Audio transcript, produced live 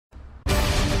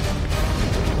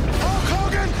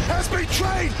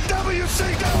betrayed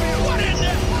WCW. What in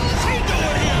the hell is he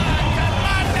doing here?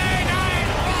 Monday Night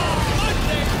Raw.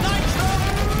 Monday Nitro.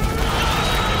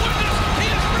 He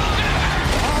is broken.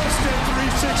 Austin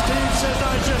 316 says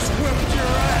I just whipped your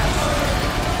ass.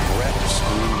 Brett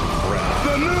Screw Brett.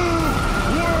 The new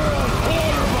world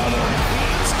order, brother.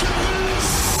 Let's get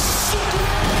this.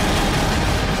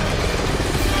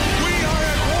 We are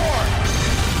at war.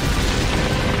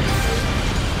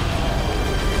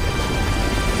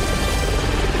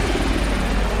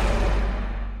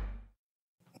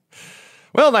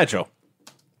 Well, Nitro.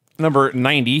 Number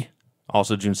 90,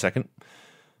 also June 2nd.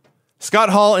 Scott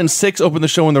Hall and Six opened the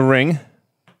show in the ring.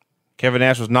 Kevin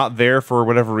Nash was not there for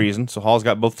whatever reason, so Hall's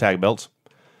got both tag belts.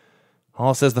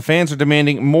 Hall says the fans are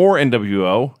demanding more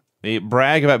NWO. They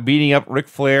brag about beating up Ric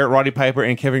Flair, Roddy Piper,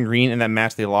 and Kevin Green in that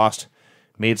match they lost.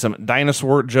 Made some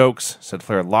dinosaur jokes, said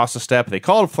Flair had lost a step. They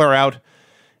called Flair out.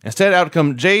 Instead, out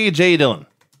come J.J. Dillon.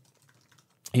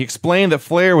 He explained that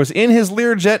Flair was in his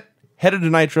Learjet, headed to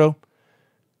Nitro.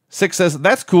 Six says,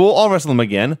 that's cool, I'll wrestle him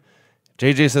again.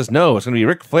 JJ says, no, it's going to be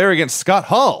Ric Flair against Scott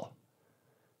Hall.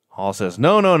 Hall says,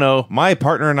 no, my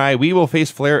partner and I, we will face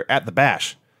Flair at the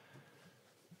Bash.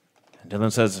 And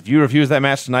Dillon says, if you refuse that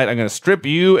match tonight, I'm going to strip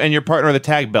you and your partner of the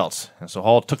tag belts. And so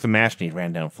Hall took the match and he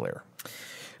ran down Flair.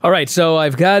 All right, so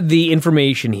I've got the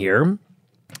information here.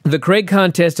 The Craig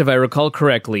contest, if I recall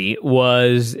correctly,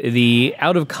 was the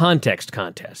out-of-context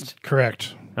contest.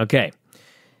 Correct. Okay.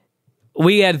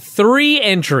 We had 3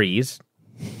 entries.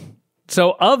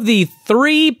 So of the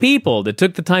 3 people that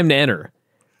took the time to enter,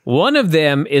 one of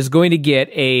them is going to get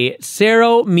a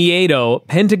Cerro Miedo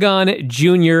Pentagon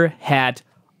Jr. hat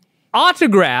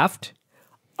autographed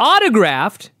by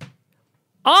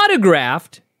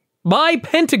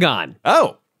Pentagon.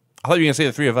 Oh, I thought you were going to say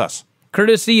the 3 of us.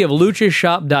 Courtesy of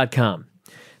luchashop.com.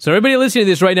 So everybody listening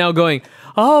to this right now going,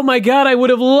 oh my God, I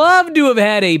would have loved to have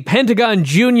had a Pentagon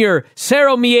Jr.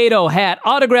 Cerro Miedo hat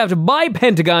autographed by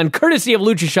Pentagon, courtesy of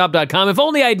luchashop.com. If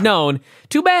only I'd known.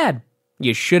 Too bad.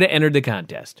 You should have entered the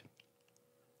contest.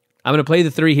 I'm going to play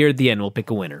the 3 here at the end. We'll pick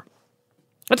a winner.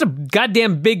 That's a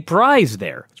goddamn big prize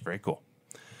there. It's very cool.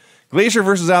 Glacier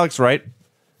versus Alex Wright.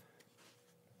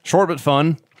 Short but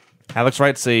fun. Alex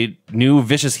Wright's a new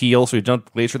vicious heel, so he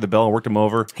jumped Glacier the bell and worked him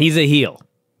over. He's a heel.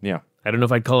 Yeah. I don't know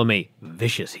if I'd call him a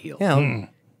vicious heel. Yeah.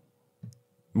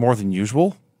 More than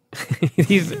usual.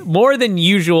 He's more than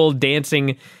usual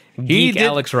dancing geek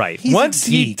Alex Wright. Once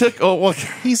he took... Oh, well,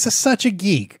 He's such a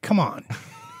geek. Come on.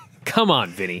 Come on,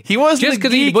 Vinny. He wasn't just a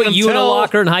because he geek put you in a until-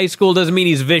 locker in high school doesn't mean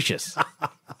he's vicious.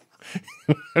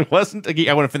 it wasn't a geek.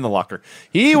 I want to fit in the locker.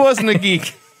 He wasn't a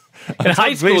geek. In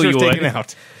high school, Glacier you was would. taken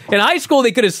out. In high school,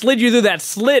 they could have slid you through that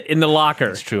slit in the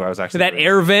locker. It's true. I was actually... That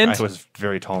air vent. I was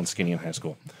very tall and skinny in high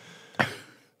school.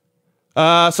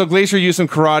 So Glacier used some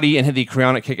karate and hit the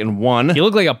cryonic kick and won. You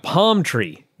look like a palm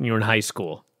tree when you were in high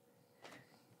school.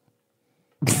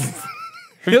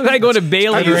 You look like going to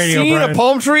Bailey's. Have you seen Bryan. a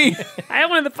palm tree? I have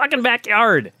one in the fucking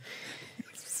backyard.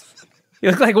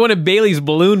 You look like one of Bailey's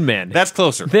balloon men. That's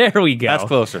closer. There we go. That's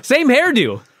closer. Same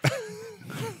hairdo.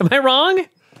 Am I wrong?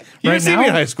 You didn't see me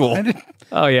in high school. I didn't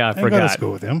Oh, yeah, I go to forgot.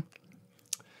 school with him.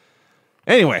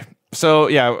 Anyway, so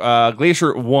yeah,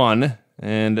 Glacier won,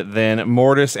 and then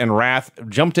Mortis and Wrath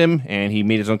jumped him, and he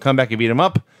made his own comeback. He beat him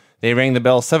up. They rang the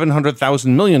bell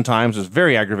 700,000 million times. It was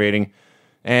very aggravating,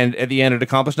 and at the end, it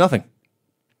accomplished nothing.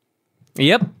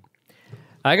 Yep.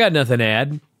 I got nothing to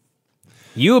add.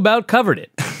 You about covered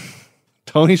it.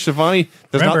 Tony Schiavone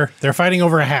does Remember, they're fighting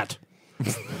over a hat.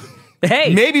 Hey,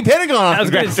 not... Maybe Pentagon. I was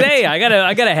going to say, I got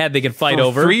a hat they can fight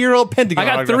over. 3-year-old Pentagon.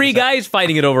 I got 3 guys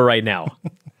fighting it over right now.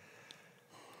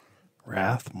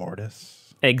 Wrath,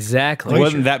 Mortis. Exactly.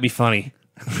 Wouldn't that be funny?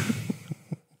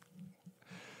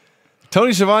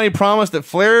 Tony Schiavone promised that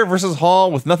Flair versus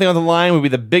Hall with nothing on the line would be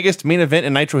the biggest main event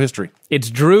in Nitro history. It's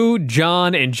Drew,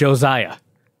 John, and Josiah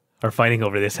are fighting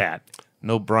over this hat.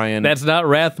 No Bryan. That's not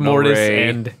Wrath, Mortis, Ray.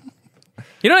 and...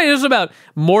 You know what it is about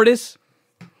Mortis?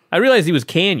 I realized he was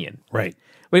Canyon. Right.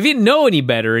 But if you didn't know any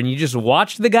better and you just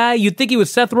watched the guy, you'd think he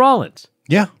was Seth Rollins.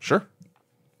 Yeah. Sure.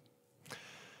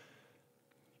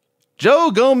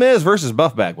 Joe Gomez versus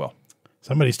Buff Bagwell.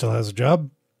 Somebody still has a job.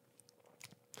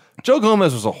 Joe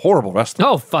Gomez was a horrible wrestler.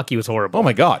 Oh, fuck, he was horrible. Oh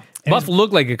my God. Buff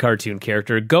looked like a cartoon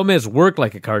character. Gomez worked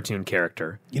like a cartoon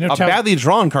character. You know, A badly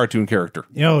drawn cartoon character.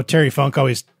 you know, Terry Funk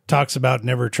always talks about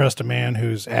never trust a man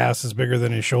whose ass is bigger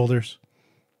than his shoulders.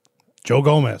 Joe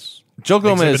Gomez. Joe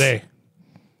Exhibit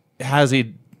Gomez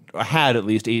A. had at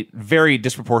least a very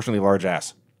disproportionately large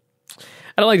ass. I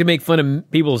don't like to make fun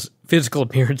of people's physical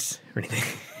appearance or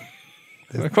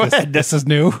anything. Go ahead. This is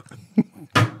new.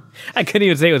 I couldn't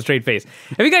even say it with a straight face.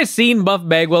 Have you guys seen Buff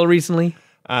Bagwell recently?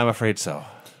 I'm afraid so.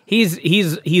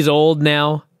 He's old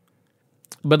now,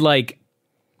 but like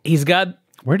he's got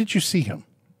Where did you see him?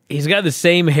 the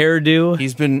same hairdo.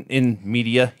 He's been in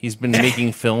media. He's been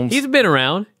making films. He's been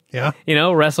around. Yeah. You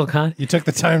know, WrestleCon. You took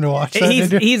the time to watch that,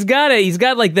 did you? He's got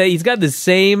the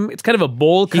same. It's kind of a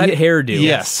bowl cut hairdo.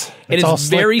 Yes. and It's all it's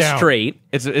very slicked down. straight.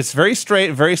 It's very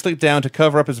straight, very slicked down to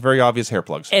cover up his very obvious hair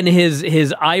plugs. And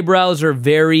his eyebrows are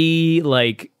very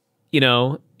like, you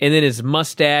know, and then his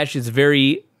mustache is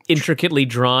very intricately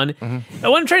drawn. And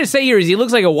what I'm trying to say here is he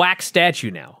looks like a wax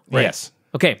statue now. Yes.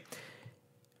 Okay.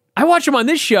 I watch him on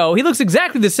this show. He looks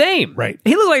exactly the same. Right.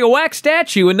 He looked like a wax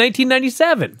statue in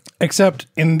 1997. Except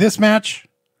in this match,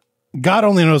 God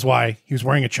only knows why he was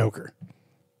wearing a choker.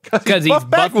 Because he's Buff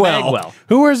Buff Bagwell. Bagwell.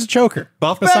 Who wears a choker?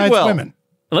 Buff besides Bagwell. women.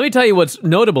 Let me tell you what's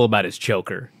notable about his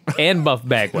choker and Buff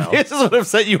Bagwell. This is what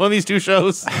upset you on these two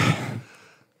shows.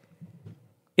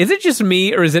 Is it just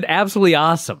me, or is it absolutely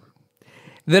awesome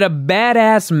that a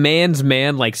badass man's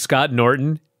man like Scott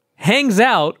Norton hangs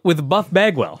out with Buff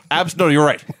Bagwell? Absolutely, you're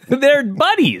right. They're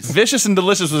buddies. Vicious and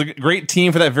Delicious was a great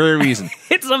team for that very reason.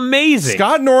 It's amazing.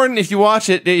 Scott Norton, if you watch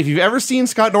it, if you've ever seen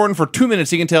Scott Norton for 2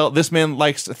 minutes, you can tell this man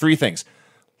likes three things: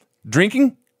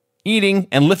 drinking, eating,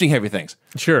 and lifting heavy things.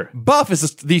 Sure. Buff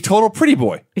is the total pretty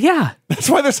boy. Yeah. That's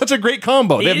why they're such a great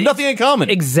combo. They have nothing in common.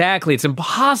 Exactly. It's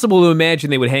impossible to imagine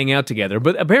they would hang out together,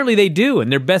 but apparently they do,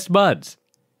 and they're best buds.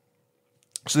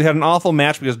 So they had an awful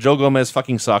match because Joe Gomez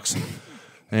fucking sucks.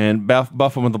 And Buff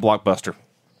went with the blockbuster.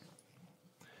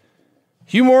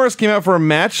 Hugh Morris came out for a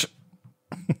match.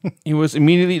 He was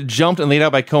immediately jumped and laid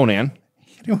out by Conan.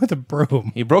 Hit him with a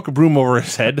broom. He broke a broom over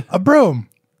his head. A broom.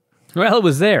 Well, it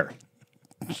was there.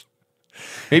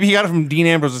 Maybe he got it from Dean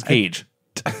Ambrose's cage.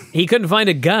 He couldn't find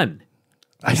a gun,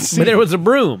 I see. but there was a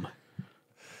broom.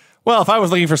 Well, if I was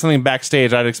looking for something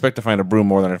backstage, I'd expect to find a broom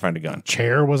more than I'd find a gun.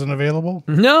 Chair wasn't available.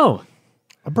 No.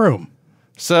 A broom.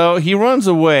 So he runs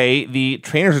away. The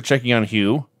trainers are checking on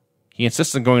Hugh. He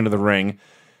insists on going to the ring.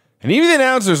 And even the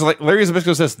announcers, like Larry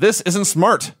Zbyszko, says, "This isn't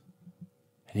smart."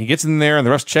 And he gets in there, and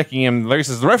the ref's checking him. Larry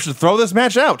says, "The ref should throw this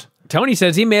match out. Tony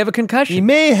says he may have a He concussion.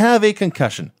 may have a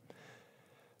concussion."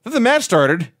 Then the match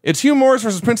started. It's Hugh Morris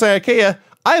versus Prince Iaukea.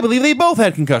 I believe they both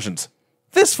had concussions.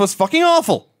 This was fucking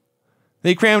awful.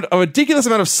 They crammed a ridiculous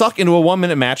amount of suck into a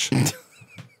 1-minute match.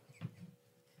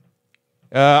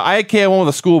 Iaukea won with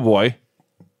a schoolboy.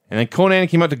 And then Conan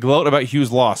came out to gloat about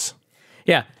Hugh's loss.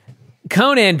 Yeah.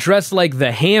 Conan dressed like the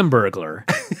Hamburglar.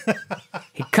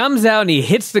 He comes out and he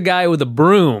hits the guy with a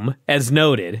broom, as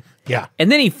noted. Yeah. And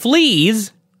then he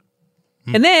flees.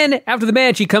 And then, after the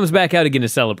match, he comes back out again to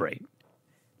celebrate.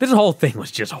 This whole thing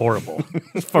was just horrible.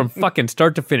 From fucking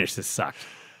start to finish, this sucked.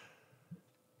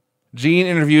 Gene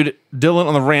interviewed Dylan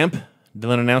on the ramp.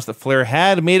 Dylan announced that Flair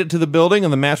had made it to the building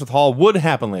and the match with Hall would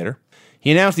happen later.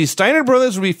 He announced the Steiner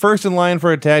brothers would be first in line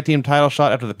for a tag team title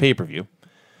shot after the pay-per-view.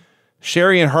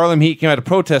 Sherry and Harlem Heat came out to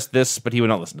protest this, but he would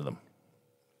not listen to them.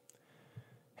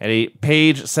 Had a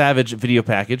Paige Savage video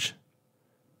package.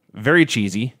 Very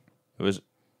cheesy. It was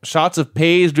shots of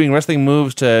Paige doing wrestling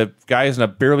moves to guys in a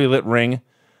barely lit ring,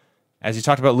 as he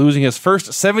talked about losing his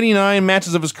first 79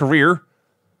 matches of his career.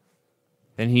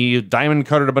 Then he diamond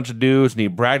cutted a bunch of dudes, and he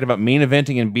bragged about main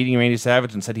eventing and beating Randy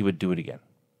Savage and said he would do it again.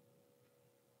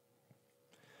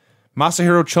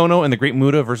 Masahiro Chono and the Great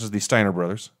Muta versus the Steiner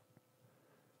brothers.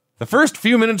 The first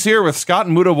few minutes here with Scott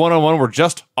and Muta one-on-one were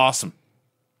just awesome.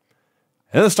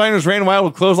 And then the Steiners ran wild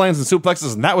with clotheslines and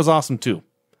suplexes, and that was awesome too.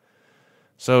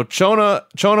 So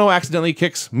Chono accidentally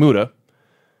kicks Muta.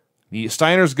 The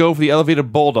Steiners go for the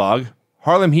elevated bulldog.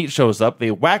 Harlem Heat shows up. They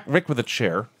whack Rick with a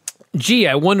chair. Gee,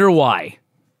 I wonder why.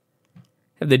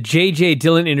 The J.J.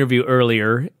 Dillon interview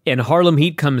earlier, and Harlem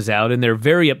Heat comes out, and they're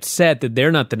very upset that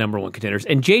they're not the number one contenders.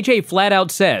 And J.J. flat out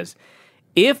says,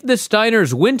 if the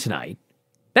Steiners win tonight,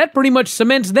 that pretty much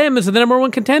cements them as the number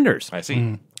one contenders. I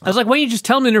see. I was like, why don't you just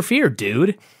tell them to interfere,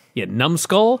 dude? You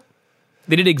numbskull.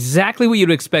 They did exactly what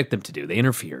you'd expect them to do. They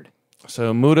interfered.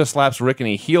 So Muta slaps Rick in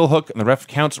a heel hook, and the ref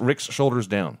counts Rick's shoulders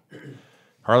down.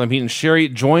 Harlem Heat and Sherry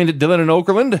joined Dylan and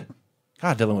Okerlund.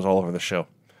 God, Dylan was all over the show.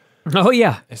 Oh,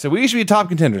 yeah. They said, we should be top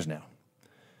contenders now.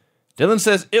 Dylan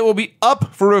says, it will be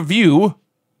up for review.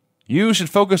 You should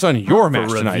focus on your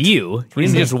match tonight. Review? You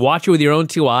can just watch it with your own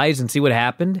two eyes and see what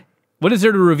happened? What is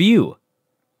there to review?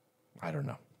 I don't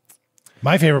know.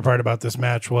 My favorite part about this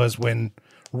match was when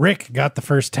Rick got the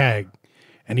first tag,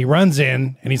 and he runs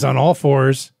in, and he's on all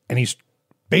fours, and he's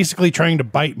basically trying to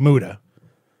bite Muta.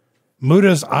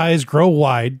 Muta's eyes grow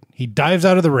wide. He dives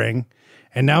out of the ring,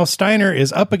 and now Steiner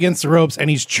is up against the ropes, and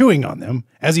he's chewing on them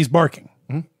as he's barking.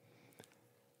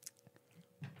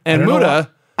 And Muta,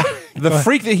 the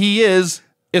freak that he is,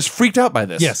 is freaked out by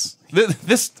this. Yes.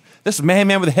 This man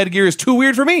with the headgear is too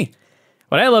weird for me.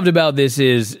 What I loved about this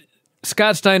is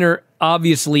Scott Steiner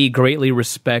obviously greatly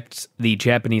respects the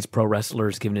Japanese pro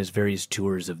wrestlers, given his various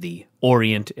tours of the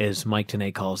Orient, as Mike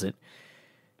Tenay calls it.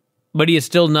 But he is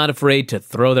still not afraid to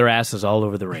throw their asses all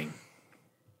over the ring.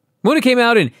 Muta came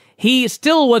out and he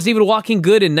still wasn't even walking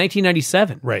good in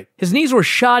 1997. Right. His knees were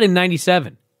shot in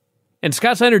 97. And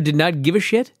Scott Steiner did not give a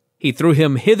shit. He threw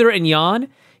him hither and yon.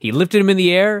 He lifted him in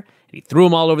the air. And he threw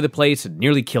him all over the place and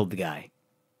nearly killed the guy.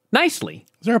 Nicely.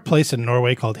 Is there a place in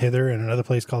Norway called Hither and another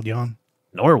place called Jan?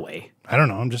 Norway. I don't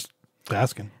know. I'm just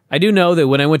asking. I do know that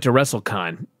when I went to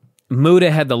WrestleCon,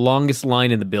 Muta had the longest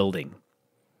line in the building.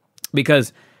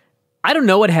 Because I don't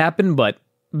know what happened, but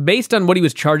based on what he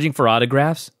was charging for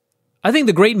autographs, I think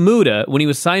the great Muta, when he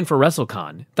was signed for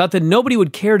WrestleCon, thought that nobody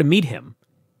would care to meet him.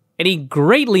 And he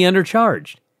greatly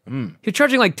undercharged. He was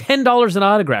charging like $10 an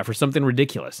autograph or something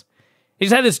ridiculous. He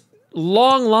just had this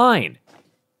long line.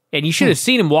 And you should have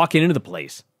seen him walking into the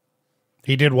place.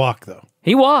 He did walk, though.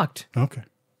 He walked. Okay.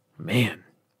 Man.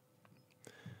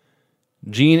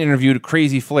 Gene interviewed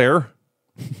Crazy Flair,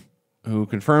 who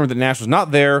confirmed that Nash was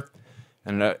not there.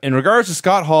 And in regards to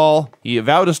Scott Hall, he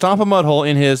vowed to stomp a mud hole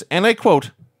in his, and I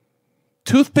quote,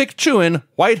 toothpick chewing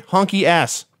white honky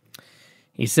ass.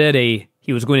 He said he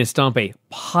was going to stomp a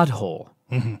pothole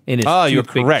in his you're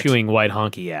toothpick correct. chewing white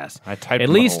honky ass. I typed At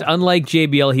least, pothole. unlike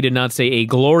JBL, he did not say a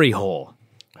glory hole.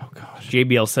 Oh, gosh.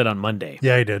 JBL said on Monday.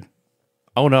 Yeah, he did.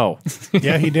 Oh, no.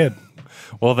 Yeah, he did.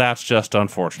 Well, that's just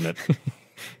unfortunate.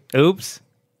 Oops.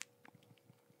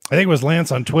 I think it was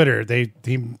Lance on Twitter. They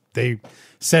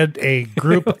said a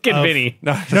group Look at of... Vinny.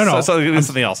 No. It's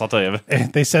something else, I'll tell you.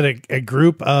 They said a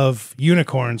group of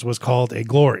unicorns was called a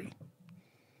glory.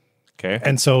 Okay.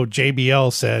 And so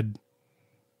JBL said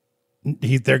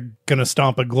they're going to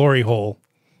stomp a glory hole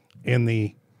in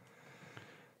the...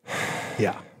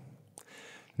 Yeah.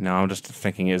 No, I'm just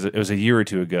thinking, it was a year or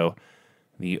two ago.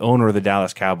 The owner of the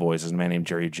Dallas Cowboys is a man named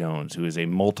Jerry Jones, who is a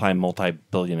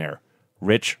multi-billionaire.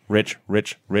 Rich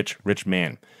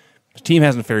man. His team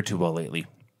hasn't fared too well lately.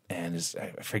 And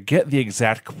I forget the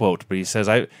exact quote, but he says,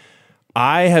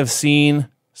 I have seen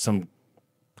some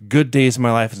good days in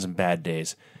my life and some bad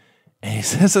days. And he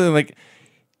says something like,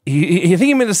 I think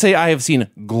he meant to say, I have seen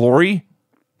glory,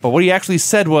 but what he actually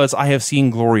said was, I have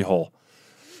seen glory hole.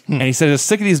 And he said, I'm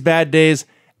sick of these bad days,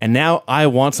 and now I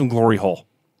want some glory hole.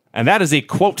 And that is a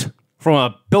quote from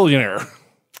a billionaire.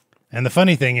 And the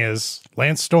funny thing is,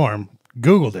 Lance Storm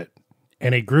Googled it,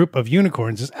 and a group of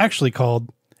unicorns is actually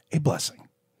called a blessing.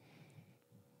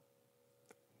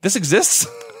 This exists?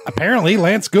 Apparently,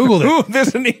 Lance Googled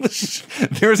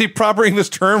it. There's a proper English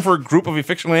term for a group of a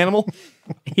fictional animal?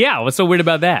 Yeah, what's so weird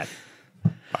about that?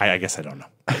 I guess I don't know.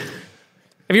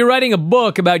 If you're writing a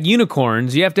book about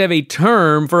unicorns, you have to have a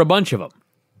term for a bunch of them.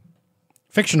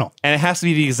 Fictional. And it has to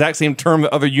be the exact same term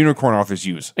that other unicorn authors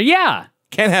use. Yeah.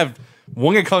 Can't have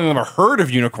one guy calling them a herd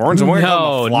of unicorns and one guy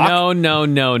calling them a flock.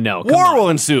 No. Come War on. will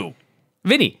ensue.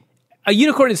 Vinny, a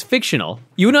unicorn is fictional.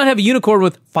 You would not have a unicorn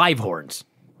with 5 horns.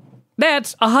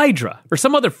 That's a hydra or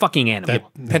some other fucking animal.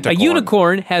 A Pentacorn.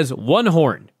 unicorn has 1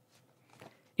 horn.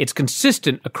 It's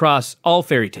consistent across all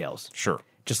fairy tales. Sure.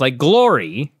 Just like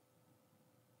glory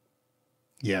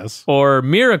Yes. or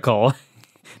miracle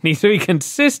needs to be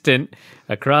consistent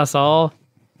across all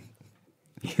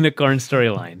unicorn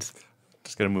storylines.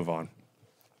 Just gonna move on.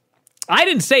 I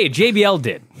didn't say it. JBL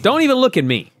did. Don't even look at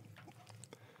me.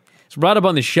 It's brought up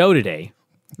on the show today,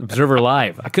 Observer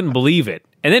Live. I couldn't believe it.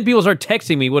 And then people start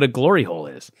texting me what a glory hole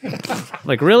is.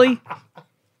 Like, really?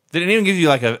 Did it even give you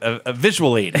like a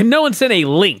visual aid? And no one sent a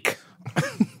link.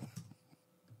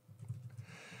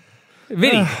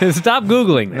 Vinny, stop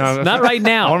Googling this. No. Not right I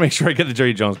now. want to make sure I get the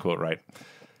Jerry Jones quote right.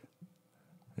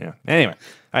 Yeah. Anyway,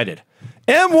 I did.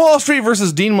 M. Wall Street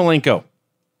versus Dean Malenko.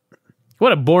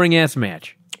 What a boring-ass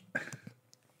match.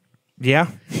 Yeah.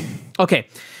 Okay,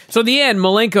 so at the end,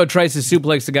 Malenko tries to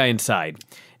suplex the guy inside.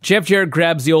 Jeff Jarrett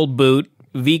grabs the old boot.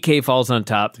 VK falls on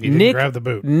top. He didn't grab the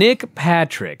boot. Nick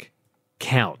Patrick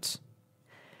counts.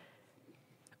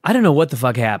 I don't know what the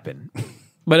fuck happened,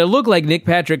 but it looked like Nick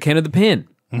Patrick counted the pin.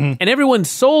 And everyone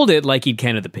sold it like he'd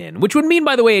counted the pin, which would mean,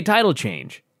 by the way, a title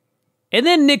change. And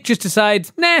then Nick just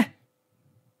decides, nah,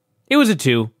 it was a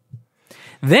 2.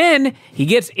 Then he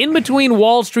gets in between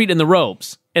Wall Street and the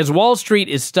ropes, as Wall Street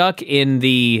is stuck in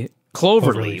the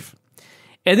cloverleaf.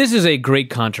 And this is a great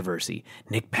controversy.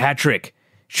 Nick Patrick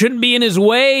shouldn't be in his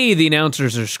way, the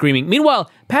announcers are screaming. Meanwhile,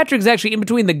 Patrick's actually in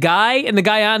between the guy and the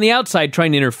guy on the outside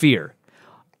trying to interfere.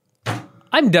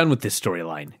 I'm done with this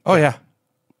storyline. Oh, yeah.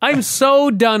 I'm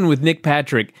so done with Nick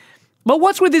Patrick. But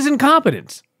what's with his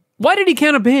incompetence? Why did he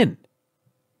count a pin?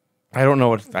 I don't know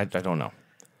what I don't know.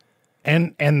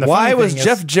 And the Why funny was thing is-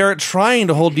 Jeff Jarrett trying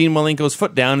to hold Dean Malenko's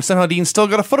foot down, and somehow Dean still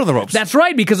got a foot on the ropes? That's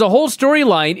right, because the whole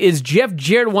storyline is Jeff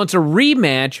Jarrett wants a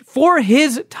rematch for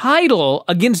his title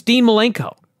against Dean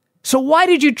Malenko. So why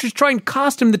did you just try and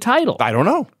cost him the title? I don't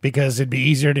know. because it'd be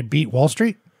easier to beat Wall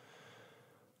Street?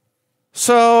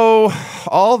 So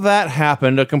all that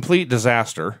happened, a complete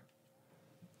disaster.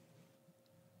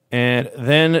 And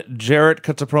then Jarrett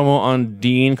cuts a promo on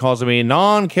Dean, calls him a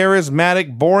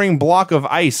non-charismatic, boring block of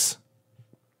ice.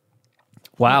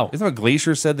 Wow. Isn't that what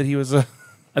Glacier said that he was a...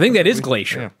 I think that is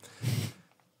Glacier. Yeah.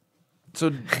 So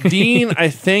Dean, I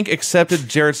think, accepted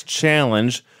Jarrett's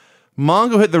challenge.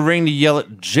 Mongo hit the ring to yell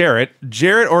at Jarrett.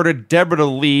 Jarrett ordered Deborah to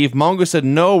leave. Mongo said,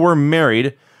 no, we're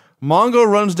married. Mongo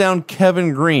runs down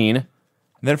Kevin Green. And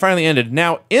then finally ended.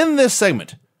 Now, in this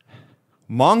segment,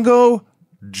 Mongo,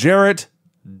 Jarrett,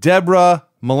 Deborah,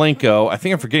 Malenko, I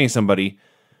think I'm forgetting somebody.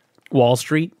 Wall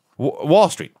Street. Wall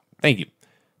Street. Thank you.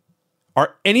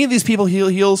 Are any of these people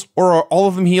heels, or are all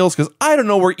of them heels? Because I don't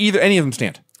know where any of them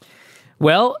stand.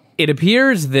 Well, it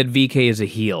appears that VK is a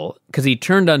heel because he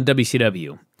turned on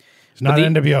WCW. It's not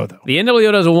NWO, though. The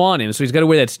NWO doesn't want him, so he's got to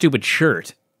wear that stupid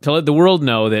shirt to let the world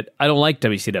know that I don't like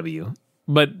WCW.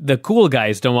 But the cool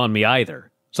guys don't want me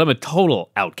either. So I'm a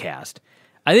total outcast.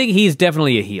 I think he's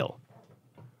definitely a heel.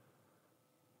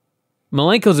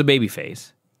 Malenko's a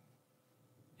babyface.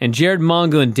 And Jared,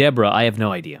 Mongo, and Deborah, I have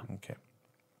no idea. Okay.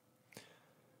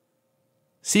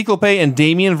 Cyclope and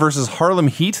Damien versus Harlem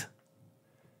Heat.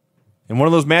 In one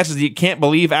of those matches that you can't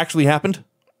believe actually happened.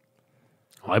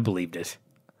 Oh, I believed it.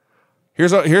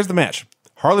 Here's the match.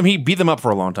 Harlem Heat beat them up for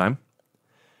a long time.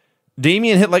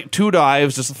 Damien hit like 2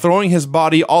 dives, just throwing his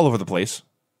body all over the place.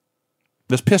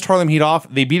 This pissed Harlem Heat off.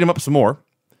 They beat him up some more.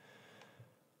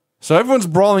 So everyone's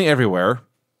brawling everywhere.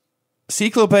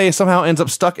 Cyclope somehow ends up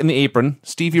stuck in the apron.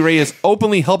 Stevie Ray is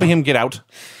openly helping him get out.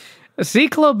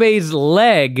 Cyclope's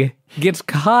leg gets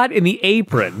caught in the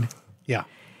apron. Yeah.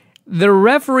 The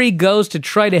referee goes to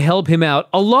try to help him out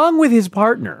along with his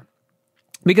partner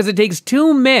because it takes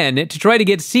 2 men to try to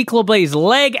get Cyclope's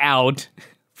leg out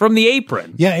from the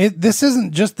apron. Yeah, this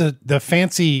isn't just the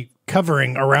fancy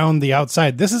covering around the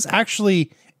outside. This is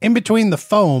actually in between the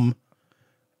foam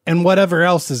and whatever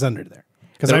else is under there.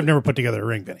 Because I've never put together a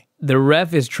ring, Vinny. The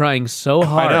ref is trying so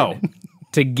hard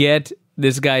to get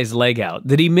this guy's leg out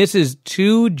that he misses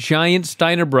 2 giant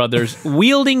Steiner brothers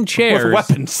wielding chairs, With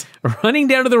weapons. running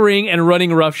down to the ring and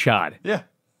running roughshod. Yeah.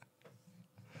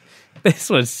 This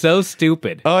was so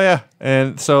stupid. Oh, yeah.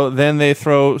 And so then they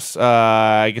throw,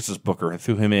 I guess it's Booker,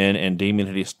 threw him in, and Damien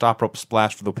hit a stop rope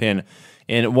splash for the pin.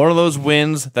 And one of those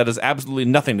wins that is absolutely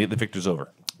nothing to get the victor's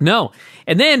over. No.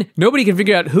 And then nobody can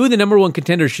figure out who the number 1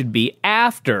 contender should be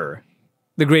after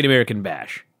the Great American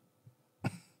Bash.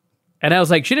 And I was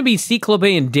like, shouldn't it be Cyclope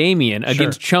and Damien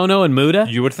against Chono and Muda?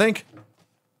 You would think.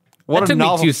 That took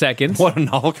me 2 seconds. What a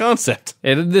novel concept.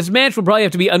 And this match will probably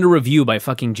have to be under review by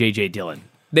fucking J.J. Dillon.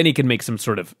 Then he can make some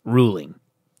sort of ruling.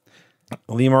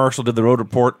 Lee Marshall did the Road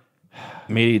Report,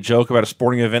 made a joke about a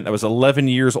sporting event that was 11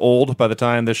 years old by the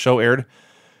time this show aired.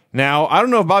 Now, I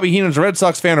don't know if Bobby Heenan's a Red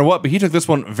Sox fan or what, but he took this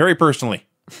one very personally.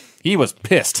 He was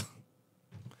pissed.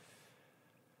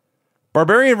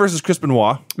 Barbarian versus Chris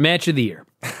Benoit. Match of the year.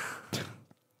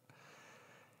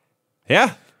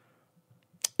 Yeah.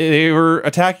 They were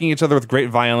attacking each other with great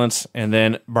violence, and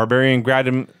then Barbarian grabbed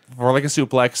him for like a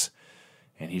suplex,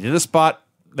 and he did a spot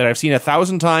that I've seen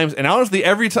 1,000 times, and honestly,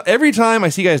 every time I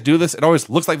see guys do this, it always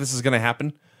looks like this is going to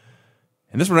happen,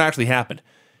 and this one actually happened.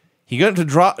 He got to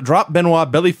drop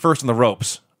Benoit belly first on the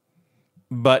ropes,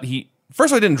 but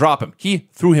first of all, he didn't drop him. He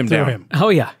threw him down. Oh,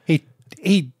 yeah.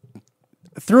 He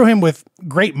threw him with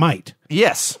great might.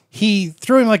 Yes. He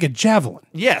threw him like a javelin.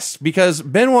 Yes, because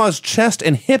Benoit's chest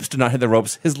and hips did not hit the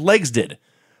ropes. His legs did.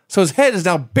 So his head is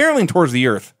now barreling towards the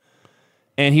earth.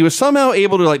 And he was somehow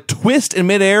able to like twist in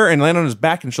midair and land on his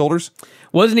back and shoulders.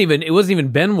 It wasn't even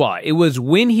Benoit. It was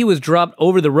when he was dropped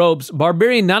over the ropes,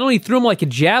 Barbarian not only threw him like a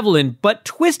javelin, but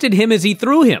twisted him as he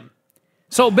threw him.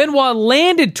 So Benoit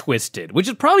landed twisted, which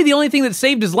is probably the only thing that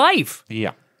saved his life.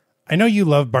 Yeah. I know you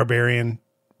love Barbarian,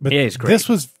 but Yeah, he's great. this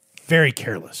was very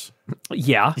careless.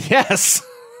 Yeah. Yes.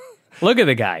 Look at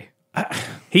the guy.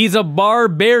 He's a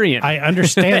barbarian. I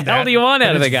understand What the hell that, do you want but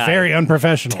out of the it's guy? Very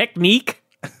unprofessional. Technique?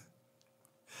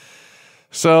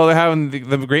 So they're having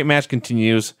the great match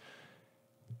continues.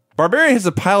 Barbarian hits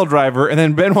a pile driver, and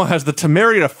then Benoit has the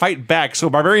temerity to fight back. So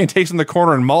Barbarian takes him in the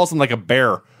corner and mauls him like a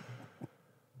bear.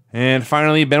 And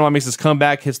finally, Benoit makes his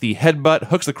comeback, hits the headbutt,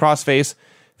 hooks the crossface.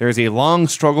 There's a long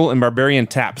struggle, and Barbarian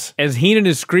taps. As Heenan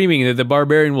is screaming that the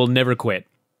Barbarian will never quit.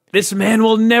 This man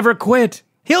will never quit.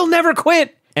 He'll never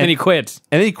quit. And he quits.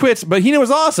 And then he quits, but Heenan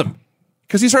was awesome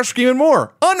because he starts screaming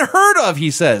more. Unheard of,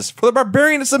 he says, for the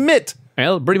Barbarian to submit.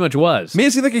 Well, it pretty much was. Made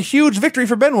it seem like a huge victory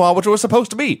for Benoit, which it was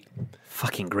supposed to be.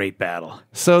 Fucking great battle.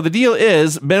 So the deal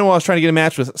is, Benoit is trying to get a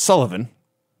match with Sullivan.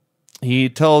 He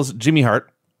tells Jimmy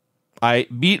Hart, I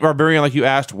beat Barbarian like you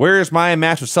asked. Where's my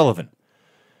match with Sullivan?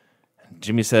 And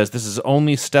Jimmy says, this is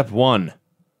only step one.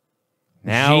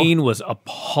 Now, Gene was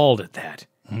appalled at that.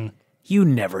 You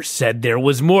never said there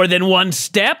was more than one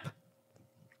step.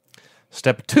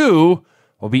 step 2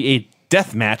 will be a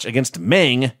death match against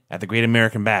Meng at the Great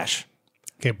American Bash.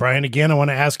 Okay, Brian, again, I want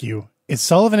to ask you, is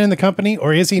Sullivan in the company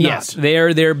or is he Yes, not?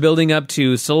 they're building up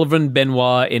to Sullivan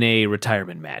Benoit in a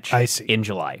retirement match. I see. In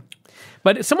July.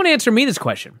 But someone answer me this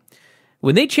question.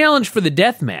 When they challenge for the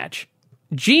death match,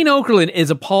 Gene Okerlund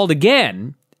is appalled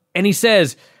again, and he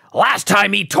says, last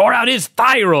time he tore out his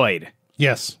thyroid.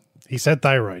 Yes, he said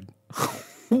thyroid.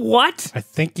 What? I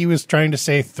think he was trying to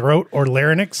say throat or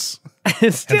larynx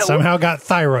and somehow got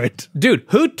thyroid. Dude,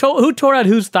 who tore out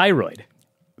whose thyroid?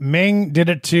 Meng did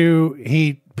it to,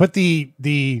 he put the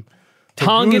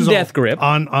Tongue and goozle death grip.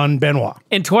 on Benoit.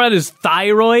 And tore out his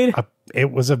thyroid?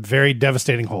 It was a very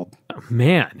devastating hold.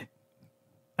 Man,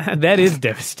 that is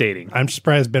devastating. I'm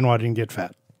surprised Benoit didn't get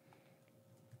fat.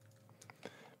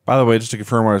 By the way, just to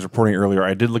confirm what I was reporting earlier,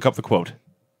 I did look up the quote.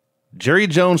 Jerry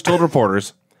Jones told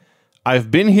reporters,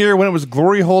 I've been here when it was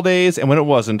Glory Hole days and when it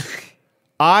wasn't.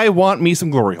 I want me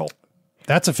some Glory Hole.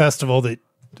 That's a festival that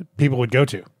people would go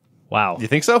to. Wow. You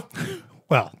think so?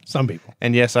 Well, some people.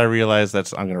 And yes, I realize I'm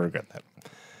going to regret that.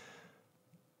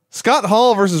 Scott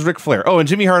Hall versus Ric Flair. Oh, and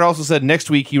Jimmy Hart also said next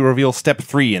week he will reveal step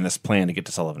 3 in this plan to get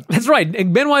to Sullivan. That's right.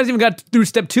 Benoit hasn't even got through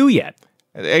step 2 yet.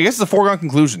 I guess it's a foregone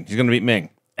conclusion. He's going to beat Meng.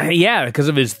 Yeah, because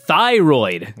of his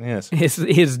thyroid. Yes.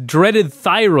 His dreaded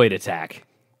thyroid attack.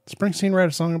 Springsteen write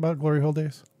a song about Glory Hole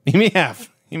days? He may have.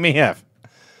 He may have.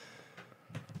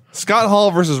 Scott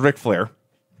Hall versus Ric Flair.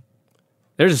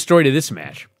 There's a story to this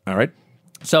match. All right.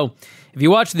 So, if you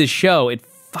watch this show, it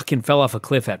fucking fell off a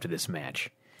cliff after this match.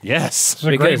 Yes. It's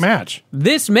a great match.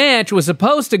 This match was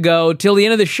supposed to go till the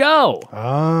end of the show.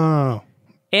 Oh.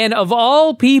 And of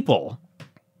all people,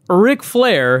 Ric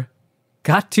Flair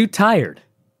got too tired.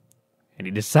 And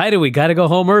he decided we got to go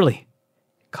home early.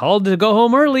 Called to go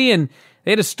home early, and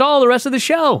they had to stall the rest of the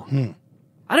show.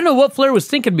 I don't know what Flair was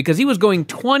thinking because he was going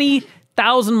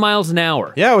 20,000 miles an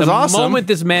hour. Yeah, it was the awesome. The moment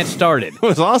this match started. It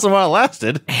was awesome while it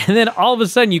lasted. And then all of a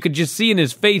sudden, you could just see in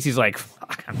his face, he's like,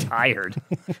 fuck, I'm tired.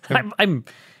 I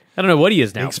don't know what he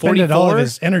is now, He expended 44? all of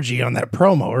his energy on that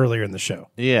promo earlier in the show.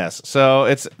 Yes. So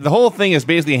it's the whole thing is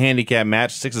basically a handicap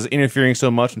match. Six is interfering so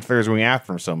much and Flair's going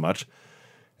after him so much.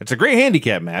 It's a great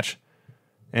handicap match.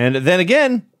 And then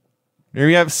again, here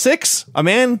you have Six, a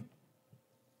man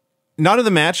not in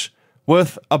the match,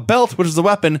 with a belt, which is the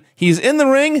weapon. He's in the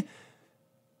ring.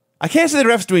 I can't say the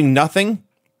ref's doing nothing,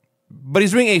 but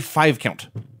he's doing a 5 count.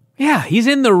 Yeah, he's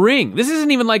in the ring. This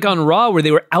isn't even like on Raw where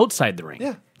they were outside the ring.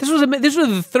 Yeah. This was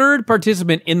the third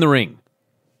participant in the ring.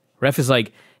 Ref is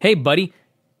like, hey, buddy,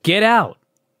 get out.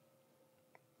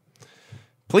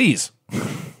 Please.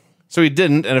 So he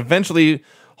didn't, and eventually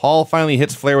Hall finally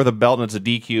hits Flair with a belt, and it's a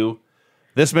DQ.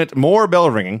 This meant more bell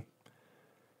ringing.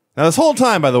 Now, this whole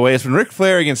time, by the way, it's been Ric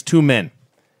Flair against 2 men.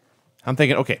 I'm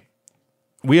thinking, okay,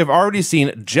 we have already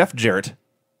seen Jeff Jarrett,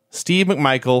 Steve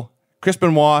McMichael, Chris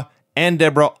Benoit, and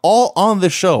Deborah all on the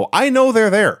show. I know they're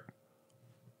there.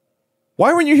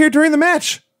 Why weren't you here during the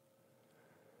match?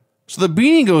 So the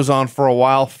beating goes on for a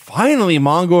while. Finally,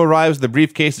 Mongo arrives with the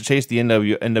briefcase to chase the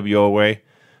NWO away.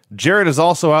 Jarrett is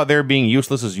also out there being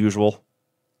useless as usual.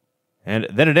 And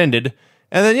then it ended.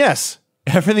 And then, yes,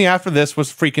 everything after this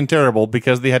was freaking terrible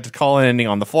because they had to call an ending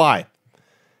on the fly.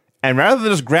 And rather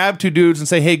than just grab 2 dudes and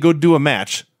say, hey, go do a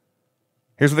match,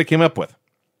 here's what they came up with.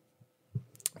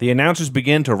 The announcers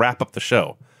begin to wrap up the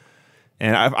show.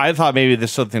 And I thought maybe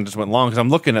this sort of thing just went long because I'm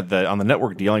looking at on the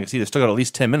network deal. And I can see they still got at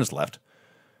least 10 minutes left.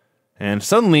 And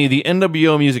suddenly the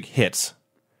NWO music hits.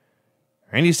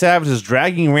 Randy Savage is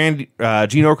dragging Gene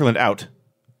Okerlund out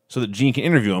so that Gene can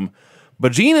interview him.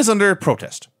 But Gene is under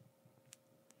protest.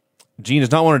 Gene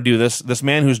does not want to do this. This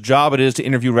man whose job it is to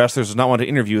interview wrestlers does not want to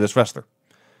interview this wrestler.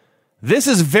 This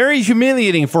is very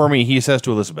humiliating for me, he says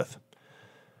to Elizabeth.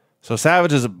 So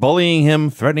Savage is bullying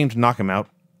him, threatening to knock him out.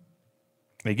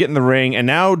 They get in the ring, and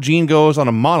now Gene goes on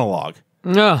a monologue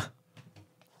about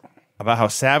how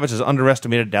Savage has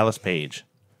underestimated Dallas Page.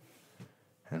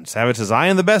 And Savage says, I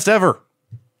am the best ever.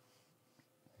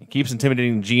 He keeps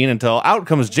intimidating Gene until out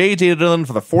comes J.J. Dillon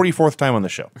for the 44th time on the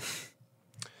show.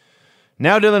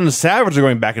 Now Dillon and Savage are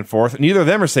going back and forth. Neither of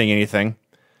them are saying anything.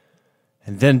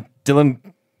 And then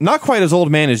Dillon not quite as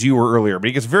old man as you were earlier, but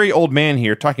he gets very old man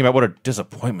here, talking about what a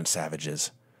disappointment Savage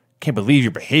is. Can't believe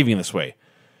you're behaving this way.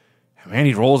 And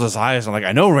Randy rolls his eyes, and I'm like,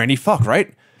 I know, Randy, fuck,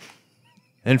 right?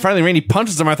 And finally, Randy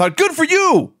punches him. I thought, good for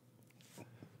you!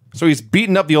 So he's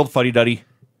beating up the old fuddy-duddy.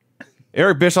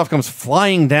 Eric Bischoff comes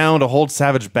flying down to hold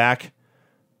Savage back.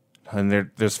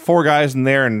 And there's 4 guys in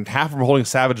there, and half of them are holding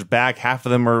Savage back. Half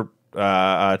of them are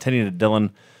attending to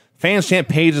Dylan. Fans chant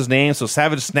Page's name, so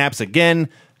Savage snaps again,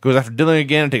 goes after Dylan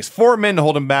again. It takes 4 men to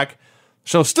hold him back.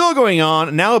 Show's still going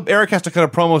on. Now Eric has to cut a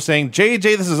promo saying, JJ,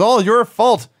 this is all your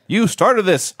fault. You started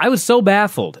this. I was so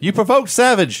baffled. You provoked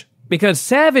Savage. Because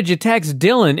Savage attacks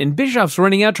Dylan, and Bischoff's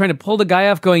running out trying to pull the guy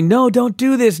off, going, no, don't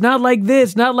do this, not like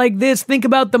this, not like this, think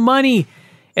about the money.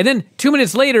 And then 2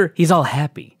 minutes later, he's all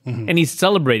happy, and he's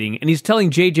celebrating, and he's telling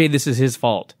JJ this is his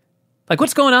fault. Like,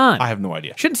 what's going on? I have no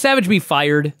idea. Shouldn't Savage be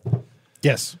fired?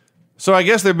 Yes. So I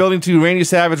guess they're building to Randy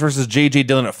Savage versus JJ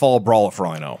Dillon at Fall Brawl, for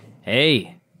all I know.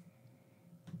 Hey.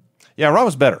 Yeah, Raw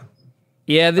was better.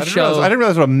 Yeah, I didn't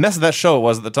realize what a mess that show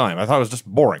was at the time. I thought it was just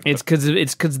boring. It's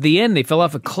because the end, they fell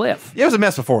off a cliff. Yeah, it was a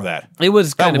mess before that. It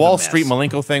was kind that of Wall a mess. Street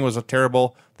Malenko thing was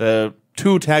terrible. The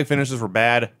 2 tag finishes were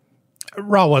bad.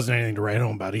 Raw wasn't anything to write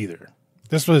home about either.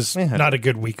 This was not a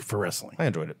good week for wrestling. I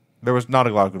enjoyed it. There was not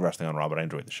a lot of good wrestling on Raw, but I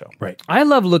enjoyed the show. Right. I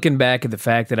love looking back at the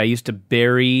fact that I used to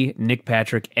bury Nick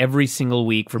Patrick every single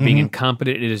week for being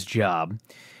incompetent at his job.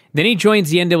 Then he joins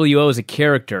the NWO as a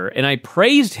character, and I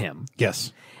praised him.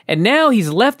 Yes. And now he's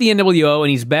left the NWO, and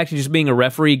he's back to just being a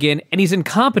referee again, and he's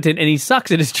incompetent, and he sucks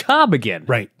at his job again.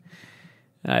 Right.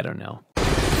 I don't know.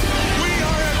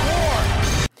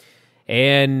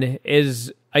 And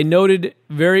as I noted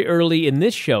very early in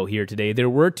this show here today, there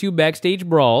were 2 backstage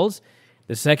brawls.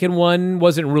 The second one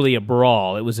wasn't really a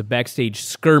brawl. It was a backstage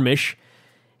skirmish.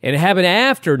 And it happened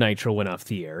after Nitro went off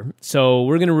the air. So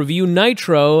we're going to review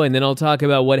Nitro, and then I'll talk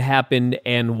about what happened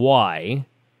and why.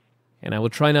 And I will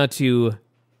try not to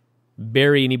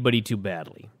bury anybody too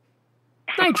badly.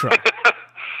 Nitro.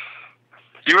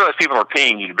 You realize people are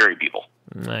paying you to bury people.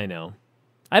 I know.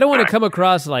 I don't want to come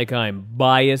across like I'm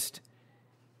biased.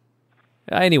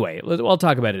 Anyway, I'll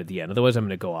talk about it at the end. Otherwise, I'm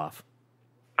going to go off.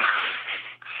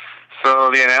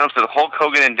 So they announced that Hulk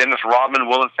Hogan and Dennis Rodman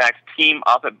will, in fact, team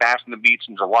up at Bash on the Beach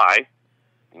in July.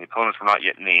 And the opponents were not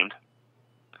yet named.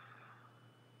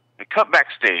 They cut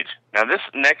backstage. Now, this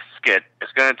next skit is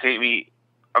going to take me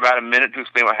about a minute to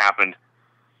explain what happened.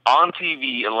 On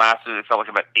TV, it felt like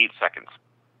about 8 seconds.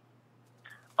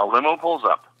 A limo pulls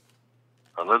up.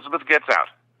 Elizabeth gets out.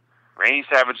 Randy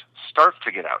Savage starts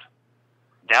to get out.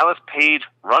 Dallas Page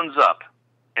runs up,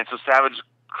 and so Savage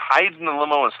hides in the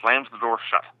limo and slams the door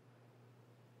shut.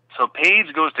 So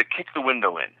Page goes to kick the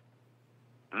window in.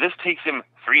 This takes him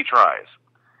 3 tries.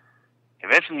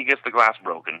 Eventually he gets the glass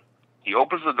broken. He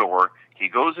opens the door. He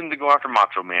goes in to go after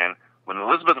Macho Man when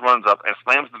Elizabeth runs up and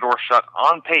slams the door shut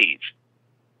on Page.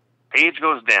 Page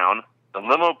goes down. The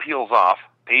limo peels off.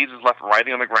 Page is left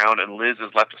writhing on the ground, and Liz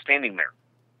is left standing there.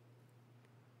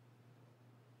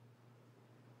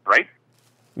 Right?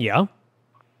 Yeah.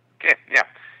 Okay, yeah.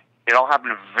 It all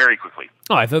happened very quickly.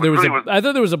 Oh, I thought there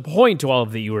was a point to all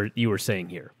of that you were saying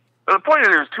here. The point is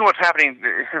there's too much happening.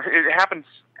 It happens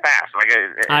fast.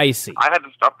 I see. I had to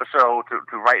stop the show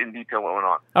to write in detail what went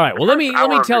on. All right. Well, let me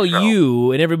tell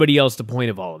you and everybody else the point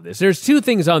of all of this. There's 2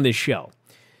 things on this show.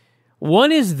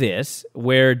 One is this,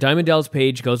 where Diamond Dallas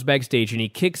Page goes backstage and he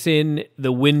kicks in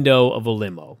the window of a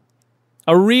limo.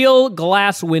 A real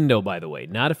glass window, by the way,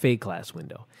 not a fake glass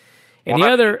window. And the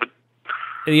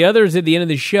other is at the end of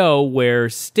the show where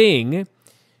Sting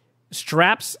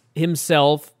straps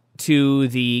himself to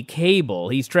the cable.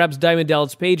 He straps Diamond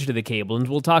Dallas Page to the cable, and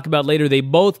we'll talk about later, they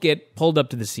both get pulled up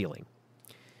to the ceiling.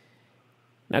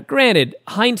 Now, granted,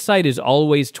 hindsight is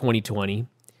always 20/20,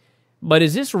 but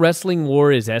as this wrestling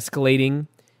war is escalating,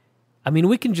 I mean,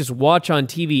 we can just watch on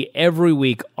TV every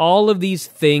week all of these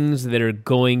things that are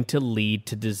going to lead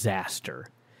to disaster.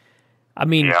 I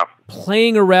mean,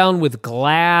 playing around with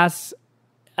glass.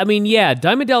 I mean, yeah,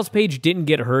 Diamond Dallas Page didn't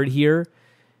get hurt here,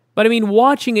 but I mean,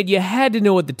 watching it, you had to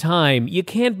know at the time, you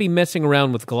can't be messing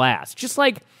around with glass. Just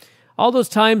like all those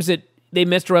times that they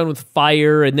messed around with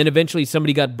fire and then eventually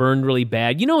somebody got burned really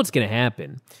bad. You know what's going to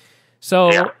happen.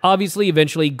 So, obviously,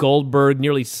 eventually, Goldberg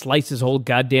nearly sliced his whole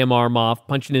goddamn arm off,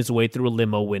 punching his way through a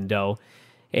limo window.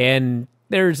 And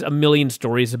there's a million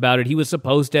stories about it. He was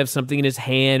supposed to have something in his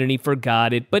hand, and he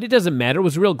forgot it. But it doesn't matter. It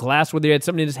was real glass whether he had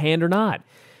something in his hand or not.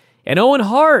 And Owen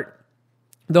Hart,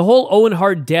 the whole Owen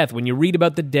Hart death, when you read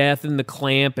about the death and the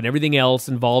clamp and everything else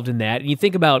involved in that, and you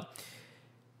think about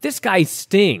this guy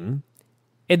Sting,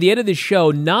 at the end of the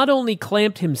show, not only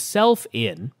clamped himself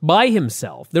in by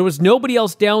himself, there was nobody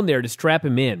else down there to strap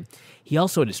him in. He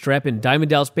also had to strap in Diamond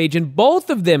Dallas Page, and both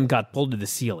of them got pulled to the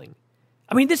ceiling.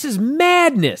 I mean, this is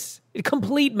madness.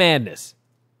 Complete madness.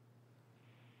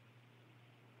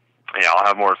 Yeah, I'll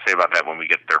have more to say about that when we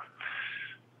get there.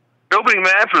 The opening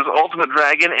match was Ultimate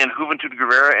Dragon and Juventud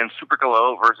Guerrera and Super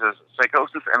Calo versus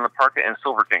Psychosis and La Parca and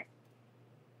Silver King.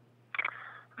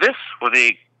 This was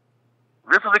a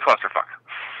clusterfuck.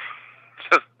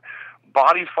 Just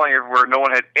bodies flying everywhere. No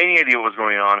one had any idea what was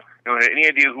going on. No one had any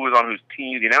idea who was on whose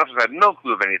team. The announcers had no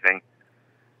clue of anything.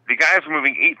 The guys were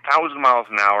moving 8,000 miles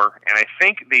an hour, and I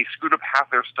think they screwed up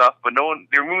half their stuff, but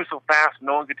they were moving so fast,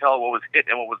 no one could tell what was hit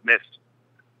and what was missed.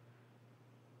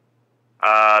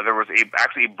 There was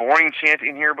actually a boring chant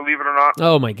in here, believe it or not.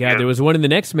 Oh, my God. There was one in the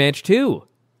next match, too.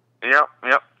 Yep.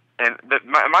 And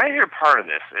my favorite part of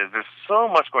this is there's so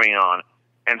much going on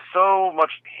and so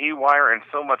much haywire and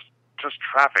so much just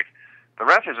traffic. The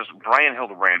ref is just Bryan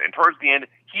Hildebrand, and towards the end,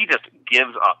 he just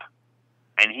gives up.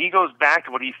 And he goes back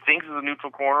to what he thinks is a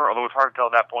neutral corner, although it's hard to tell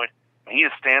at that point. And he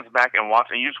just stands back and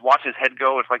watches, and you just watch his head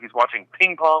go. It's like he's watching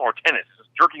ping pong or tennis, just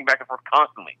jerking back and forth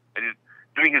constantly. And he's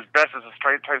doing his best to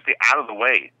try to stay out of the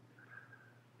way.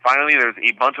 Finally, there's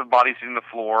a bunch of bodies hitting the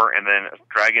floor, and then a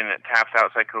Dragon that taps out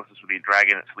Psychosis with a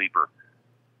Dragon Sleeper.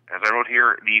 As I wrote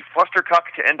here, the flustercuck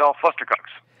to end all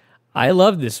flustercucks. I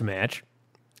love this match.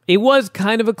 It was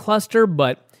kind of a cluster,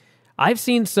 but I've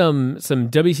seen some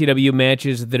WCW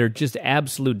matches that are just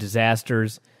absolute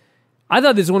disasters. I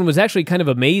thought this one was actually kind of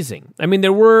amazing. I mean,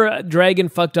 Dragon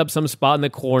fucked up some spot in the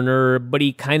corner, but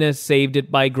he kind of saved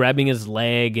it by grabbing his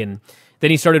leg, and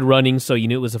then he started running, so you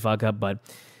knew it was a fuck up. But,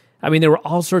 I mean, there were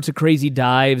all sorts of crazy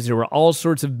dives. There were all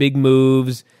sorts of big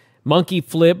moves. Monkey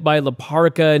flip by La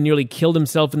Parca, nearly killed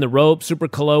himself in the rope. Super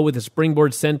Calo with a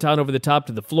springboard senton over the top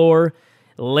to the floor.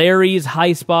 Larry's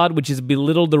high spot, which has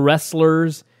belittled the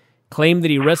wrestlers. Claimed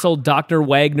that he wrestled Dr.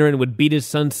 Wagner and would beat his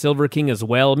son Silver King as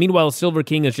well. Meanwhile, Silver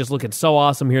King is just looking so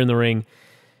awesome here in the ring.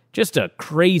 Just a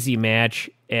crazy match,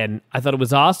 and I thought it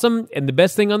was awesome and the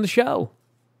best thing on the show.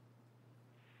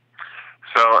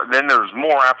 So then there was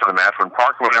more after the match when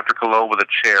Parker went after Calo with a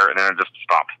chair, and then it just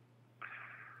stopped.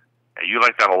 You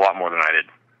liked that a lot more than I did.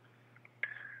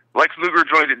 Lex Luger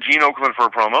joined Gene Okerlund for a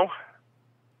promo.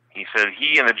 He said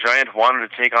he and the Giant wanted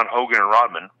to take on Hogan and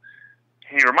Rodman.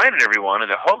 He reminded everyone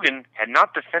that Hogan had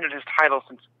not defended his title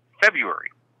since February.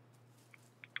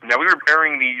 Now, we were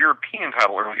bearing the European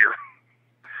title earlier,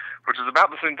 which is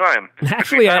about the same time.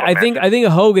 Actually, I think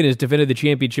Hogan has defended the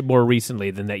championship more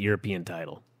recently than that European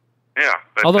title. Yeah.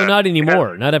 But, although not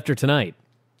anymore, not after tonight.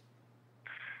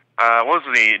 Was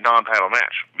the non-title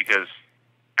match, because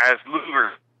as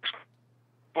Luger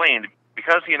explained,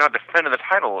 because he had not defended the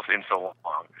title in so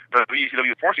long, the WCW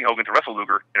was forcing Hogan to wrestle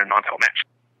Luger in a non-title match.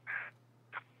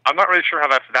 I'm not really sure how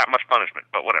that's that much punishment,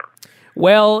 but whatever.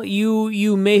 Well,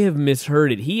 you may have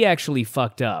misheard it. He actually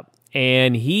fucked up,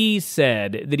 and he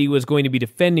said that he was going to be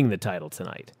defending the title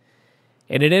tonight,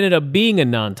 and it ended up being a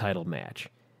non-title match,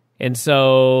 and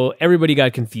so everybody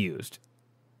got confused.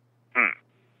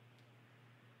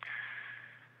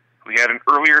 We had an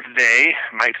earlier today,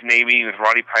 Mike's Navy with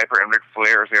Roddy Piper and Ric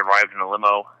Flair as they arrived in a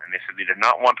limo, and they said they did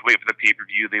not want to wait for the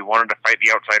pay-per-view. They wanted to fight the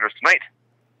Outsiders tonight.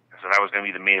 So that was going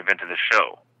to be the main event of the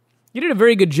show. You did a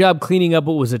very good job cleaning up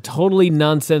what was a totally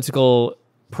nonsensical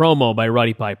promo by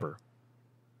Roddy Piper.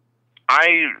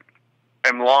 I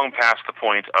am long past the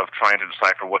point of trying to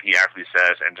decipher what he actually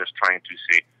says and just trying to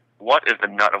see what is the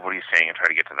nut of what he's saying and try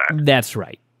to get to that. That's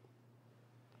right.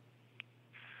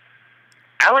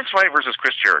 Alex Wright versus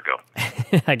Chris Jericho.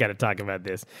 I got to talk about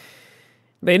this.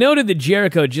 They noted that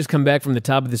Jericho had just come back from the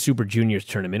top of the Super Juniors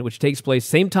tournament, which takes place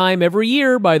same time every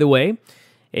year, by the way.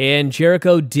 And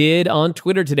Jericho did, on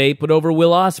Twitter today, put over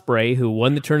Will Ospreay, who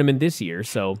won the tournament this year.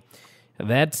 So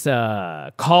that's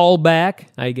a callback,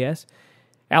 I guess.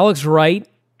 Alex Wright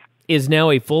is now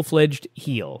a full-fledged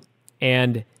heel.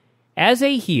 And as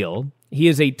a heel, he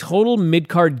is a total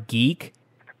mid-card geek,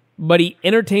 but he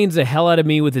entertains the hell out of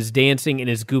me with his dancing and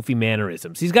his goofy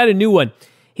mannerisms. He's got a new one.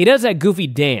 He does that goofy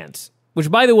dance, which,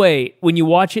 by the way, when you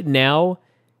watch it now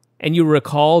and you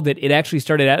recall that it actually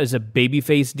started out as a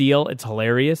babyface deal, it's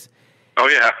hilarious. Oh,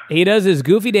 yeah. He does his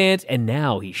goofy dance, and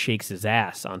now he shakes his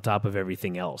ass on top of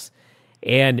everything else.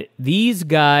 And these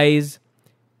guys,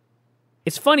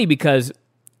 it's funny because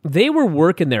they were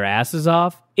working their asses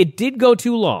off. It did go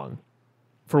too long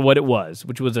for what it was,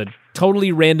 which was a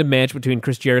totally random match between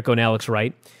Chris Jericho and Alex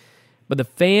Wright. But the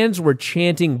fans were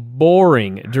chanting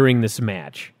boring during this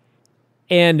match.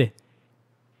 And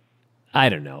I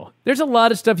don't know. There's a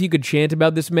lot of stuff you could chant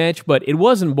about this match, but it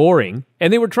wasn't boring.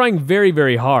 And they were trying very,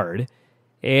 very hard.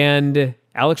 And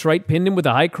Alex Wright pinned him with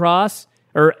a high cross.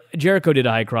 Or Jericho did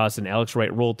a high cross, and Alex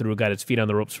Wright rolled through, got his feet on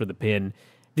the ropes for the pin,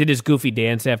 did his goofy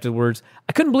dance afterwards.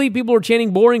 I couldn't believe people were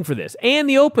chanting boring for this. And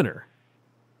the opener.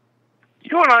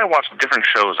 You and I watched different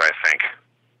shows, I think,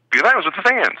 because I was with the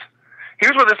fans.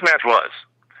 Here's what this match was.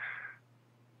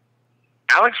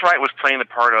 Alex Wright was playing the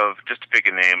part of, just to pick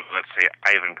a name, let's say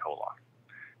Ivan Koloff.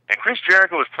 And Chris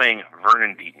Jericho was playing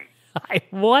Vernon Deaton.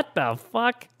 What the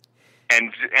fuck?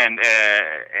 And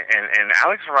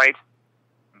Alex Wright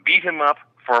beat him up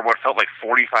for what felt like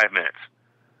 45 minutes.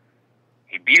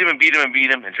 He beat him and beat him and beat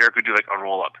him, and Jericho would do like a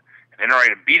roll-up. And then, all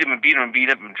right, beat him and beat him and beat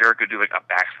him, and Jericho would do like a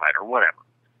backslide or whatever.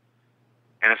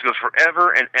 And this goes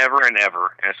forever and ever and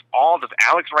ever. And it's all just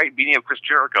Alex Wright beating up Chris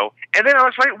Jericho, and then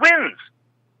Alex Wright wins.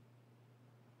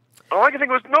 All I can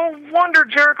think was, no wonder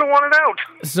Jericho wanted out.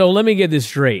 So let me get this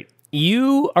straight.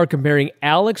 You are comparing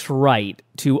Alex Wright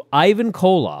to Ivan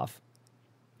Koloff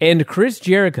and Chris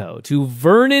Jericho to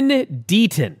Vernon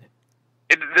Deaton.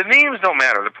 The names don't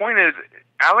matter. The point is,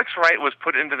 Alex Wright was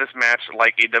put into this match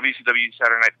like a WCW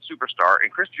Saturday Night Superstar,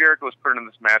 and Chris Jericho was put into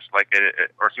this match like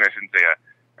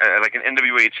like an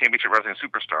NWA Championship Wrestling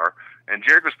Superstar, and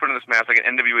Jericho was put in this match like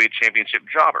an NWA Championship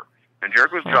Jobber. And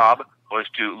Jericho's job was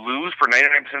to lose for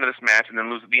 99% of this match and then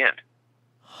lose at the end.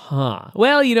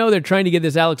 Well, they're trying to get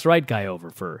this Alex Wright guy over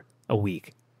for a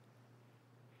week.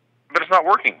 But it's not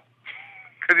working,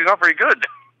 because he's not very good.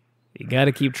 You got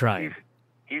to keep trying.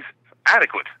 He's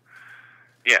adequate.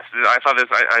 Yes, I thought this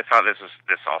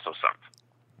also sucked.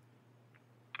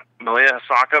 Malia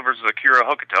Hasaka versus Akira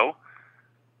Hokuto.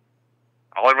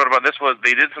 All I wrote about this was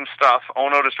they did some stuff.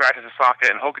 Ono distracted Hasaka,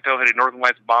 and Hokuto hit a Northern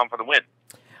Lights bomb for the win.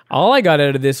 All I got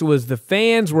out of this was the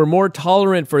fans were more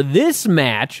tolerant for this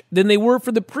match than they were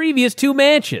for the previous two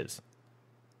matches.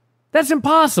 That's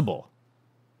impossible.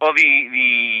 Well,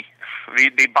 they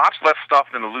botched less stuff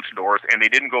than the Luchadors, and they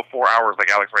didn't go 4 hours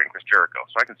like Alex Wright and Chris Jericho,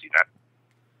 so I can see that.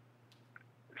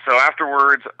 So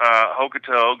afterwards,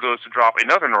 Hokuto goes to drop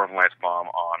another Northern Lights bomb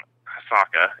on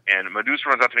Hasaka, and Medusa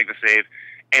runs out to make the save,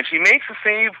 and she makes the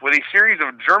save with a series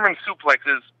of German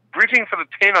suplexes, bridging for the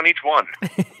pin on each one.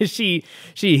 She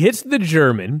hits the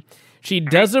German, she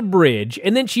does a bridge,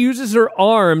 and then she uses her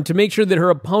arm to make sure that her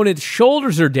opponent's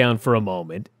shoulders are down for a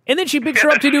moment, and then she picks her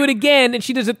up to do it again, and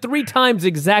she does it 3 times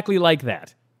exactly like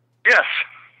that. Yes.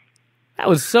 That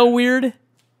was so weird.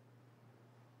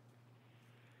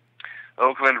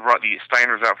 Oakland brought the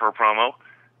Steiners out for a promo.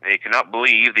 They cannot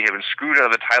believe they have been screwed out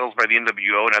of the titles by the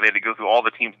NWO. Now they had to go through all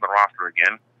the teams on the roster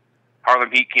again.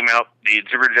 Harlem Heat came out. They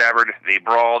jibber-jabbered. They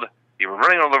brawled. They were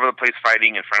running all over the place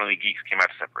fighting, and finally Geeks came out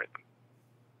to separate them.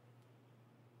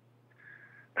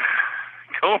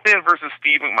 Conan versus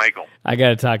Steve McMichael. I got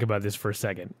to talk about this for a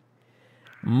second.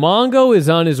 Mongo is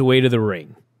on his way to the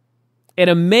ring, and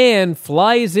a man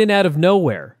flies in out of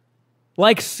nowhere,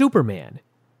 like Superman,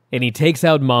 and he takes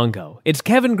out Mongo. It's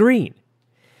Kevin Green.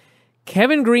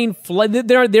 Kevin Green,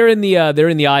 they're in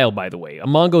the aisle, by the way.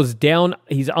 Mongo's down.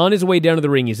 He's on his way down to the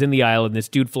ring. He's in the aisle, and this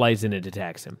dude flies in and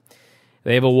attacks him.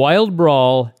 They have a wild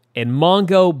brawl, and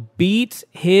Mongo beats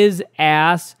his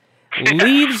ass,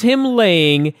 leaves him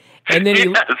laying, and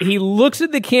then he looks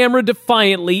at the camera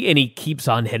defiantly, and he keeps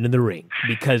on heading the ring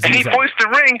because he points the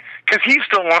ring because he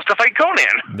still wants to fight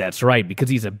Conan. That's right, because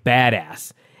he's a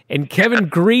badass. And Kevin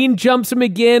Green jumps him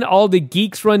again. All the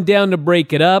Geeks run down to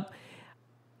break it up.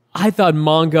 I thought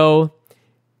Mongo,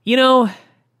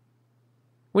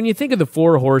 when you think of the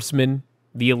Four Horsemen,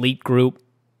 the elite group,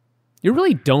 you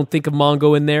really don't think of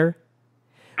Mongo in there.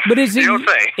 But as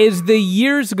the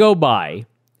years go by,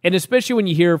 and especially when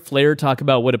you hear Flair talk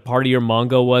about what a partier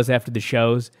Mongo was after the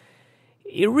shows,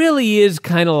 it really is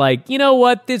kind of like, you know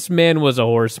what? This man was a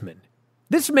horseman.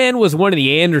 This man was one of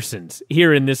the Andersons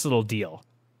here in this little deal.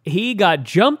 He got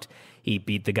jumped, he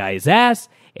beat the guy's ass,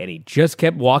 and he just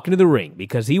kept walking to the ring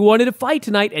because he wanted to fight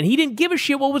tonight, and he didn't give a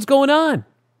shit what was going on.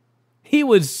 He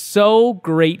was so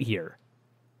great here.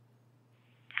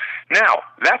 Now,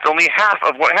 that's only half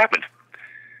of what happened.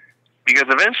 Because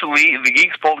eventually, the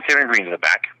Geeks pulled Kevin Green to the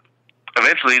back.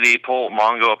 Eventually, they pull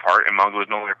Mongo apart, and Mongo is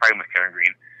no longer fighting with Kevin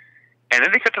Green. And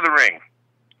then they get to the ring,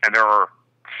 and there are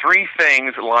 3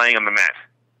 things lying on the mat.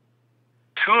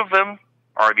 2 of them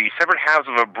are the severed halves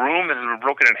of a broom that has been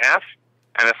broken in half,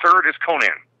 and the third is Conan.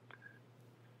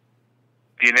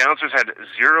 The announcers had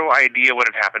 0 idea what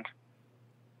had happened.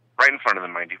 Right in front of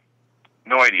them, mind you.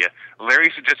 No idea.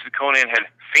 Larry suggested Conan had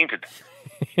fainted.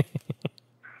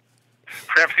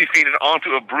 Perhaps he fainted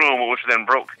onto a broom, which then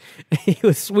broke. He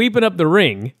was sweeping up the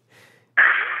ring,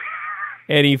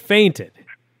 and he fainted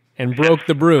and broke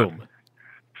the broom.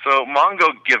 So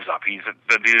Mongo gives up.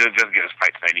 The dude doesn't get his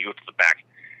fight tonight. He goes to the back.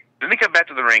 Then they come back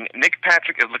to the ring. Nick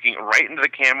Patrick is looking right into the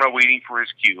camera, waiting for his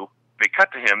cue. They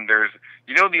cut to him. There's,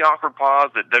 the awkward pause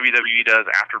that WWE does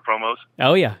after promos?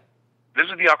 Oh, yeah. This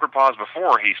is the awkward pause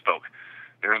before he spoke.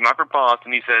 There's an awkward pause,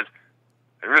 and he says,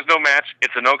 "There is no match.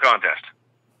 It's a no contest."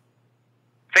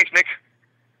 Thanks, Nick.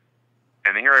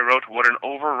 And here I wrote, what an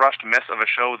overrushed mess of a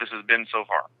show this has been so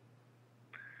far.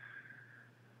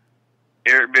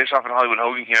 Eric Bischoff and Hollywood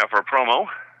Hogan came out for a promo.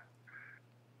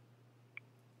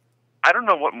 I don't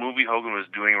know what movie Hogan was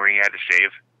doing where he had to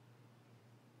shave,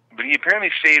 but he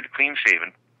apparently shaved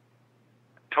clean-shaven,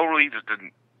 totally just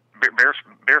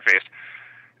barefaced,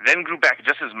 then grew back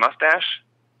just his mustache,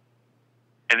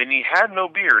 and then he had no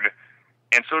beard,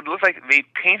 and so it looked like they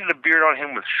painted a beard on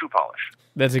him with shoe polish.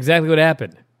 That's exactly what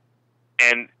happened.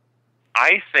 And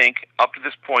I think, up to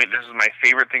this point, this is my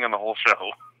favorite thing on the whole show.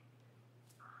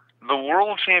 The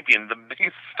world champion, the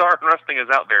biggest star in wrestling, is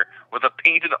out there with a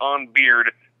painted-on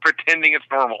beard, pretending it's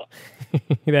normal.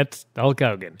 That's Hulk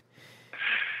Hogan.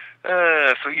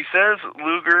 So he says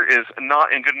Luger is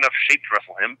not in good enough shape to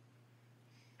wrestle him,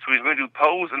 so he's going to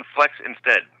pose and flex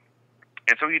instead.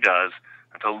 And so he does,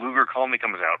 until Luger calmly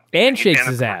comes out. And shakes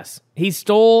his ass. He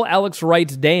stole Alex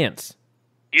Wright's dance.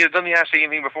 He has done the ass shaking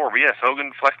thing before, but yes,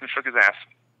 Hogan flexed and shook his ass.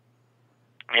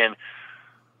 And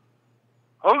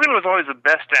Hogan was always the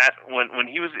best at when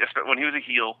he was a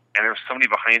heel and there was somebody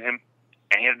behind him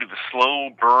and he had to do the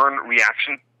slow burn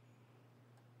reaction.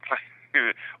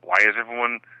 Why is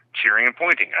everyone cheering and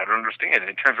pointing? I don't understand. And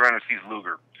he turns around and sees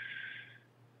Luger.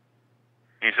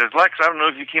 And he says, "Lex, I don't know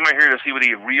if you came out here to see what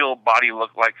a real body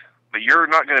looked like, but you're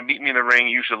not going to beat me in the ring.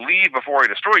 You should leave before I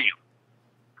destroy you."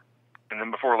 And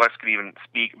then before Lex could even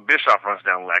speak, Bischoff runs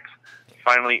down Lex.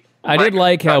 Finally, I did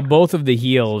like how both of the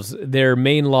heels, their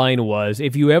main line was,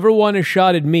 "If you ever want a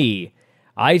shot at me,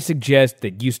 I suggest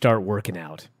that you start working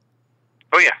out."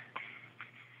 Oh, yeah.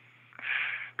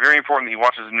 Very important that he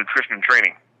watches his nutrition and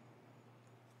training.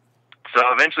 So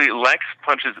eventually Lex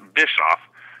punches Bischoff.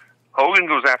 Hogan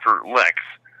goes after Lex.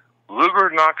 Luger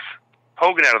knocks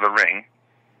Hogan out of the ring.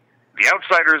 The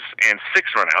Outsiders and Six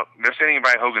run out. They're standing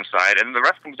by Hogan's side, and the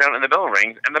ref comes down and the bell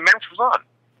rings, and the match was on.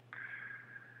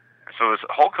 So it's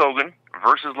Hulk Hogan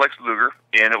versus Lex Luger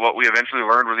in what we eventually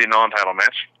learned was a non-title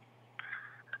match.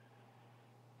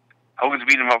 Hogan's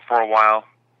beating him up for a while.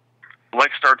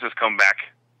 Lex starts his comeback.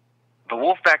 The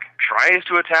Wolfpack tries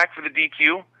to attack for the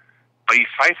DQ, but he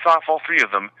fights off all three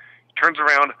of them, turns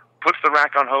around, puts the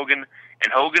rack on Hogan,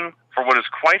 and Hogan, for what is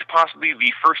quite possibly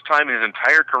the first time in his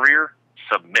entire career,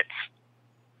 submits.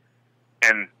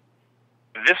 And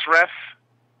this ref,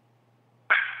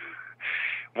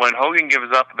 when Hogan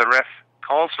gives up, the ref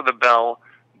calls for the bell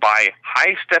by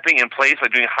high-stepping in place,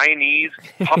 like doing high knees,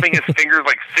 pumping his fingers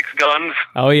like six guns.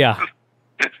 Oh, yeah.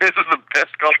 This is the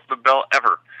best call for the bell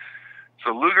ever.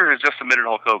 So Luger has just submitted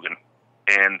Hulk Hogan,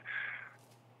 and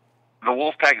the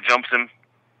Wolfpack jumps him.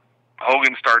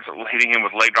 Hogan starts hitting him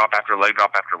with leg drop after leg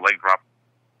drop after leg drop.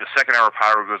 The second hour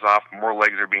power goes off. More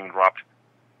legs are being dropped.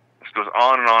 This goes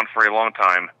on and on for a long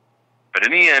time. But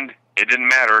in the end, it didn't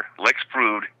matter. Lex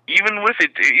proved, even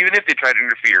if they tried to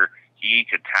interfere, he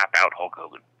could tap out Hulk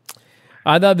Hogan.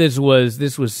 I thought this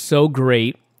was so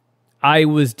great. I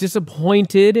was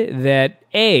disappointed that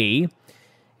A,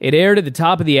 it aired at the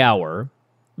top of the hour.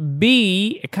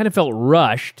 B, it kind of felt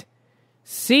rushed.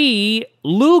 C,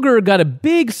 Luger got a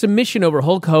big submission over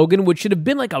Hulk Hogan, which should have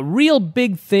been like a real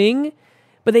big thing,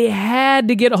 but they had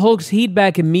to get Hulk's heat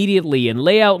back immediately and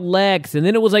lay out Lex, and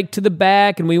then it was like to the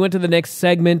back, and we went to the next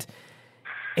segment.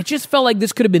 It just felt like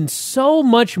this could have been so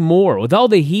much more with all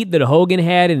the heat that Hogan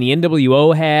had and the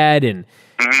NWO had, and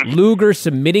Luger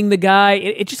submitting the guy.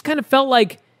 It just kind of felt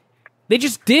like they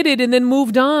just did it and then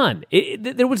moved on.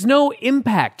 There was no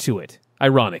impact to it,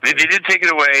 ironically. They did take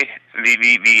it away.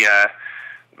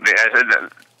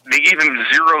 They gave him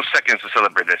 0 seconds to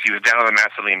celebrate this. He was down on the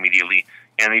mat suddenly immediately,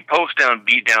 and the post-down,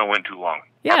 beat-down went too long.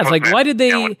 Yeah, it's like, why did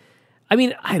they... I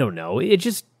mean, I don't know. It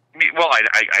just... Well,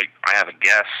 I have a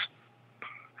guess.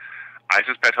 I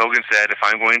suspect Hogan said, if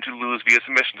I'm going to lose via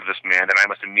submission to this man, then I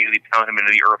must immediately pound him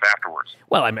into the earth afterwards.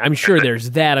 Well, I'm sure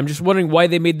there's that. I'm just wondering why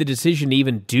they made the decision to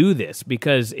even do this,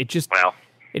 because it just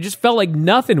felt like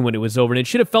nothing when it was over, and it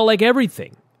should have felt like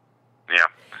everything. Yeah.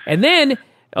 And then,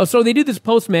 so they do this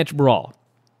post-match brawl,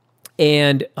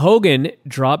 and Hogan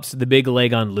drops the big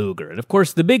leg on Luger. And, of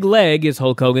course, the big leg is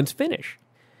Hulk Hogan's finish.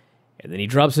 And then he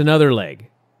drops another leg,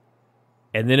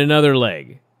 and then another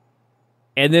leg,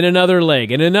 and then another leg,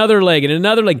 and another leg, and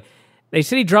another leg. They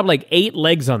said he dropped like 8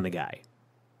 legs on the guy.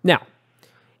 Now,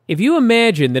 if you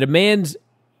imagine that a man's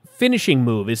finishing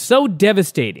move is so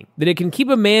devastating that it can keep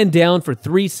a man down for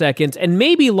 3 seconds and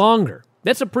maybe longer,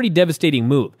 that's a pretty devastating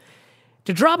move.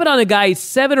 To drop it on a guy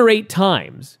 7 or 8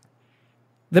 times,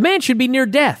 the man should be near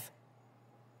death.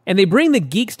 And they bring the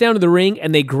geeks down to the ring,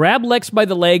 and they grab Lex by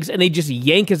the legs, and they just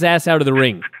yank his ass out of the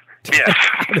ring. To get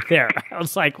out of there. I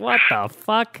was like, what the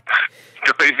fuck?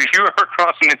 If you are a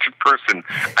cross-injured person,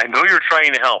 I know you're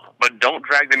trying to help, but don't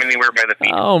drag them anywhere by the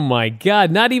feet. Oh my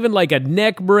God. Not even like a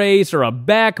neck brace or a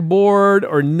backboard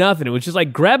or nothing. It was just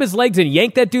like grab his legs and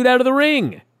yank that dude out of the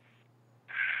ring.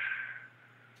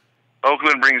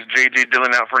 Oakland brings J.J.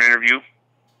 Dillon out for an interview.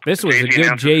 This was a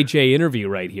good JJ interview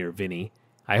right here, Vinny.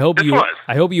 I hope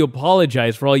you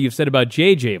apologize for all you've said about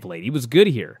JJ of late. He was good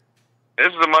here. This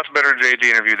is a much better JJ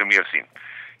interview than we have seen.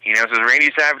 He announces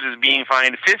Randy Savage is being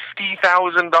fined $50,000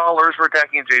 for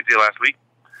attacking JJ last week.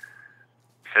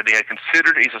 Said they had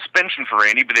considered a suspension for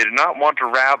Randy, but they did not want to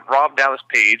rob Dallas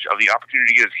Page of the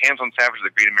opportunity to get his hands on Savage at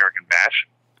the Great American Bash.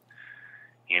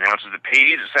 He announces that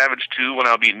Page, Savage 2 will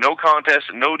now be no contest,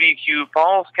 no DQ,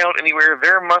 falls count anywhere.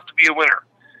 There must be a winner.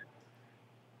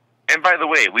 And by the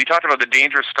way, we talked about the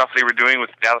dangerous stuff they were doing with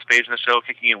Dallas Page in the show,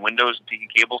 kicking in windows and taking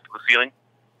cables to the ceiling.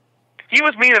 He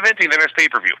was main eventing the next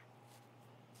pay-per-view.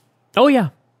 Oh, yeah.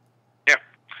 Yeah.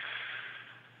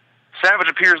 Savage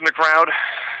appears in the crowd,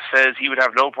 says he would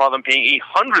have no problem paying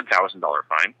a $100,000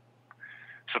 fine.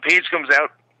 So Page comes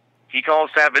out. He calls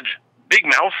Savage Big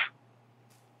Mouth.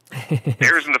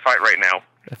 There's in the fight right now.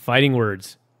 Fighting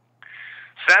words.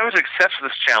 Savage accepts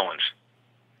this challenge,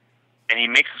 and he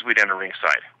makes his way down to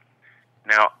ringside.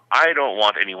 Now, I don't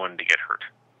want anyone to get hurt.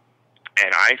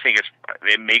 And I think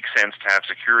it makes sense to have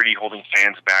security holding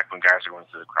fans back when guys are going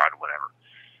through the crowd or whatever.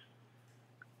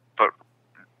 But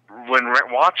when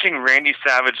watching Randy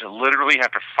Savage literally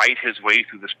have to fight his way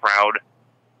through this crowd,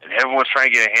 and everyone's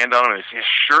trying to get a hand on him, and his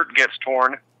shirt gets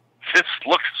torn, this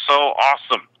looks so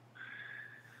awesome.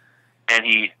 And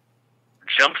he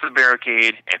jumps the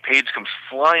barricade, and Page comes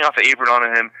flying off the apron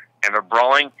onto him, and they're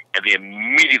brawling, and they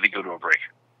immediately go to a break.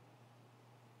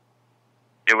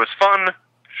 It was fun.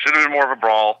 Should have been more of a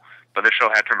brawl, but the show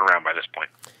had turned around by this point.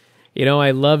 You know,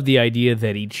 I love the idea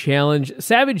that he challenged...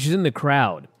 Savage is in the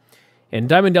crowd, and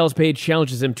Diamond Dallas Page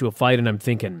challenges him to a fight, and I'm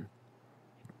thinking,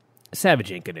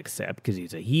 Savage ain't going to accept because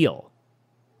he's a heel.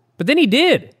 But then he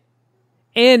did.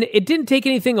 And it didn't take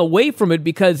anything away from it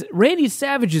because Randy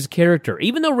Savage's character,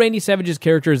 even though Randy Savage's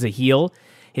character is a heel,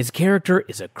 his character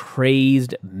is a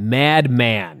crazed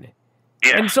madman.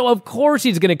 Yeah. And so, of course,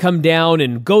 he's going to come down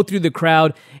and go through the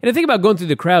crowd. And the thing about going through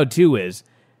the crowd, too, is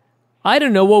I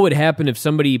don't know what would happen if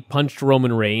somebody punched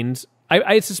Roman Reigns.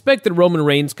 I suspect that Roman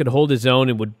Reigns could hold his own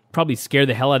and would probably scare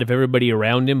the hell out of everybody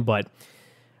around him. But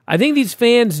I think these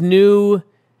fans knew,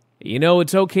 you know,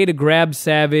 it's okay to grab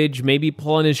Savage, maybe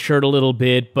pull on his shirt a little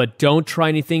bit, but don't try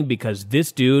anything because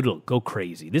this dude will go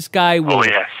crazy. This guy will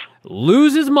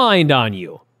lose his mind on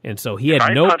you. And so he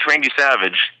had no... If I punch Randy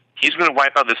Savage, he's going to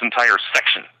wipe out this entire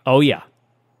section. Oh, yeah.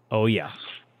 Oh, yeah.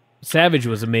 Savage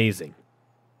was amazing.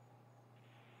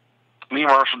 Lee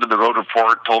Marshall did the Road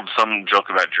Report, told some joke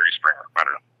about Jerry Springer. I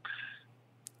don't know.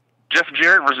 Jeff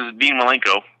Jarrett versus Dean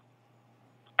Malenko.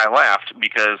 I laughed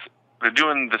because they're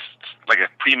doing this like a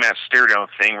pre-match stare-down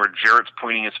thing where Jarrett's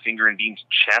pointing his finger in Dean's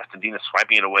chest and Dean is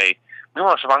swiping it away.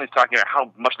 Meanwhile, Shivani's talking about how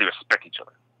much they respect each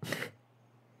other.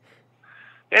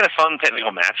 They had a fun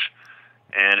technical match,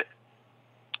 and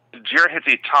Jarrett hits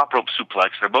a top rope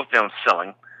suplex. They're both down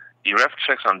selling. The ref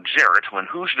checks on Jarrett when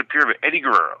who should appear but Eddie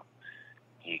Guerrero.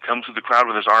 He comes through the crowd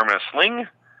with his arm in a sling.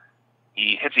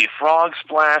 He hits a frog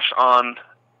splash on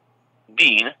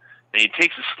Dean. Then he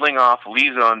takes his sling off,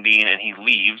 leaves it on Dean, and he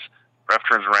leaves. Ref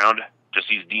turns around, just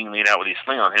sees Dean laid out with a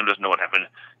sling on him, doesn't know what happened.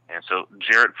 And so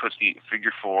Jarrett puts the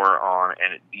figure 4 on,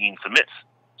 and Dean submits.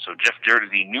 So Jeff Jarrett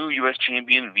is the new U.S.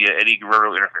 champion via Eddie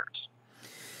Guerrero interference.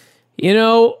 You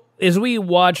know, as we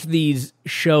watch these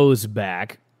shows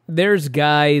back, there's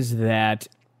guys that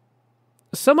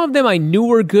some of them I knew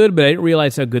were good, but I didn't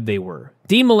realize how good they were.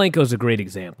 Dean Malenko is a great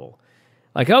example.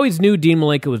 Like, I always knew Dean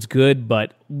Malenko was good,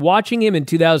 but watching him in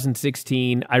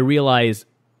 2016, I realized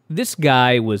this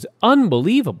guy was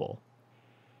unbelievable.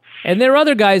 And there are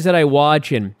other guys that I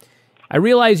watch, and I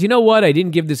realize, you know what? I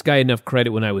didn't give this guy enough credit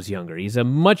when I was younger. He's a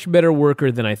much better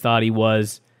worker than I thought he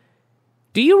was.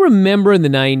 Do you remember in the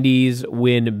 90s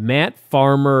when Matt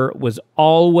Farmer was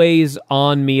always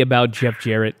on me about Jeff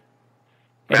Jarrett?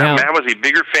 Matt was a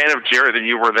bigger fan of Jarrett than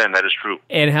you were then. That is true.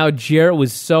 And how Jarrett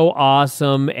was so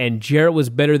awesome, and Jarrett was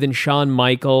better than Shawn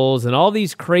Michaels, and all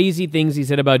these crazy things he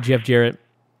said about Jeff Jarrett.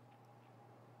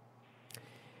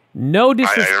 No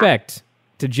disrespect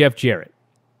to Jeff Jarrett.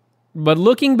 But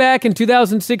looking back in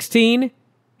 2016,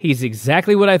 he's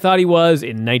exactly what I thought he was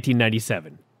in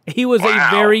 1997. He was a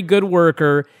very good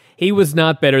worker. He was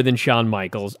not better than Shawn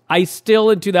Michaels. I still,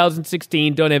 in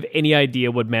 2016, don't have any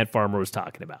idea what Matt Farmer was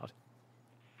talking about.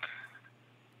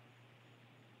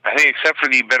 I think, except for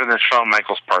the better than Shawn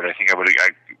Michaels part, I think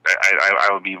I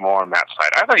would be more on that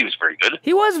side. I thought he was very good.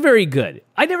 He was very good.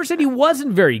 I never said he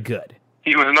wasn't very good.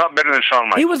 He was not better than Shawn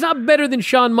Michaels. He was not better than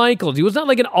Shawn Michaels. He was not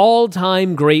like an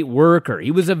all-time great worker.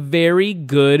 He was a very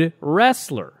good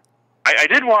wrestler. I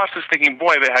did watch this thinking,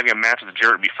 boy, I bet having a match with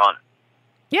Jarrett would be fun.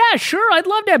 Yeah, sure. I'd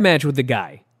love to have a match with the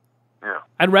guy. Yeah.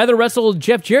 I'd rather wrestle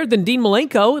Jeff Jarrett than Dean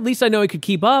Malenko. At least I know he could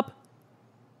keep up.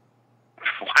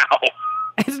 Wow.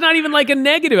 It's not even like a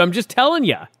negative. I'm just telling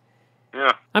you.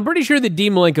 Yeah. I'm pretty sure that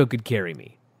Dean Malenko could carry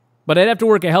me. But I'd have to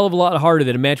work a hell of a lot harder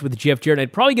than a match with Jeff Jarrett.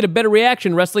 I'd probably get a better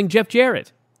reaction wrestling Jeff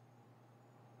Jarrett.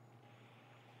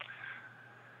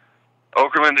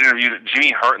 Okerlund interviewed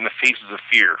Jimmy Hart in the Faces of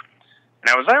Fear.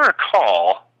 Now, as I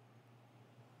recall,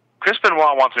 Chris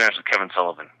Benoit wants to match with Kevin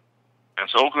Sullivan. And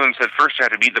so Okerlund said, first you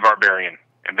have to beat the Barbarian.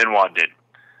 And Benoit did.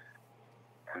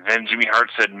 And then Jimmy Hart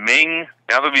said, Ming,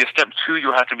 now there'll be a step 2,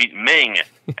 you'll have to beat Ming.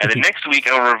 And then next week,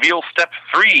 I'll reveal step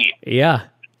 3. Yeah.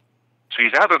 So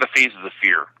he's out there the Faces of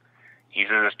Fear. He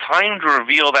says, it's time to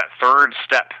reveal that third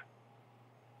step.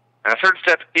 And the third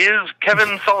step is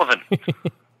Kevin Sullivan.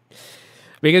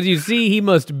 Because you see, he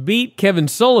must beat Kevin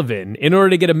Sullivan in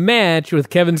order to get a match with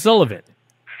Kevin Sullivan.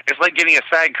 It's like getting a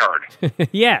SAG card.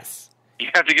 Yes. You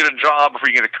have to get a job before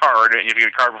you get a card, and you have to get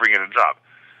a card before you get a job.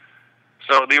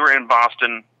 So they were in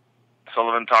Boston.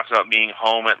 Sullivan talks about being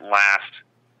home at last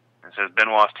and says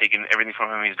Benoit's taken everything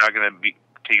from him. He's not going to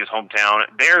take his hometown.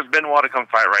 There's Benoit to come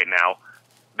fight right now.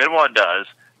 Benoit does.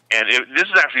 And this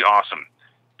is actually awesome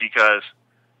because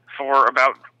for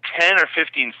about 10 or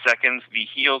 15 seconds, the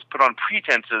heels put on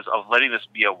pretenses of letting this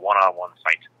be a one-on-one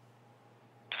fight.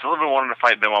 Sullivan wanted to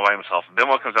fight Benoit by himself.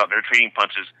 Benoit comes out there trading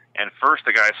punches, and first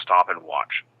the guys stop and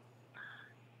watch.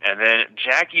 And then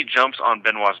Jackie jumps on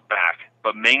Benoit's back,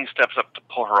 but Ming steps up to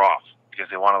pull her off because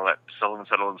they want to let Sullivan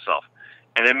settle himself.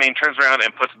 And then Ming turns around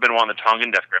and puts Benoit in the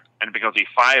Tongan death grip, and it becomes a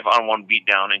 5-on-1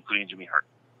 beatdown, including Jimmy Hart.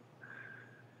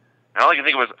 And all I can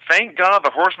think was, thank God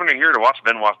the Horsemen are here to watch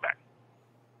Benoit's back.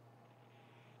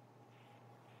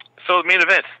 So the main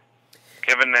event,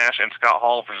 Kevin Nash and Scott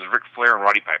Hall versus Ric Flair and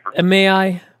Roddy Piper. And may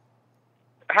I?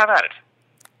 Have at it.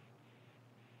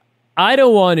 I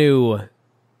don't want to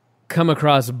come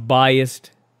across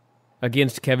biased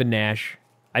against Kevin Nash.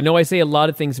 I know I say a lot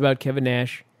of things about Kevin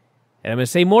Nash, and I'm going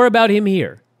to say more about him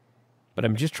here. But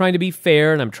I'm just trying to be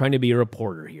fair, and I'm trying to be a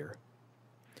reporter here.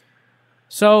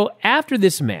 So, after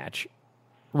this match,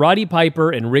 Roddy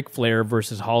Piper and Ric Flair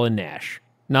versus Hall and Nash,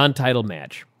 non-title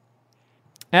match.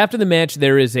 After the match,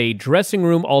 there is a dressing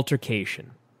room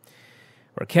altercation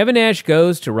where Kevin Nash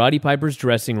goes to Roddy Piper's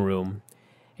dressing room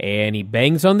and he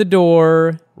bangs on the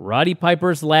door. Roddy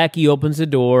Piper's lackey opens the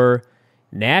door.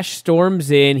 Nash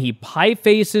storms in. He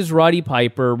pie-faces Roddy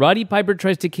Piper. Roddy Piper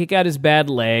tries to kick out his bad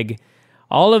leg.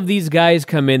 All of these guys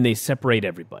come in. They separate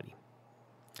everybody.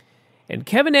 And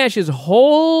Kevin Nash's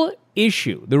whole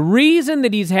issue, the reason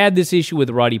that he's had this issue with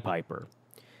Roddy Piper,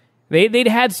 they'd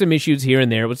had some issues here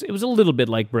and there. It was a little bit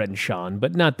like Brett and Shawn,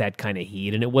 but not that kind of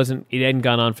heat, and it hadn't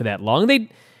gone on for that long.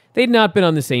 They'd not been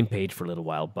on the same page for a little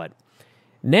while, but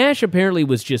Nash apparently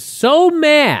was just so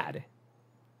mad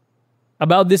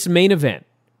about this main event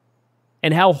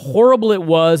and how horrible it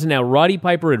was and how Roddy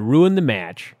Piper had ruined the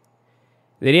match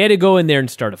that he had to go in there and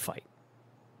start a fight.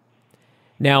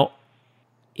 Now,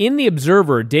 in The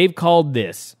Observer, Dave called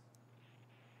this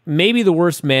maybe the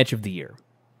worst match of the year.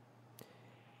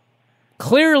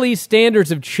 Clearly,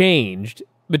 standards have changed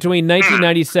between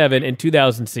 1997 and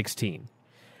 2016.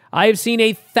 I have seen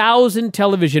 1,000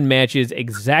 television matches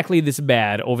exactly this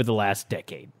bad over the last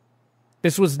decade.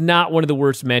 This was not one of the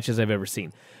worst matches I've ever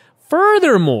seen.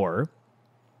 Furthermore,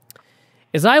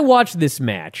 as I watch this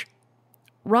match,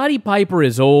 Roddy Piper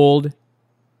is old,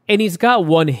 and he's got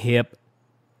one hip.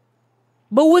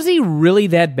 But was he really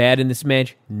that bad in this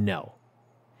match? No.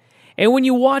 And when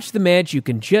you watch the match, you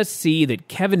can just see that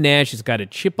Kevin Nash has got a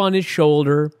chip on his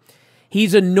shoulder.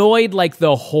 He's annoyed like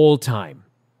the whole time.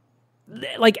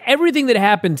 Like everything that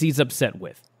happens, he's upset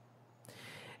with.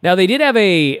 Now, they did have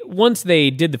once they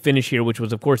did the finish here, which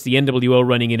was, of course, the NWO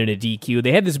running in a DQ,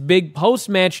 they had this big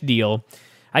post-match deal.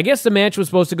 I guess the match was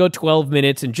supposed to go 12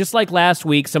 minutes, and just like last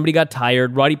week, somebody got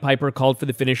tired. Roddy Piper called for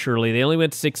the finish early. They only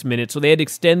went 6 minutes, so they had to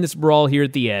extend this brawl here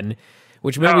at the end,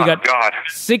 which meant we got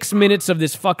 6 minutes of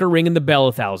this fucker ringing the bell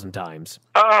 1,000 times.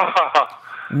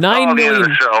 9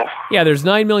 million. Yeah, there's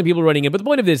 9 million people running it. But the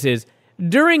point of this is,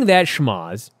 during that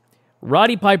schmoz,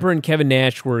 Roddy Piper and Kevin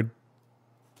Nash were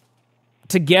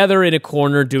together in a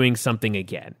corner doing something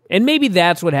again. And maybe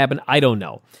that's what happened. I don't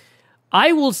know.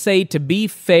 I will say, to be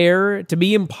fair, to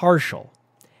be impartial,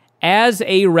 as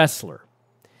a wrestler,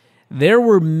 there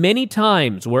were many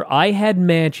times where I had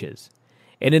matches,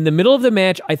 and in the middle of the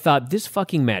match, I thought, this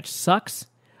fucking match sucks.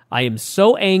 I am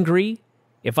so angry.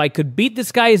 If I could beat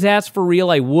this guy's ass for real,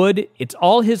 I would. It's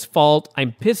all his fault.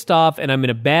 I'm pissed off, and I'm in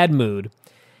a bad mood.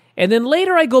 And then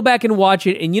later I go back and watch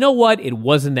it, and you know what? It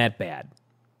wasn't that bad.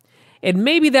 And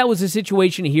maybe that was a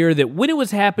situation here that when it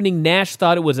was happening, Nash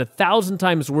thought it was 1,000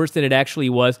 times worse than it actually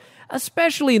was,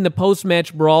 especially in the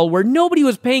post-match brawl where nobody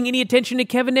was paying any attention to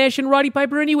Kevin Nash and Roddy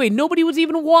Piper anyway. Nobody was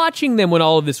even watching them when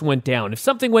all of this went down, if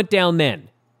something went down then.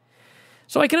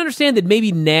 So I can understand that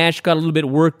maybe Nash got a little bit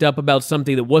worked up about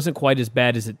something that wasn't quite as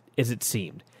bad as it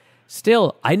seemed.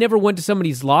 Still, I never went to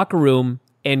somebody's locker room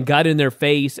and got in their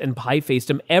face and pie-faced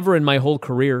them ever in my whole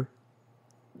career.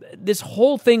 This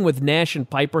whole thing with Nash and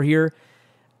Piper here,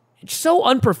 it's so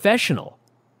unprofessional.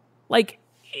 Like,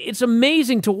 it's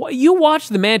amazing to you watch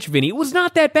the match, Vinny. It was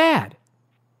not that bad.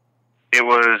 It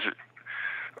was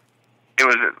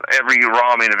every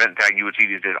Raw main event tag you would see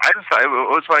these days. I just thought it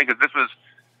was funny because this was,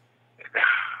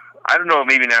 I don't know,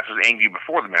 maybe Nash was angry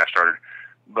before the match started,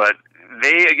 but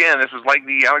this was like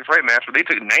the Alex Wright match where they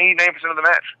took 99% of the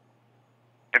match.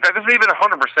 In fact, this was even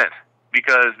 100%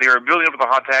 because they were building up with the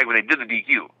hot tag when they did the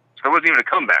DQ. So it wasn't even a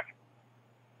comeback.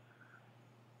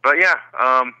 But yeah,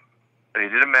 they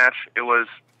did a match. It was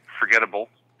forgettable.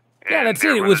 Yeah, that's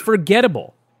it. It was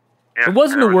forgettable. Yeah, it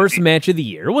wasn't the worst match of the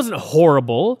year. It wasn't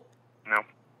horrible. No.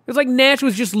 It was like Nash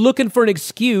was just looking for an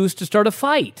excuse to start a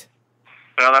fight.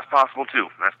 Well, that's possible too.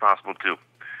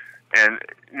 And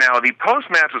now the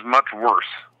post-match was much worse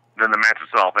than the match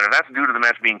itself. And if that's due to the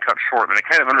match being cut short, then I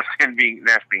kind of understand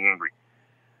Nash being angry.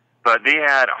 But they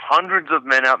had hundreds of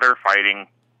men out there fighting,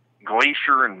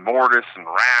 Glacier and Mortis and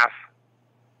Wrath.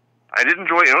 I did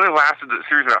enjoy it. It only lasted the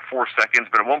series about 4 seconds,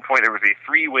 but at one point there was a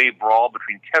three-way brawl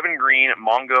between Kevin Green,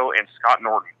 Mongo, and Scott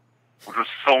Norton, which was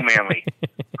so manly.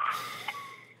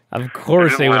 Of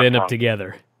course they would end up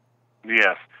together.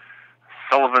 Yes.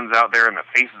 Sullivan's out there in the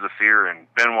Faces of Fear and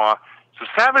Benoit. So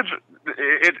Savage,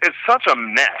 it's such a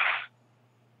mess.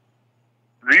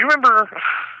 Do you remember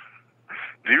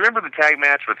the tag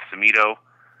match with Samito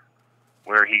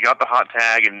where he got the hot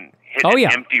tag and hit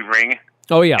an empty ring?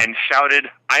 Oh, yeah. And shouted,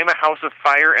 "I'm a house of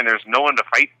fire and there's no one to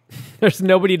fight." There's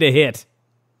nobody to hit.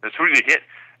 There's nobody to hit.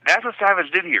 That's what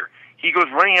Savage did here. He goes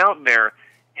running out there,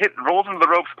 rolls into the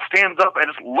ropes, stands up, and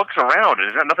just looks around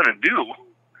and has got nothing to do.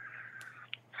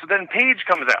 So then Paige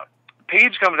comes out.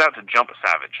 Paige comes out to jump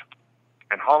Savage.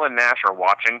 And Hall and Nash are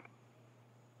watching.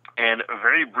 And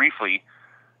very briefly,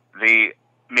 they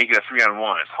make it a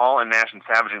 3-on-1. It's Hall and Nash and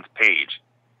Savage against Paige.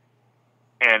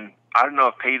 And I don't know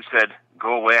if Paige said,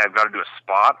 "Go away, I've got to do a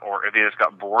spot," or if they just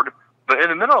got bored. But in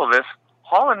the middle of this,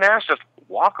 Hall and Nash just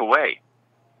walk away.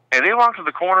 And they walk to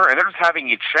the corner, and they're just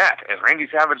having a chat as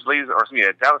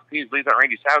Dallas Page lays out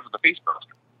Randy Savage with the face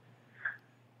buster.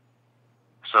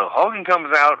 So Hogan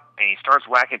comes out, and he starts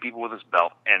whacking people with his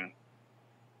belt, and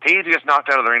Page gets knocked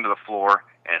out of the ring to the floor,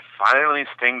 and finally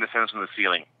Sting descends from the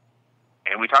ceiling.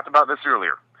 And we talked about this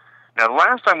earlier. Now, the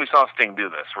last time we saw Sting do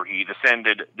this, where he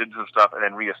descended, did some stuff, and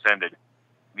then reascended,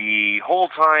 the whole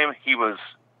time he was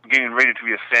getting ready to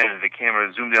reascend, the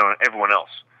camera zoomed in on everyone else.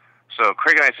 So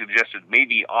Craig and I suggested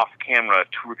maybe off camera,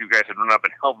 2 or 3 guys had run up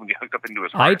and helped him get hooked up into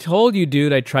his harness. I told you,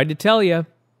 dude. I tried to tell you.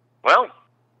 Well,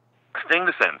 Sting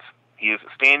descends. He is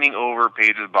standing over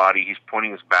Page's body. He's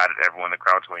pointing his bat at everyone. The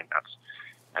crowd's going nuts.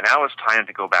 And now it's time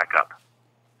to go back up.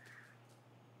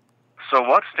 So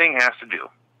what Sting has to do,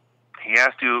 he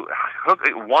has to hook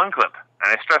one clip,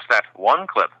 and I stress that, one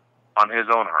clip on his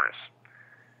own harness.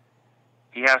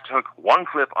 He has to hook one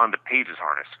clip onto Page's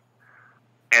harness.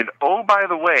 And oh, by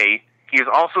the way, he is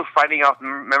also fighting off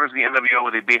members of the NWO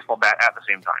with a baseball bat at the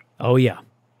same time. Oh, yeah.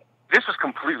 This was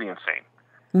completely insane.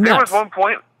 Nuts. There was one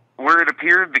point where it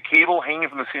appeared the cable hanging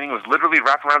from the ceiling was literally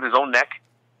wrapped around his own neck,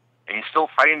 and he's still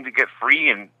fighting to get free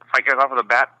and fight guys off with a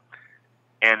bat.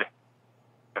 And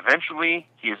eventually,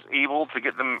 he is able to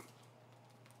get them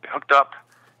hooked up,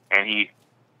 and he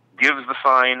gives the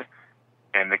sign,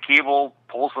 and the cable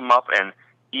pulls them up, and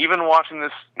even watching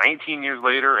this 19 years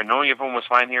later and knowing everyone was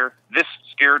fine here, this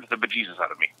scared the bejesus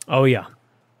out of me. Oh, yeah.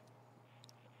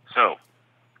 So,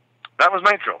 that was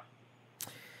Nitro.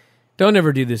 Don't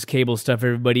ever do this cable stuff,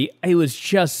 everybody. It was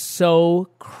just so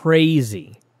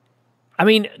crazy. I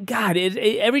mean, God,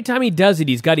 every time he does it,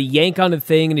 he's got to yank on a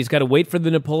thing, and he's got to wait for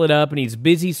them to pull it up, and he's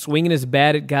busy swinging his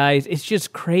bat at guys. It's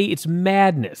just crazy. It's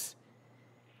madness.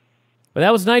 But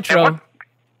that was Nitro.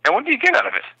 And what do you get out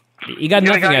of it? He got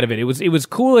nothing out of it. It was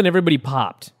cool, and everybody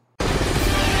popped.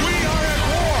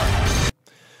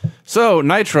 So,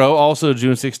 Nitro, also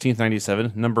June 16th,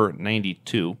 97, number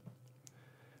 92. You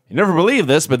never believe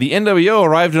this, but the NWO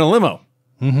arrived in a limo.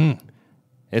 Mm-hmm.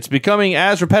 It's becoming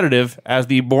as repetitive as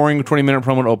the boring 20-minute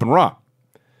promo to Open Raw.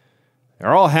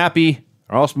 They're all happy.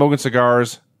 They're all smoking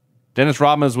cigars. Dennis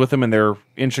Rodman's with them, and they're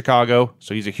in Chicago,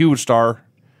 so he's a huge star.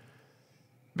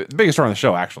 The biggest star on the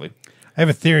show, actually. I have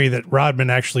a theory that Rodman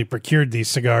actually procured these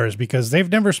cigars because they've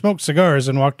never smoked cigars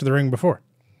and walked to the ring before.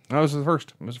 That was the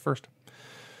first. It was the first.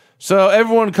 So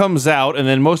everyone comes out, and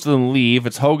then most of them leave.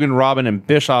 It's Hogan, Robin, and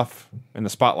Bischoff in the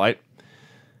spotlight.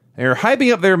 They're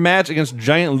hyping up their match against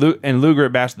Giant and Luger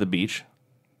at Bash at the Beach.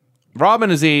 Robin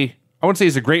is I wouldn't say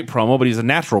he's a great promo, but he's a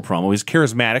natural promo. He's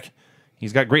charismatic.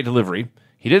 He's got great delivery.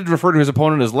 He did refer to his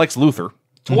opponent as Lex Luthor.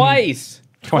 Twice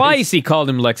he called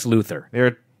him Lex Luthor.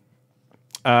 They're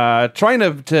trying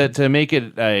to make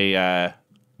it a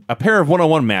pair of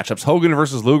one-on-one matchups: Hogan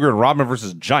versus Luger and Robin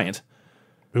versus Giant.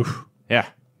 Oof. Yeah,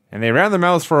 and they ran their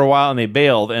mouths for a while and they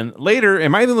bailed. And later,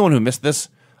 am I the one who missed this?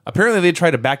 Apparently, they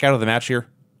tried to back out of the match here.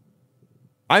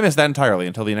 I missed that entirely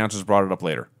until the announcers brought it up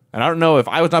later, and I don't know if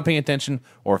I was not paying attention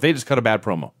or if they just cut a bad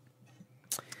promo.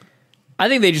 I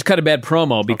think they just cut a bad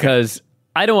promo because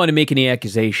I don't want to make any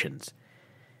accusations.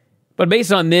 But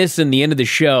based on this and the end of the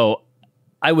show,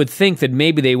 I would think that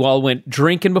maybe they all went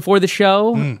drinking before the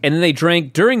show, and then they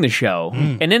drank during the show,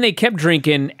 and then they kept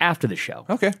drinking after the show.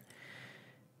 Okay.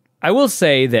 I will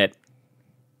say that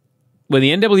when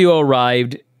the NWO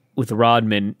arrived with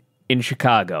Rodman in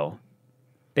Chicago,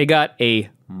 they got a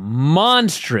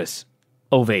monstrous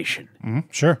ovation.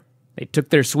 Sure. They took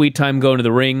their sweet time going to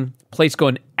the ring, place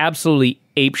going absolutely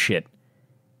apeshit.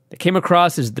 They came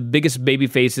across as the biggest baby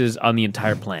faces on the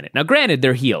entire planet. Now, granted,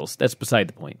 they're heels. That's beside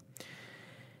the point.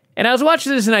 And I was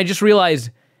watching this and I just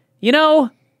realized,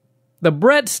 the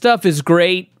Brett stuff is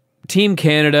great. Team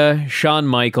Canada, Shawn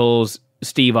Michaels,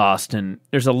 Steve Austin.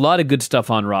 There's a lot of good stuff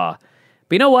on Raw.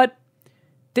 But you know what?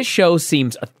 This show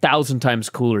seems 1,000 times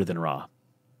cooler than Raw.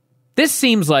 This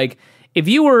seems like if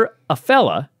you were a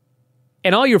fella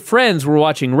and all your friends were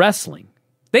watching wrestling,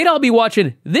 they'd all be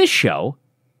watching this show,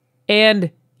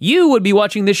 and you would be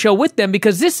watching this show with them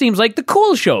because this seems like the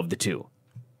cool show of the two.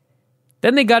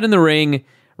 Then they got in the ring,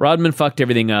 Rodman fucked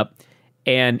everything up,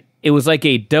 and it was like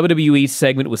a WWE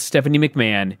segment with Stephanie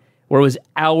McMahon where it was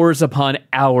hours upon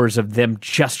hours of them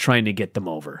just trying to get them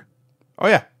over. Oh,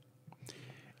 yeah.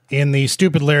 In the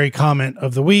Stupid Larry comment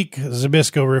of the week,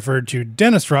 Zbyszko referred to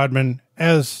Dennis Rodman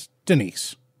as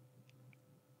Denise.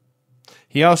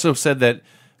 He also said that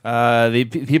the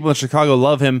people in Chicago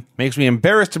love him. Makes me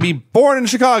embarrassed to be born in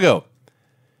Chicago.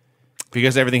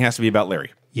 Because everything has to be about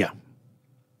Larry. Yeah.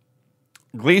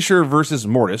 Glacier versus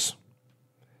Mortis.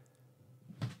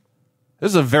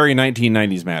 This is a very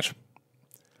 1990s match.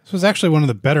 This was actually one of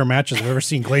the better matches I've ever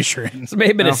seen Glacier in. This may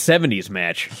have been a 70s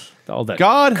match. All that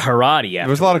God, karate. There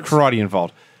was a lot of karate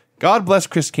involved. God bless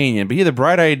Chris Kanyon, but he had the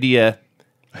bright idea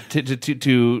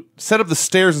to set up the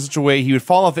stairs in such a way he would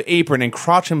fall off the apron and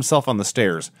crotch himself on the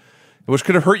stairs, which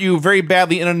could have hurt you very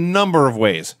badly in a number of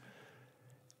ways.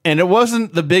 And it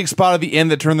wasn't the big spot at the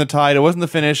end that turned the tide. It wasn't the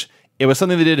finish. It was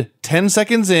something they did 10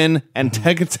 seconds in, and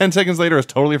 10 seconds later is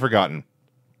totally forgotten.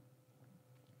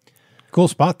 Cool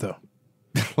spot, though.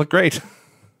 Looked great.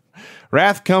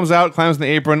 Wrath comes out, climbs on the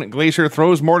apron. Glacier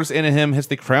throws Mortis into him, hits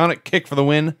the cryonic kick for the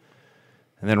win.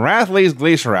 And then Wrath lays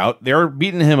Glacier out. They're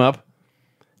beating him up.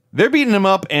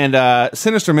 And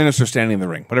Sinister Minister standing in the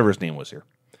ring, whatever his name was here.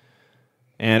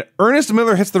 And Ernest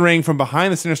Miller hits the ring from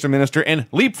behind the Sinister Minister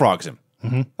and leapfrogs him.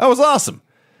 Mm-hmm. That was awesome.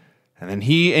 And then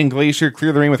he and Glacier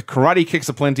clear the ring with karate kicks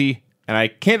aplenty. And I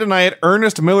can't deny it,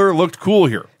 Ernest Miller looked cool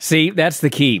here. See, that's the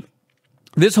key.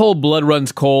 This whole blood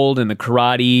runs cold and the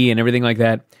karate and everything like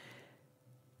that.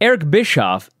 Eric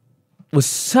Bischoff was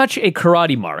such a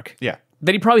karate mark that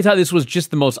he probably thought this was just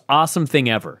the most awesome thing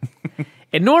ever.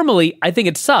 And normally, I think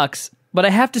it sucks, but I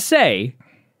have to say,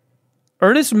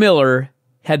 Ernest Miller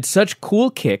had such cool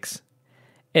kicks,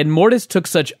 and Mortis took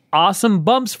such awesome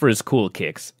bumps for his cool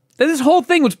kicks, that this whole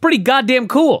thing was pretty goddamn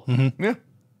cool. Mm-hmm. Yeah.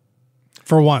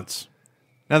 For once.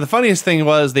 Now, the funniest thing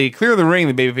was they clear the ring,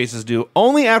 the babyfaces do.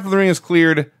 Only after the ring is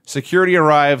cleared, security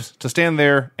arrives to stand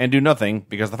there and do nothing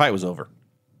because the fight was over.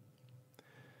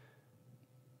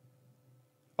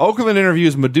 Okerlund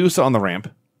interviews Medusa on the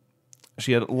ramp.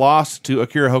 She had lost to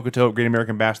Akira Hokuto at Great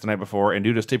American Bash the night before, and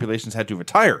due to stipulations had to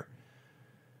retire.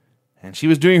 And she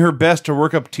was doing her best to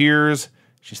work up tears.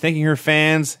 She's thanking her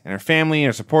fans and her family and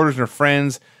her supporters and her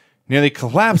friends. Nearly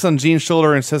collapsed on Gene's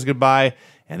shoulder and says goodbye.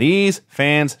 And these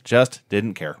fans just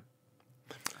didn't care.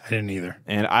 I didn't either.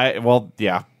 And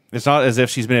it's not as if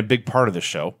she's been a big part of this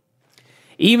show.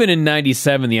 Even in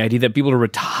 97, the idea that people are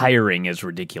retiring is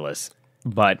ridiculous.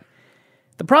 But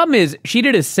The problem is, she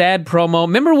did a sad promo.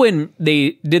 Remember when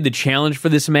they did the challenge for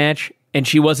this match, and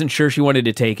she wasn't sure she wanted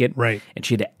to take it? Right. And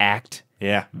she had to act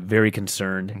Yeah. very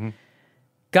concerned.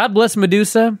 God bless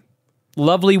Medusa.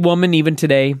 Lovely woman even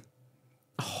today.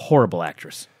 Horrible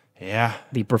actress. Yeah.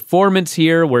 The performance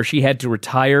here where she had to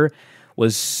retire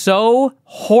was so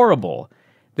horrible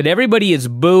that everybody is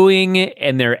booing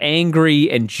and they're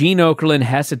angry, and Gene Okerlund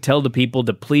has to tell the people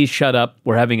to please shut up.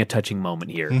 We're having a touching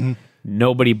moment here.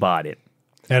 Nobody bought it.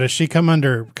 Now, does she come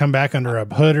back under a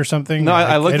hood or something? No,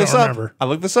 I looked this don't up. remember. I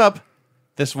looked this up.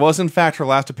 This was, in fact, her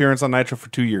last appearance on Nitro for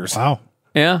 2 years. Wow.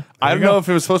 Yeah. I don't know if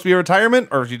it was supposed to be a retirement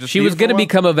or if she just... She was going to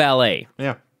become a valet.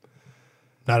 Yeah.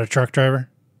 Not a truck driver?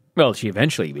 Well, she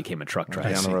eventually became a truck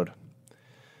driver. Down the road.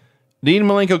 Dean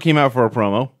Malenko came out for a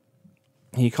promo.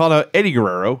 He called out Eddie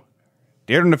Guerrero,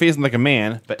 dared him to face him like a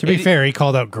man. But To be fair, he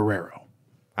called out Guerrero.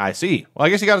 I see. Well, I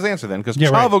guess he got his answer then, because Yeah,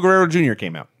 Chavo right. Guerrero Jr.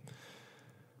 came out.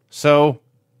 So,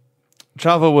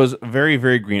 Chavo was very,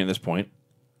 very green at this point.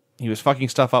 He was fucking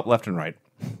stuff up left and right.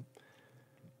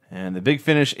 And the big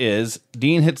finish is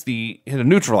Dean hit a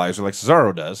neutralizer like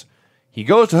Cesaro does. He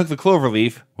goes to hook the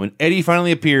cloverleaf when Eddie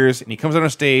finally appears, and he comes on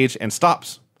stage and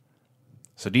stops.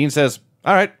 So Dean says,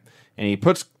 all right. And he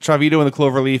puts Chavito in the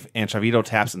cloverleaf, and Chavito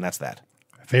taps, and that's that.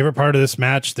 Favorite part of this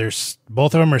match,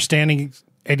 both of them are staring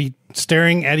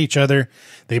at each other.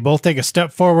 They both take a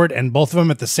step forward, and both of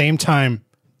them at the same time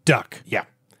duck. Yeah.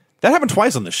 That happened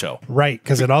twice on this show. Right,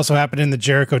 because it also happened in the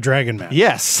Jericho Dragon match.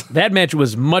 Yes. That match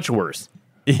was much worse.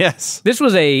 Yes. This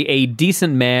was a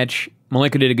decent match.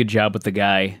 Malenko did a good job with the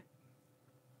guy.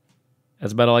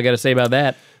 That's about all I got to say about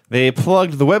that. They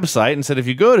plugged the website and said if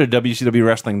you go to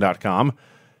WCWWrestling.com,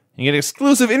 you get an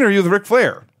exclusive interview with Ric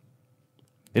Flair.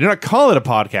 They did not call it a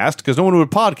podcast because no one knew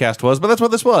what a podcast was, but that's what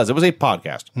this was. It was a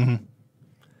podcast.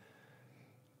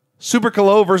 Super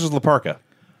Calo versus La Parka.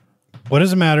 What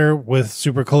does it matter with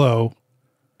Super Calo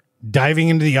diving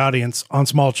into the audience on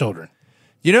small children?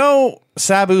 You know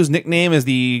Sabu's nickname is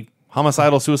the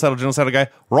homicidal, suicidal, genocidal guy?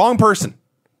 Wrong person.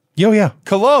 Yo, yeah.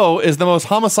 Calo is the most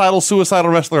homicidal, suicidal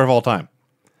wrestler of all time.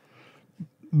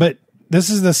 But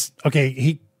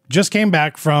he just came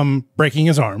back from breaking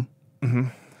his arm.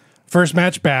 First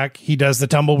match back, he does the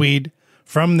tumbleweed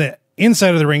from the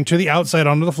inside of the ring to the outside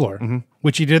onto the floor,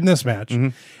 which he did in this match.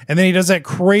 And then he does that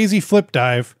crazy flip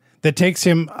dive that takes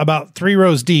him about 3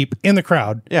 rows deep in the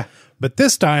crowd. Yeah. But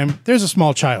this time, there's a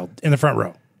small child in the front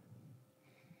row.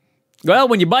 Well,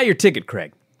 when you buy your ticket,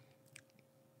 Craig.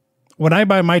 When I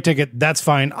buy my ticket, that's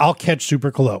fine. I'll catch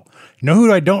Super Calo. You know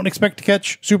who I don't expect to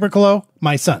catch Super Calo?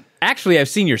 My son. Actually, I've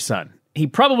seen your son. He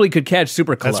probably could catch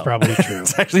Super Calo. That's probably true.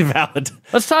 It's actually valid.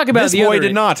 Let's talk about This the boy other.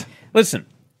 did not. Listen,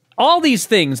 all these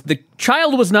things, the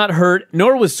child was not hurt,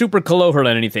 nor was Super Calo hurt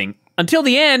on anything, until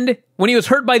the end when he was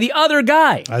hurt by the other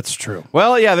guy. That's true.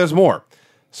 Well, yeah, there's more.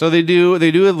 So they do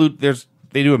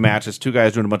a match. There's 2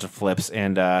 guys doing a bunch of flips,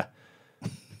 and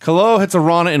Calo hits a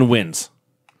Rana and wins.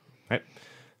 Right.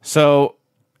 So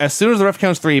as soon as the ref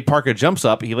counts 3, Parker jumps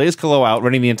up. He lays Calo out,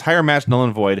 running the entire match null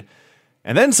and void,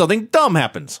 and then something dumb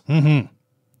happens. And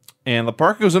La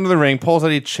Parka goes into the ring, pulls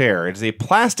out a chair. It's a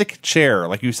plastic chair,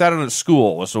 like you sat on at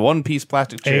school. It's a one-piece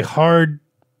plastic chair. A hard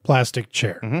plastic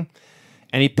chair.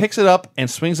 And he picks it up and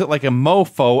swings it like a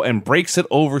mofo and breaks it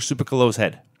over Super Calo's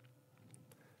head.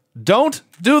 Don't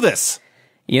do this.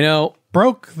 You know,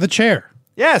 Broke the chair.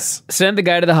 Yes. sent the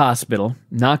guy to the hospital,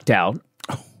 knocked out,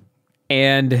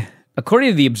 and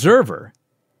according to the Observer,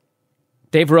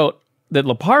 Dave wrote that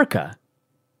La Parka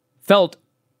felt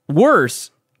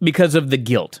worse because of the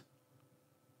guilt.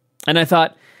 And I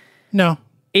thought, No.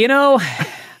 you know,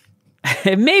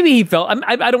 maybe he felt,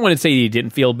 I don't want to say he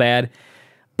didn't feel bad,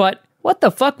 but what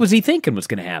the fuck was he thinking was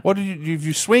going to happen? What if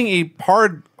you swing a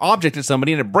hard object at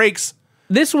somebody and it breaks?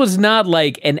 This was not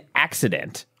like an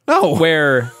accident. No.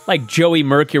 Where, like Joey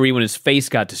Mercury when his face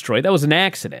got destroyed, that was an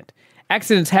accident.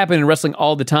 Accidents happen in wrestling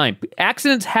all the time.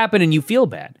 Accidents happen and you feel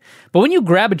bad. But when you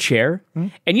grab a chair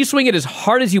and you swing it as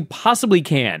hard as you possibly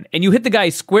can and you hit the guy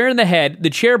square in the head, the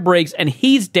chair breaks and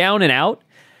he's down and out,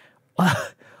 what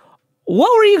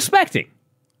were you expecting?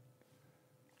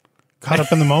 Caught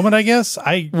up in the moment, I guess.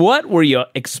 What were you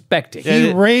expecting?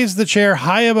 He raised the chair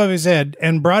high above his head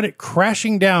and brought it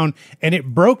crashing down, and it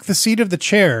broke the seat of the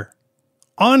chair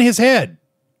on his head.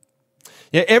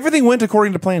 Yeah, everything went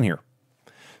according to plan here.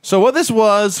 So what this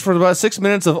was for about 6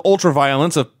 minutes of ultra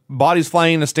violence, of bodies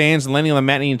flying in the stands and landing on the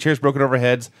mat and chairs broken over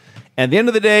heads. And at the end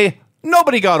of the day,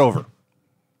 nobody got over.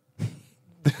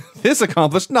 This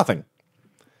accomplished nothing.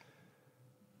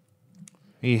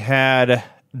 He had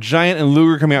Giant and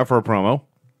Luger coming out for a promo.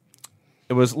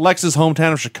 It was Lex's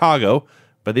hometown of Chicago,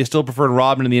 but they still preferred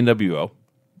Robin and the NWO.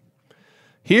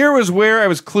 Here was where I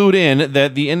was clued in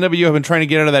that the NWO have been trying to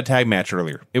get out of that tag match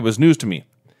earlier. It was news to me.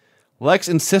 Lex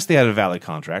insists they had a valid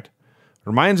contract.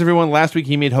 Reminds everyone last week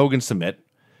he made Hogan submit.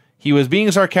 He was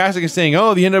being sarcastic and saying,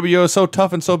 oh, the NWO is so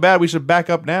tough and so bad, we should back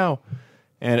up now.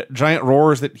 And Giant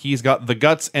roars that he's got the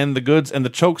guts and the goods and the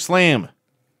choke slam.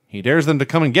 He dares them to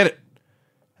come and get it.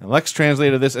 And Lex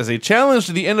translated this as a challenge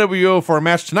to the NWO for a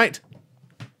match tonight.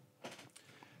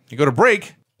 You go to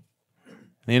break,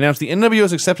 and they announced the NWO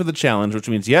has accepted the challenge, which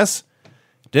means, yes,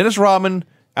 Dennis Rodman,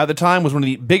 at the time, was one of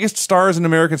the biggest stars in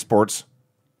American sports,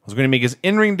 was going to make his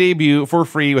in-ring debut for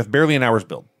free with barely an hour's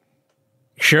build.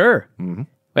 Sure.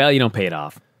 Well, you don't pay it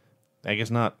off. I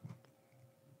guess not.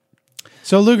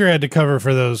 So Luger had to cover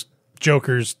for those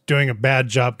jokers doing a bad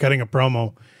job cutting a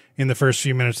promo in the first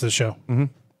few minutes of the show. You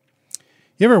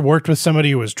ever worked with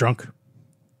somebody who was drunk?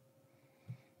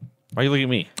 Why are you looking at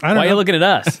me? I don't Why are know. you looking at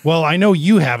us? Well, I know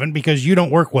you haven't because you don't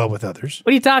work well with others.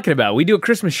 What are you talking about? We do a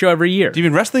Christmas show every year. Do you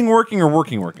mean wrestling working or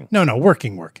working? No,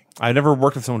 working. I've never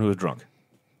worked with someone who was drunk.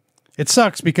 It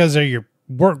sucks because they're your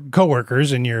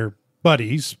coworkers and your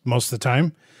buddies most of the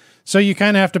time. So you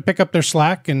kind of have to pick up their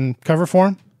slack and cover for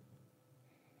them.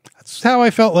 That's how I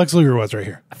felt Lex Luger was right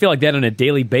here. I feel like that on a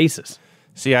daily basis.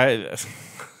 See,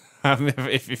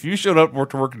 if you showed up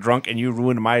to work drunk and you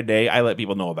ruined my day, I let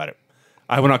people know about it.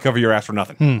 I will not cover your ass for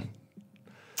nothing.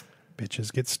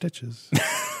 Bitches get stitches.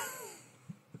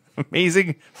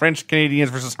 Amazing French Canadians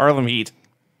versus Harlem Heat.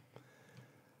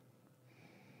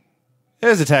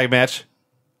 There's a tag match.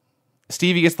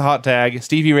 Stevie gets the hot tag.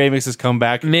 Stevie Ray makes his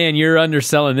comeback. Man, you're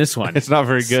underselling this one. It's not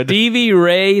very good. Stevie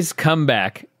Ray's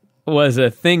comeback was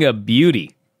a thing of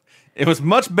beauty. It was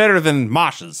much better than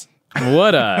Mosh's.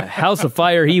 What a house of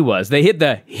fire he was. They hit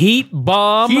the heat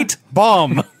bomb. Heat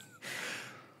bomb.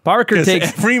 Parker takes...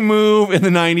 Every move in the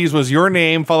 90s was your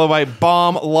name, followed by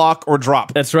bomb, lock, or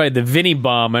drop. That's right, the Vinny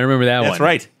bomb. I remember that one. That's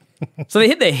right. So they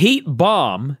hit the heat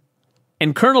bomb,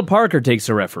 and Colonel Parker takes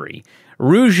a referee.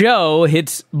 Rougeau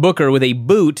hits Booker with a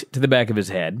boot to the back of his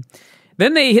head.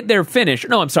 Then they hit their finish.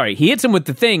 No, I'm sorry. He hits him with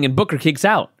the thing, and Booker kicks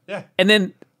out. Yeah. And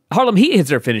then Harlem Heat hits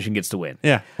their finish and gets to win.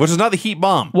 Yeah, which is not the heat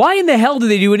bomb. Why in the hell did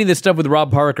they do any of this stuff with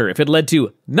Rob Parker if it led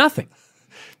to nothing?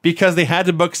 Because they had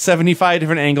to book 75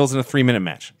 different angles in a 3-minute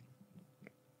match.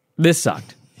 This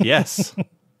sucked. Yes.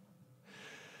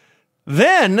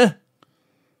 Then,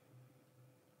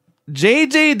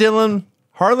 J.J. Dillon,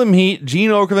 Harlem Heat,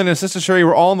 Gene Okerlund, and Sister Sherry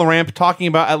were all on the ramp talking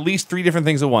about at least 3 different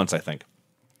things at once, I think.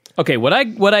 Okay, what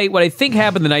I think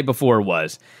happened the night before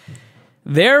was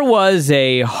there was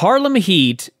a Harlem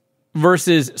Heat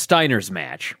versus Steiner's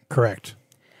match. Correct.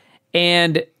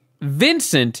 And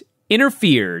Vincent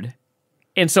interfered,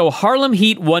 and so Harlem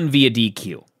Heat won via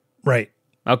DQ. Right.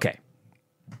 Okay.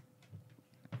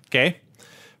 Okay.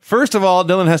 First of all,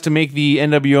 Dillon has to make the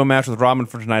NWO match with Rodman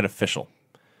for tonight official.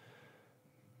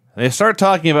 They start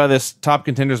talking about this top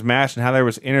contenders match and how there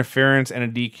was interference and a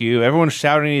DQ. Everyone's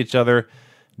shouting at each other.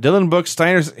 Dillon books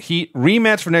Steiner's Heat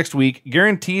rematch for next week.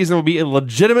 Guarantees there will be a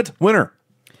legitimate winner.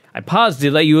 I paused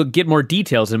to let you get more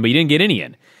details in, but you didn't get any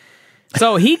in.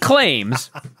 So he claims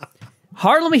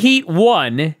Harlem Heat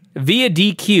won via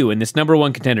DQ in this number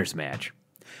 1 contenders match.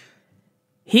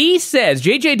 He says,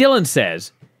 J.J. Dillon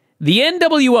says, the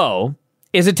NWO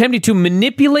is attempting to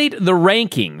manipulate the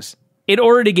rankings in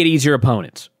order to get easier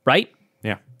opponents, right?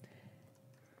 Yeah.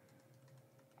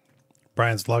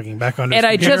 Brian's logging back on his And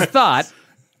I computer. just thought,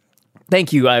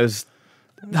 thank you, I was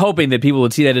hoping that people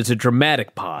would see that as a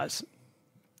dramatic pause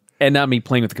and not me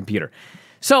playing with the computer.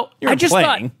 So You're I just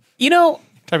playing. thought,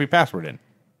 Type your password in.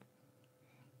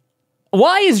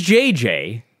 why is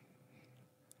JJ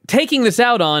taking this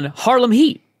out on Harlem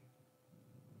Heat?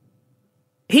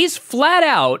 He's flat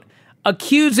out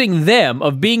accusing them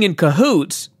of being in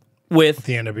cahoots with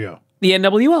the NWO. the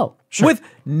NWO. Sure. With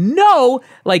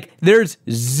there's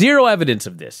zero evidence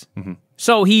of this.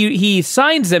 So he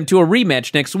signs them to a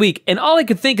rematch next week, and all I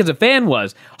could think as a fan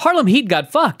was, Harlem Heat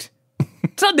got fucked.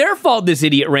 It's not their fault this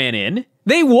idiot ran in.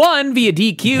 They won via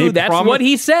DQ. That's what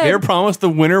he said. They promised the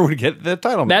winner would get the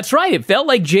title match. That's right. It felt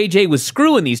like JJ was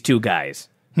screwing these two guys.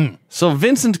 So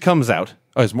Vincent comes out.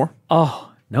 Oh, there's more?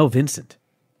 Oh, no, Vincent.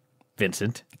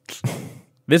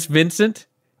 This Vincent,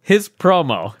 his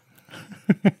promo.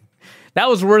 That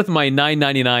was worth my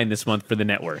 $9.99 this month for the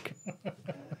network.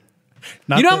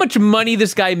 You know how much money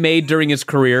this guy made during his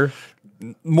career?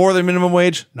 More than minimum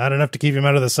wage? Not enough to keep him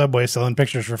out of the subway selling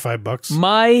pictures for $5.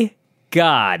 My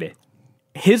God.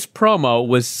 His promo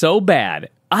was so bad,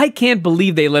 I can't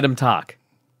believe they let him talk.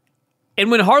 And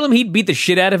when Harlem Heat beat the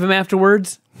shit out of him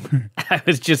afterwards, I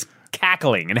was just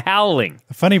cackling and howling.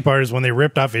 The funny part is when they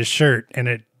ripped off his shirt and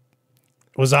it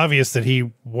was obvious that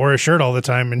he wore a shirt all the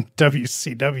time in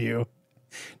WCW.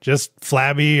 Just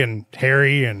flabby and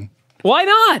hairy and... Why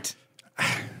not?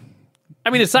 I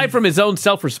mean, aside from his own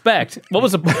self-respect, what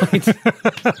was the point?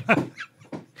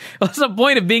 What's the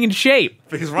point of being in shape?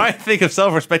 Because when I think of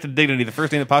self-respect and dignity, the first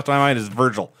thing that pops to my mind is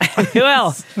Virgil.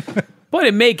 Well, point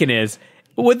I'm making is,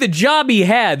 with the job he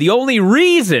had, the only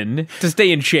reason to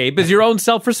stay in shape is your own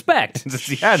self-respect.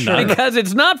 He had none. Because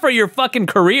it's not for your fucking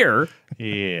career.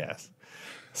 Yes.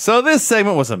 So this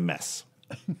segment was a mess.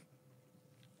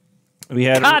 We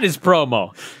had God, his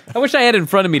promo. I wish I had it in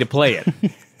front of me to play it.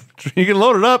 You can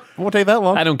load it up. It won't take that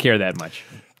long. I don't care that much.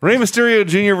 Rey Mysterio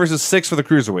Jr. versus Six for the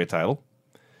Cruiserweight title.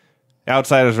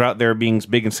 Outsiders are out there being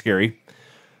big and scary.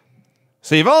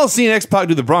 So you've all seen X-Pac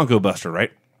do the Bronco Buster,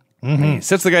 right? Mm-hmm. He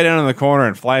sits the guy down in the corner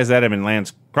and flies at him and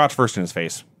lands crotch first in his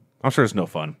face. I'm sure it's no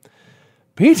fun.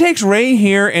 But he takes Rey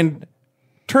here and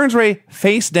turns Rey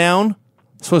face down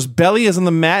so his belly is on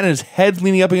the mat and his head's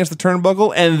leaning up against the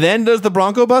turnbuckle and then does the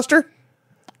Bronco Buster?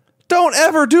 Don't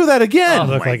ever do that again. It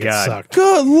looked my like God. it sucked.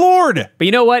 Good Lord. But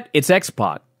you know what? It's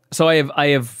X-Pac. So I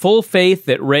have full faith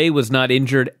that Rey was not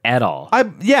injured at all.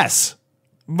 Yes,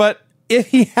 but if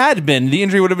he had been, the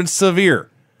injury would have been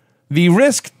severe. The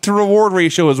risk to reward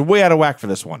ratio is way out of whack for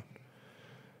this one.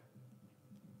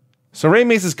 So Rey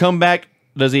makes his comeback,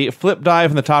 does a flip dive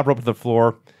from the top rope to the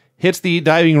floor, hits the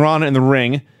diving Rana in the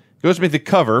ring, goes to make the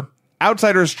cover.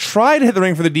 Outsiders try to hit the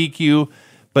ring for the DQ,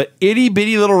 but itty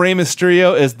bitty little Rey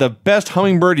Mysterio is the best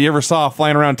hummingbird you ever saw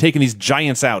flying around taking these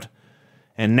giants out.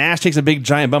 And Nash takes a big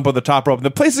giant bump on the top rope. And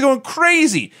the place is going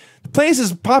crazy. The place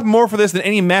is popping more for this than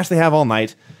any match they have all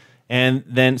night. And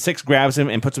then Six grabs him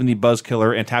and puts him in the Buzz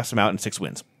Killer and taps him out, and Six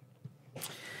wins.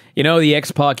 You know, the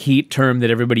X-Pac heat term that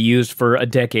everybody used for a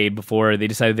decade before they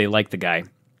decided they liked the guy.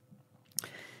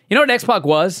 You know what X-Pac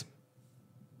was?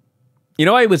 You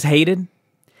know why he was hated?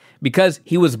 Because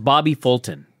he was Bobby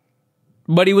Fulton.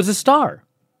 But he was a star.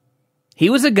 He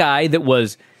was a guy that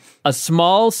was a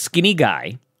small, skinny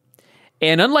guy.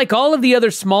 And unlike all of the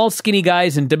other small, skinny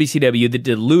guys in WCW that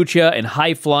did lucha and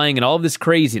high flying and all of this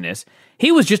craziness,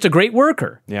 he was just a great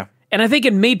worker. Yeah. And I think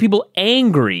it made people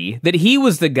angry that he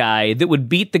was the guy that would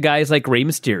beat the guys like Rey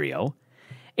Mysterio.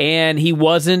 And he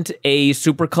wasn't a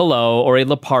Super Calo or a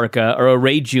La Parka or a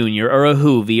Ray Jr. or a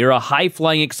Hoovy or a high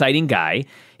flying, exciting guy.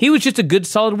 He was just a good,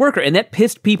 solid worker. And that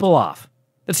pissed people off.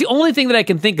 That's the only thing that I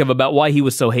can think of about why he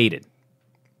was so hated.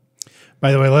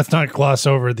 By the way, let's not gloss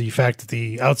over the fact that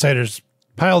the Outsiders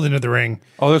piled into the ring.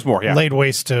 Oh, there's more, yeah. Laid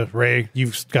waste to Rey.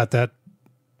 You've got that.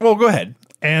 Well, go ahead.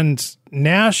 And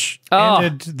Nash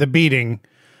ended the beating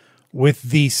with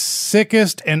the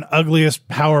sickest and ugliest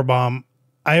powerbomb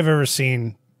I've ever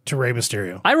seen to Rey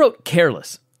Mysterio. I wrote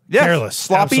careless. Yeah. Careless.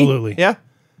 Sloppy. Absolutely. Yeah.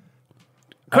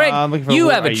 Craig, looking for you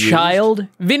what have I a used. child.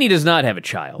 Vinny does not have a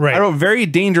child. Right. I wrote very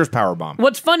dangerous powerbomb.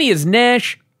 What's funny is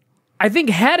Nash, I think,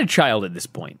 had a child at this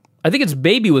point. I think its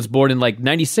baby was born in like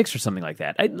 96 or something like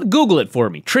that. Google it for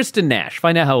me. Tristan Nash.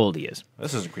 Find out how old he is.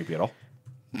 This isn't creepy at all.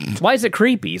 Why is it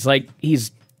creepy?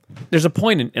 There's a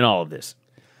point in all of this.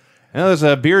 Now there's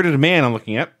a bearded man I'm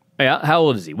looking at. Yeah, how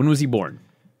old is he? When was he born?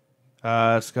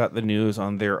 It's got the news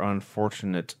on their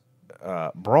unfortunate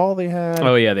brawl they had.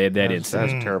 Oh, yeah, they had that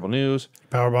incident. That's terrible news.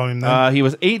 Powerbomb him then. He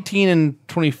was 18 in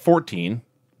 2014,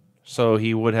 so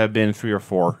he would have been 3 or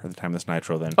 4 at the time of this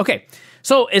Nitro then. Okay,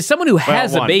 so as someone who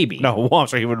has a one. baby. No, I'm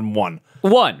sorry, he would have been 1.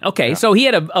 One. Okay, so he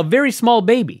had a very small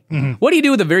baby. Mm-hmm. What do you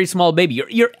do with a very small baby?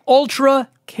 You're ultra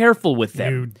careful with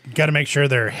them. You got to make sure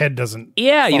their head doesn't.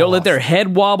 Yeah, you fall don't let off. their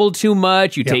head wobble too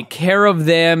much. You take care of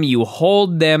them. You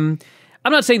hold them.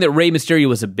 I'm not saying that Rey Mysterio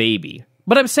was a baby,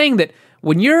 but I'm saying that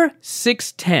when you're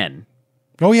 6'10",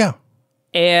 Oh, yeah.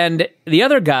 and the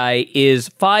other guy is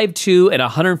 5'2" and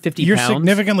 150 You're pounds.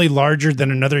 significantly larger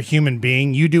than another human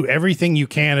being. You do everything you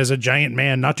can as a giant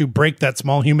man not to break that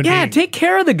small human Yeah, being. take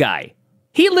care of the guy.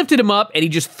 He lifted him up and he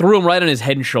just threw him right on his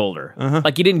head and shoulder.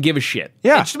 Like he didn't give a shit.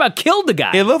 Yeah. It just about killed the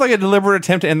guy. It looked like a deliberate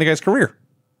attempt to end the guy's career.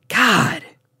 God.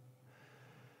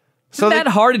 So Isn't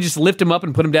that hard to just lift him up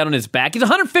and put him down on his back? He's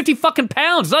 150 fucking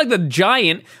pounds. It's not like the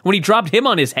giant when he dropped him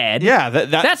on his head. Yeah,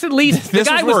 that's at least the this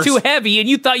guy was was too worse. heavy and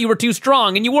you thought you were too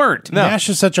strong and you weren't. No. Nash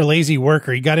is such a lazy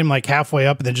worker. He got him like halfway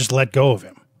up and then just let go of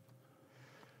him.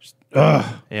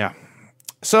 Yeah.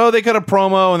 So they cut a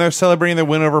promo and they're celebrating their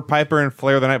win over Piper and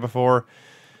Flair the night before.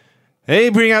 They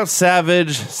bring out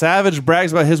Savage. Savage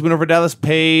brags about his win over Dallas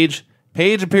Page.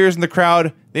 Page appears in the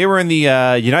crowd. They were in the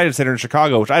United Center in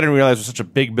Chicago, which I didn't realize was such a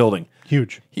big building.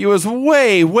 Huge. He was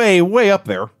way, way, way up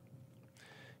there.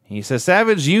 He says,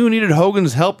 Savage, you needed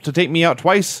Hogan's help to take me out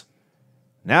twice.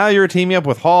 Now you're teaming up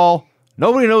with Hall.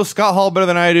 Nobody knows Scott Hall better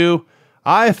than I do.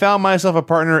 I found myself a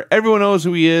partner. Everyone knows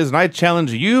who he is, and I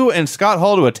challenge you and Scott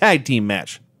Hall to a tag team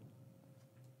match.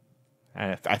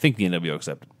 I think the NWO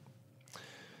accepted.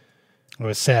 It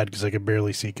was sad because I could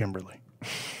barely see Kimberly.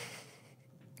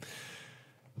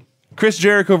 Chris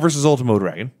Jericho versus Ultimo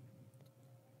Dragon.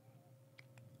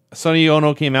 Sonny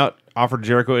Ono came out, offered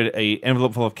Jericho an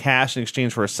envelope full of cash in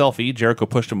exchange for a selfie. Jericho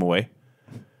pushed him away.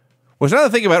 Which, now that I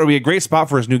think about it, would be a great spot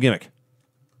for his new gimmick.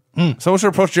 Someone should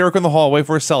approach Jericho in the hallway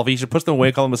for a selfie. He should push them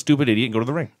away, call him a stupid idiot, and go to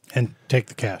the ring. And take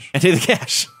the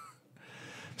cash.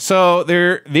 So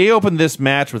they opened this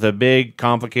match with a big,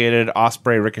 complicated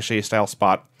Ospreay Ricochet style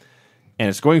spot. And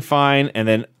it's going fine. And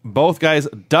then both guys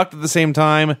ducked at the same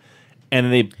time. And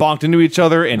then they bonked into each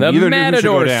other. And The neither knew who should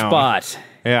go Matador down. spot.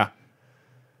 Yeah.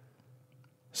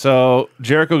 So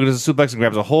Jericho does a suplex and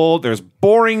grabs a hold. There's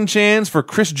boring chants for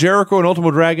Chris Jericho and Ultimo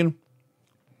Dragon.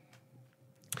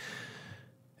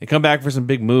 They come back for some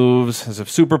big moves. There's a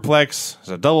superplex. There's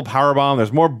a double powerbomb.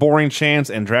 There's more boring chants.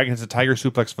 And Dragon hits a tiger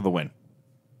suplex for the win.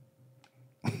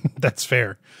 That's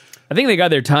fair. I think they got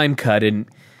their time cut, and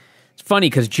it's funny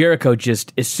because Jericho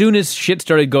just, as soon as shit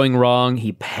started going wrong,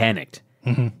 he panicked.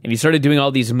 And he started doing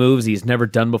all these moves he's never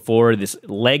done before. This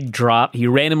leg drop. He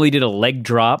randomly did a leg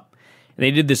drop. And they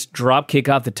did this drop kick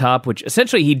off the top, which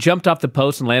essentially he jumped off the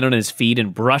post and landed on his feet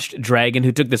and brushed Dragon,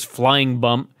 who took this flying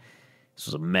bump. This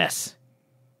was a mess.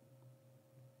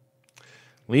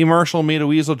 Lee Marshall made a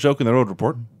weasel joke in the Road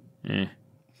Report.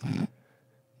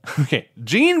 Okay,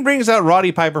 Gene brings out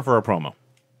Roddy Piper for a promo.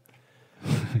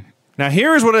 Now,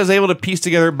 here's what I was able to piece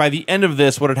together by the end of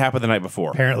this, what had happened the night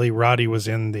before. Apparently, Roddy was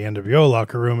in the NWO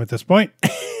locker room at this point.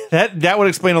 That would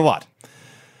explain a lot.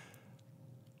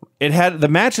 The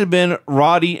match had been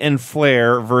Roddy and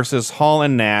Flair versus Hall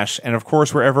and Nash, and of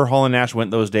course, wherever Hall and Nash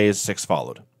went those days, Six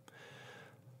followed.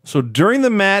 So during the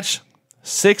match,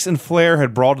 Six and Flair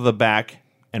had brawled to the back,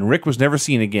 and Rick was never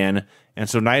seen again, and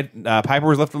so Piper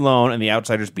was left alone, and the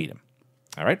Outsiders beat him.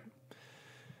 All right?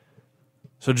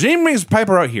 So Gene brings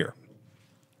Piper out here,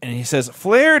 and he says,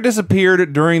 Flair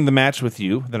disappeared during the match with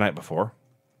you the night before.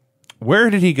 Where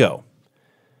did he go?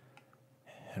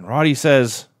 And Roddy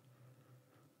says,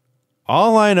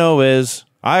 all I know is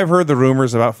I've heard the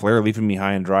rumors about Flair leaving me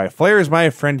high and dry. Flair is my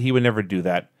friend. He would never do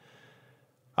that.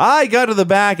 I got to the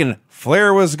back, and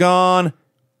Flair was gone,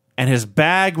 and his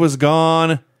bag was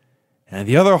gone, and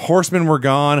the other horsemen were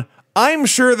gone. I'm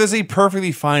sure there's a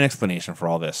perfectly fine explanation for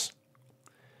all this.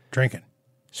 Drinking.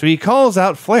 So he calls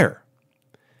out Flair.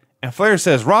 And Flair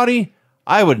says, Roddy,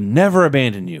 I would never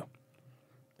abandon you.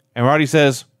 And Roddy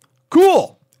says,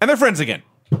 cool. And they're friends again.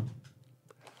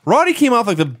 Roddy came off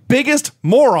like the biggest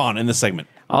moron in this segment.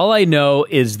 All I know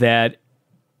is that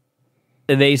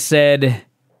they said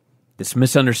this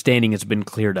misunderstanding has been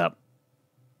cleared up.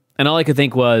 And all I could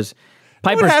think was,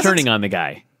 Piper's turning on the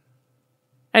guy.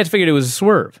 I just figured it was a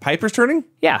swerve. Piper's turning?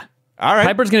 Yeah. All right.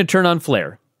 Piper's going to turn on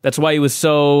Flair. That's why he was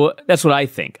so... That's what I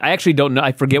think. I actually don't know.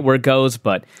 I forget where it goes,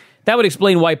 but that would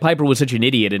explain why Piper was such an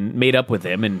idiot and made up with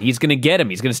him, and he's going to get him.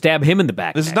 He's going to stab him in the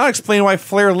back. This does not explain why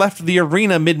Flair left the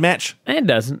arena mid-match. It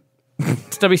doesn't.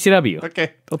 It's WCW.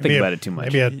 Okay. Don't think about it too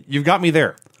much. Maybe You've got me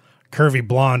there. curvy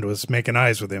blonde was making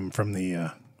eyes with him from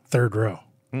the third row.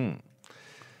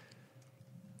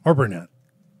 Or brunette.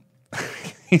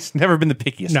 He's never been the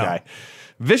pickiest No. guy.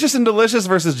 Vicious and Delicious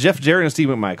versus Jeff Jarrett and Steve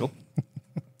McMichael.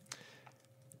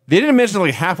 They didn't mention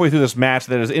like halfway through this match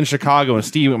that it was in Chicago and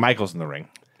Steve McMichael's in the ring.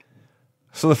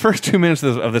 So the first 2 minutes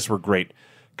of this were great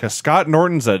because Scott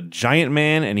Norton's a giant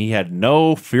man and he had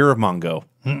no fear of Mongo.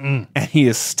 And he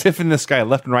is stiffing this guy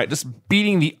left and right, just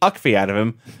beating the uckfee out of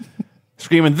him,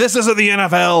 screaming, "This isn't the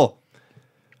NFL!"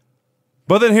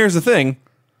 But then here's the thing.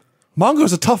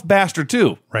 Mongo's a tough bastard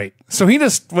too. Right. So he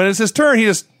just, when it's his turn, he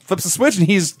just flips the switch and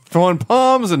he's throwing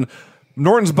palms and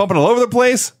Norton's bumping all over the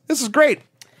place. This is great.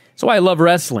 That's why I love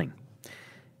wrestling.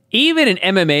 Even in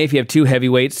MMA, if you have two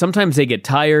heavyweights, sometimes they get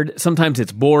tired, sometimes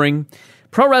it's boring.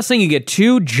 Pro wrestling, you get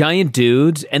two giant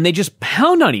dudes and they just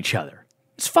pound on each other.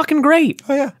 It's fucking great.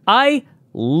 Oh, yeah. I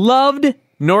loved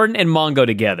Norton and Mongo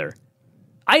together.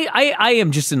 I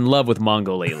am just in love with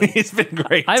Mongo lately. It's been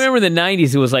great. I remember in the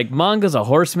 90s, it was like, Mongo's a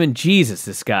horseman. Jesus,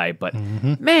 this guy. But,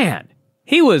 man,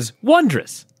 he was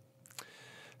wondrous.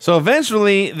 So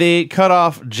eventually they cut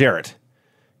off Jarrett.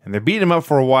 And they're beating him up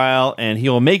for a while, and he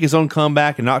will make his own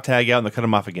comeback and not tag out, and they'll cut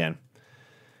him off again.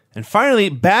 And finally,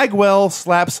 Bagwell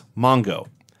slaps Mongo.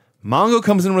 Mongo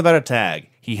comes in without a tag.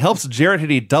 He helps Jarrett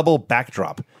hit a double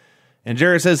backdrop. And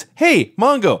Jarrett says, "Hey,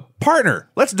 Mongo, partner,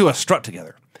 let's do a strut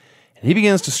together." And he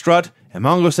begins to strut, and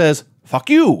Mongo says,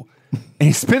 "Fuck you." And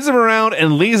he spins him around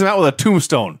and leaves him out with a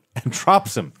tombstone and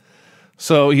drops him.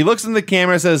 So he looks in the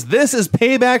camera and says, "This is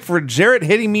payback for Jarrett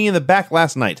hitting me in the back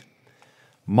last night."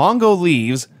 Mongo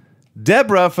leaves.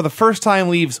 Deborah, for the first time,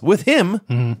 leaves with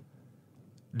him.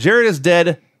 Jarrett is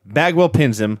dead. Bagwell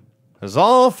pins him. It's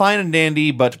all fine and dandy,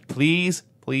 but please,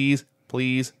 please,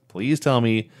 please, please tell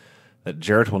me that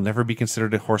Jarrett will never be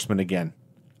considered a horseman again.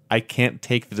 I can't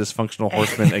take the dysfunctional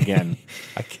horseman again.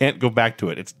 I can't go back to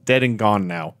it. It's dead and gone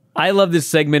now. I love this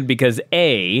segment because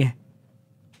we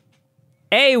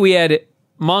had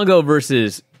Mongo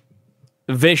versus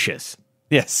Vicious.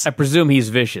 Yes. I presume he's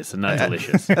vicious and not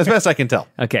delicious. As best I can tell.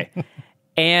 Okay.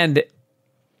 And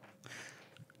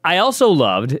I also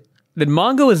loved that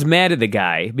Mongo is mad at the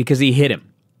guy because he hit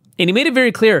him. And he made it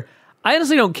very clear, I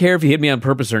honestly don't care if you hit me on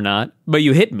purpose or not, but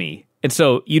you hit me. And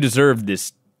so you deserve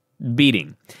this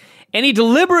beating. And he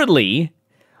deliberately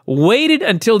waited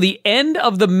until the end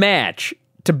of the match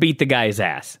to beat the guy's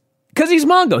ass. Because he's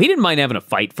Mongo. He didn't mind having a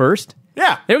fight first.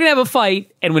 Yeah. They were going to have a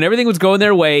fight, and when everything was going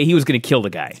their way, he was going to kill the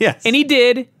guy. Yes. And he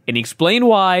did, and he explained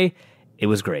why. It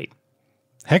was great.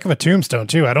 Heck of a tombstone,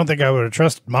 too. I don't think I would have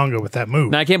trusted Mongo with that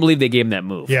move. Now, I can't believe they gave him that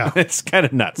move. Yeah. It's kind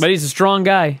of nuts. But he's a strong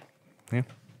guy. Yeah.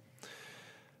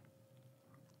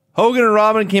 Hogan and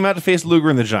Robin came out to face Luger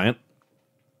and the Giant.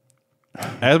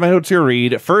 As my notes here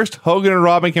read, first, Hogan and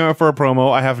Robin came out for a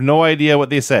promo. I have no idea what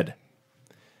they said.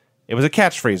 It was a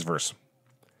catchphrase verse.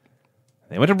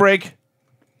 They went to break,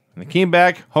 and they came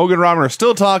back. Hogan and Robin are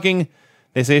still talking.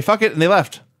 They say, fuck it, and they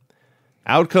left.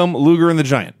 Out come Luger and the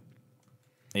Giant.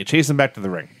 They chase him back to the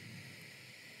ring.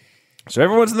 So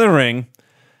everyone's in the ring.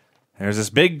 There's this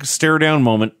big stare-down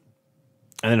moment.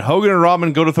 And then Hogan and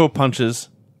Robin go to throw punches.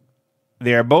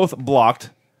 They are both blocked.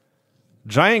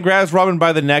 Giant grabs Robin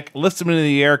by the neck, lifts him into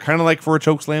the air, kind of like for a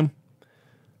chokeslam.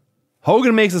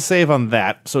 Hogan makes a save on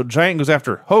that, so Giant goes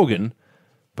after Hogan,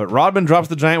 but Robin drops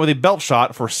the Giant with a belt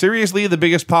shot for seriously the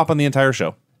biggest pop on the entire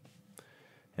show.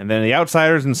 And then the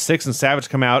Outsiders and Six and Savage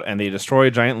come out, and they destroy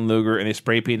Giant and Luger, and they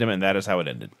spray paint him, and that is how it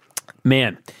ended.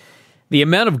 Man, the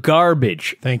amount of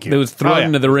garbage Thank you. that was thrown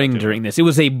into the ring during this, it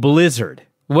was a blizzard.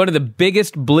 One of the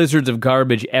biggest blizzards of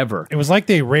garbage ever. It was like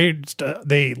they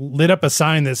lit up a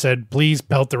sign that said, please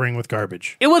pelt the ring with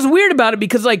garbage. It was weird about it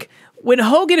because, like, when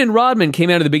Hogan and Rodman came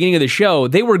out at the beginning of the show,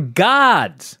 they were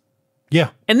gods. Yeah.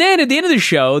 And then at the end of the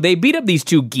show, they beat up these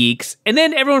two geeks, and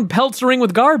then everyone pelts the ring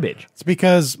with garbage. It's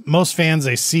because most fans,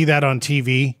 they see that on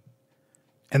TV,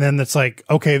 and then it's like,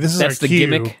 okay, this is That's our the cue.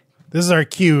 gimmick. This is our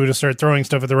cue to start throwing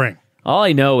stuff at the ring. All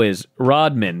I know is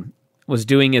Rodman was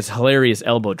doing his hilarious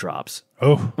elbow drops.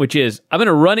 Oh. Which is, I'm going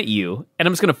to run at you, and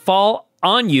I'm just going to fall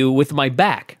on you with my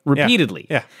back repeatedly.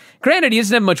 Yeah. Granted, he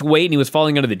doesn't have much weight, and he was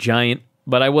falling under the Giant,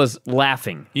 but I was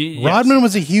laughing. Rodman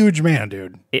was a huge man,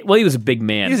 dude. He was a big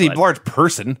man. He's a but large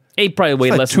person. he probably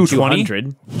weighed like less than 220.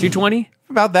 200. 220?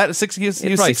 About that, he was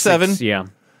Probably 6'7". Yeah.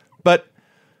 But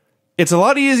it's a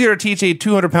lot easier to teach a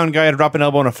 200-pound guy to drop an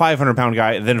elbow on a 500-pound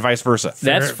guy than vice versa.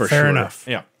 That's for fair sure. enough.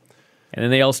 Yeah. And then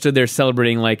they all stood there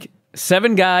celebrating like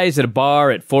 7 guys at a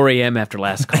bar at 4 a.m. after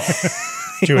last call.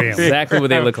 2 a.m. Exactly what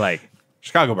they look like.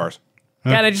 Chicago bars.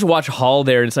 God, I just watch Hall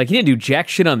there, and it's like he didn't do jack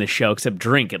shit on the show except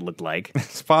drink, it looked like.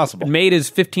 It's possible. Made his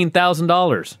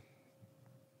 $15,000.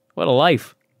 What a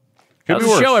life. That was be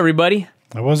the worse. show, everybody.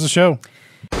 That was the show.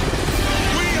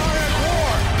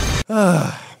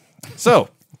 So,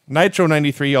 Nitro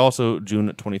 93, also June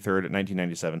 23rd,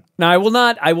 1997. Now, I will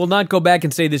not go back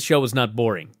and say this show was not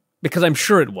boring, because I'm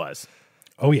sure it was.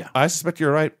 Oh, yeah. I suspect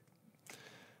you're right.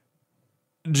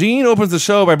 Gene opens the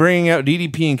show by bringing out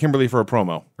DDP and Kimberly for a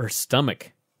promo. Her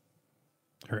stomach.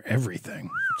 Her everything.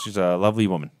 She's a lovely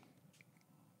woman.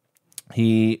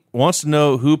 He wants to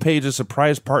know who Paige's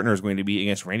surprise partner is going to be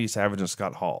against Randy Savage and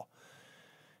Scott Hall.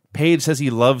 Paige says he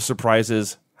loves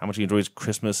surprises, how much he enjoys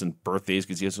Christmas and birthdays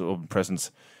because he has to open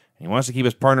presents, and he wants to keep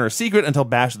his partner a secret until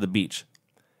Bash at the Beach.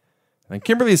 And then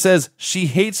Kimberly says she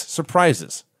hates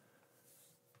surprises.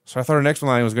 So I thought her next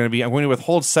line was going to be, I'm going to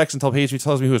withhold sex until Paige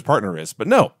tells me who his partner is. But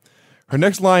no. Her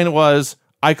next line was,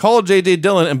 I called J.J.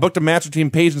 Dillon and booked a match between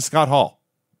Paige and Scott Hall.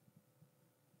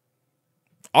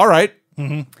 All right.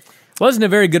 Wasn't a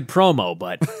very good promo,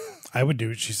 but I would do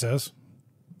what she says.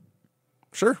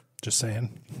 Sure. Just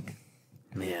saying.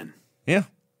 man. Yeah.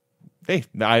 Hey,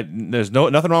 there's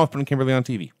nothing wrong with putting Kimberly on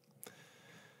TV.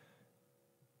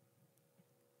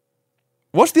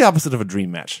 What's the opposite of a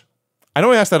dream match? I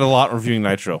know I asked that a lot reviewing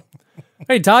Nitro. What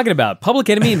are you talking about? Public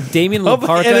Enemy and Damian Public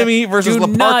Laparca? Enemy versus Do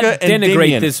Laparca not and denigrate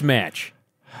Damian. this match.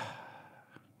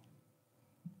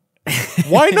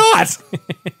 Why not?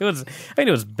 It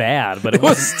was bad, but It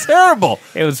was terrible.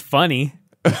 it was funny.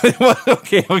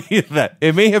 Okay, I'll give you that.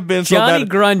 It may have been so Johnny bad.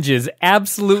 Grunge's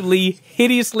absolutely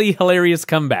hideously hilarious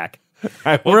comeback.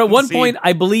 Or at one point,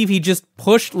 I believe he just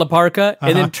pushed La Parca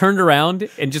and then turned around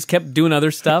and just kept doing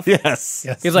other stuff. Yes.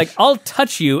 Yes. He's like, I'll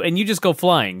touch you and you just go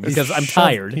flying because I'm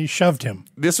tired. He shoved him.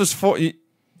 This was four.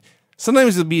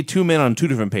 Sometimes it'll be 2 men on 2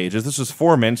 different pages. This was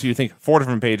 4 men, so you think 4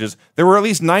 different pages. There were at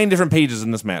least 9 different pages in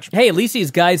this match. Hey, at least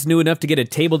these guys knew enough to get a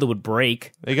table that would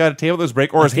break. They got a table that was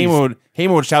break, or as Heyman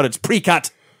would shout, it's pre-cut.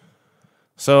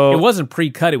 So It wasn't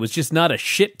pre-cut. It was just not a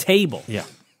shit table. Yeah.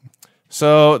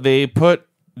 So they put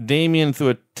Damien through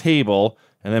a table,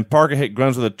 and then Parker hit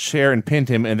Grunz with a chair and pinned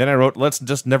him, and then I wrote, let's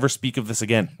just never speak of this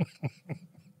again.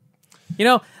 You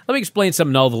know, let me explain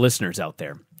something to all the listeners out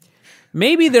there.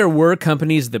 Maybe there were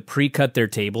companies that pre-cut their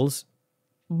tables,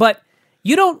 but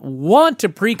you don't want to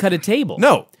pre-cut a table.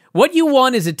 No. What you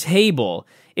want is a table.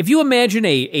 If you imagine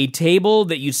a table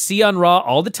that you see on Raw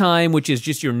all the time, which is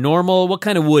just your normal, what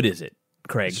kind of wood is it,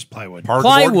 Craig? Just plywood.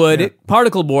 Plywood,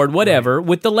 particle board, whatever,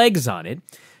 with the legs on it.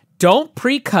 Don't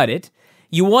pre-cut it.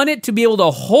 You want it to be able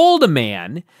to hold a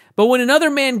man, but when another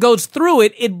man goes through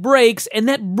it, it breaks, and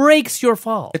that breaks your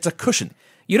fall. It's a cushion.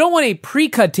 You don't want a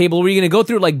pre-cut table where you're going to go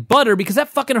through it like butter because that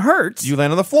fucking hurts. You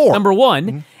land on the floor. Number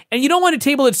one. And you don't want a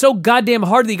table that's so goddamn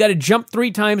hard that you got to jump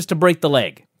 3 times to break the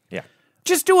leg. Yeah.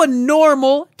 Just do a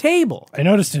normal table. I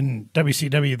noticed in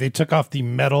WCW they took off the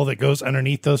metal that goes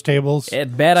underneath those tables.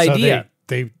 Bad so idea.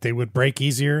 They would break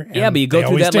easier. Yeah, and but you go they through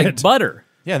always that did. like butter.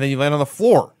 Yeah, then you land on the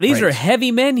floor. These are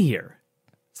heavy men here.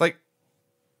 It's like,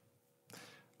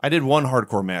 I did one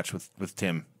hardcore match with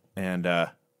Tim, and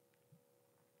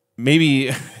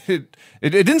maybe it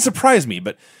didn't surprise me,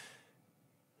 but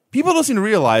people don't seem to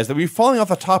realize that when you're falling off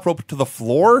the top rope to the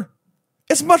floor,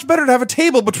 it's much better to have a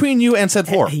table between you and said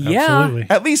floor. Yeah. Absolutely.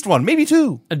 At least one, maybe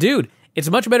 2. Dude, it's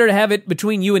much better to have it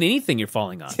between you and anything you're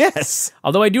falling on. Yes.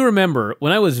 Although I do remember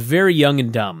when I was very young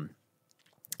and dumb,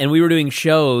 and we were doing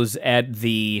shows at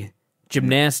the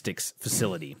gymnastics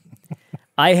facility,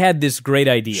 I had this great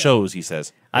idea. Shows, he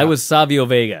says. I was Savio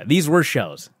Vega. These were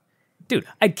shows. Dude,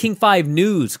 I had King 5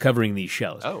 News covering these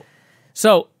shows. Oh.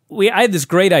 So I had this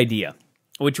great idea,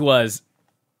 which was,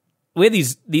 we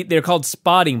had they're called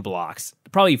spotting blocks,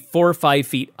 probably 4 or 5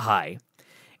 feet high.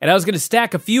 And I was going to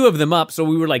stack a few of them up so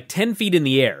we were like 10 feet in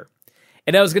the air.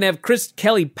 And I was going to have Chris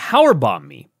Kelly powerbomb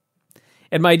me.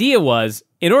 And my idea was,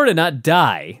 in order to not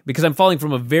die, because I'm falling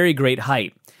from a very great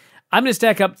height, I'm going to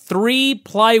stack up 3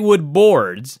 plywood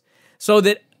boards so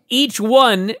that each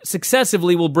one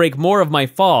successively will break more of my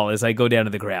fall as I go down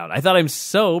to the ground. I thought I'm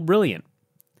so brilliant.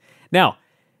 Now,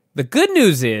 the good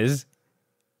news is,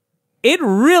 it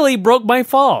really broke my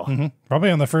fall.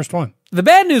 Probably on the first one. The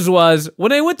bad news was,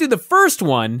 when I went through the first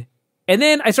one, and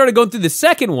then I started going through the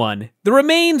second one, the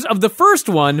remains of the first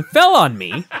one fell on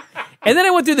me. And then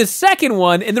I went through the second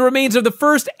one, and the remains of the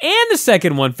first and the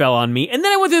second one fell on me. And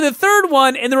then I went through the third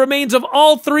one, and the remains of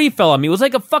all 3 fell on me. It was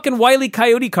like a fucking Wile E.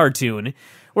 Coyote cartoon,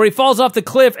 where he falls off the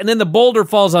cliff, and then the boulder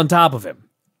falls on top of him.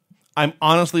 I'm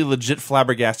honestly legit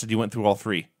flabbergasted you went through all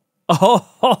 3.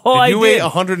 Oh, Did you weigh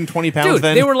 120 pounds Dude,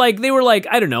 then? they were like,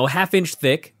 I don't know, half-inch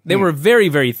thick. They were very,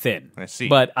 very thin. I see.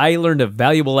 But I learned a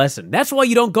valuable lesson. That's why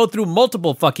you don't go through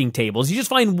multiple fucking tables. You just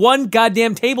find one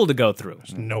goddamn table to go through.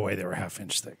 There's no way they were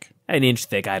half-inch thick. An inch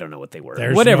thick, I don't know what they were.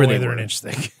 There's Whatever no way they they're were. an inch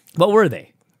thick. What were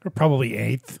they? They're probably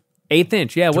 1/8. 1/8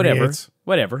 inch, yeah, whatever. 3/8.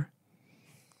 Whatever.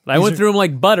 I went through them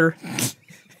like butter,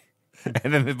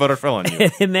 and then the butter fell on you.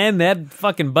 and then that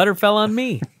fucking butter fell on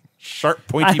me. Sharp,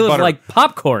 I pointy was butter. like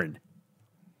popcorn.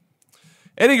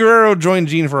 Eddie Guerrero joined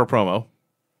Gene for a promo.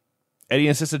 Eddie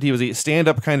insisted he was a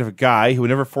stand-up kind of guy who would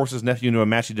never force his nephew into a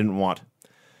match he didn't want.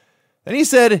 Then he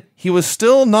said he was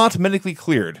still not medically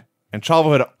cleared, and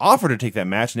Chavo had offered to take that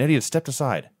match, and Eddie had stepped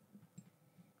aside.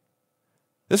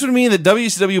 This would mean that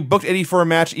WCW booked Eddie for a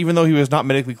match even though he was not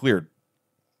medically cleared.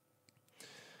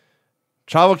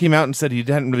 Chavo came out and said he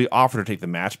hadn't really offered to take the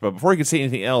match, but before he could say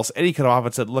anything else, Eddie cut off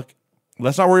and said, "Look,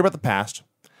 let's not worry about the past.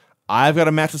 I've got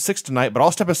a match with 6 tonight, but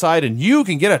I'll step aside and you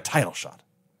can get a title shot."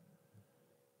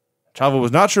 Chavo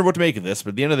was not sure what to make of this, but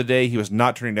at the end of the day, he was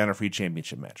not turning down a free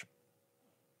championship match.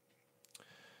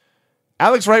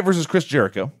 Alex Wright versus Chris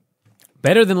Jericho.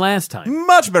 Better than last time.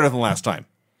 Much better than last time.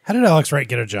 How did Alex Wright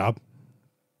get a job?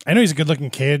 I know he's a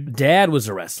good-looking kid. Dad was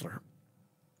a wrestler.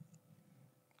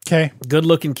 Okay.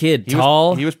 Good-looking kid. He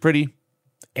Tall. he was pretty.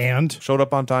 And? Showed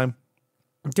up on time.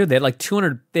 Dude, they had like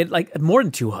 200. They had like more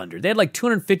than 200. They had like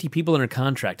 250 people under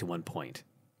contract at one point.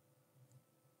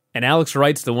 And Alex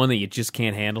Wright's the one that you just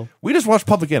can't handle. We just watched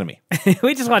Public Enemy.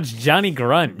 We just watched Johnny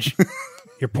Grunge.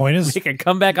 Your point is... He can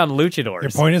come back on Luchadors.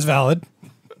 Your point is valid.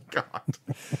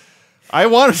 I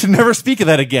wanted to never speak of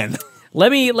that again.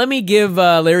 Let me give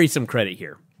Larry some credit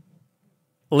here.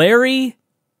 Larry,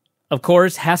 of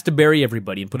course, has to bury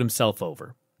everybody and put himself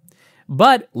over.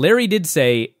 But Larry did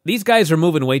say, these guys are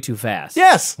moving way too fast.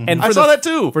 Yes, And I for saw the- that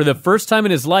too. For the first time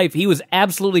in his life, he was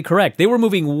absolutely correct. They were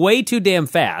moving way too damn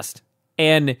fast,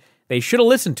 and they should have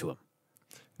listened to him.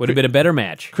 Would have been a better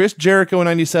match. Chris Jericho in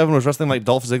 97 was wrestling like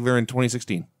Dolph Ziggler in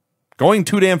 2016. Going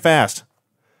too damn fast.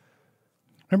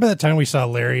 Remember that time we saw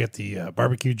Larry at the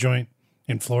barbecue joint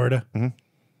in Florida? Mm-hmm.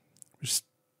 Just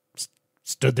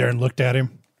stood there and looked at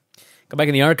him. Go back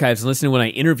in the archives and listen to when I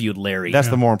interviewed Larry. That's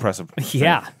the more impressive.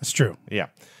 yeah. That's true. Yeah.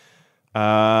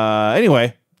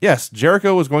 Anyway, yes,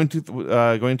 Jericho was going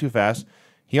too fast.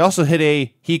 He also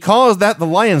hit he calls that the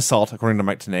lion salt, according to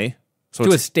Mike Tenay. So To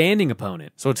a it's, standing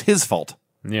opponent. so it's his fault.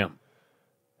 Yeah.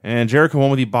 And Jericho won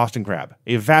with the Boston Crab,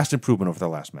 a vast improvement over their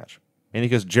last match. And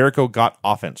because Jericho got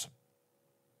offense.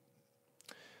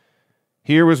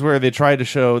 Here was where they tried to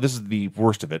show, this is the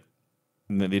worst of it.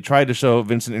 They tried to show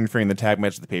Vincent interfering in the tag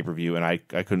match at the pay-per-view, and I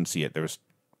couldn't see it.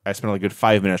 I spent a good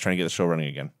 5 minutes trying to get the show running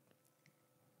again.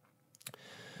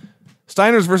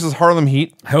 Steiners versus Harlem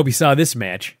Heat. I hope you saw this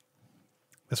match.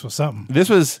 This was something. This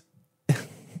was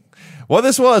what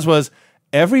this was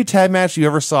every tag match you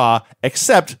ever saw,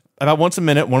 except about once a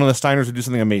minute, one of the Steiners would do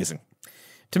something amazing.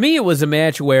 To me, it was a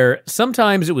match where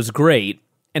sometimes it was great,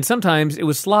 and sometimes it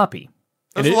was sloppy.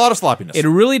 There's a lot of sloppiness. It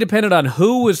really depended on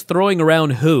who was throwing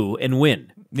around who and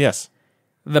when. Yes.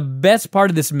 The best part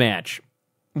of this match,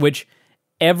 which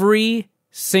every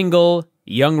single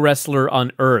young wrestler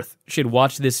on earth should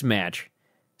watch this match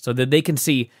so that they can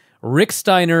see Rick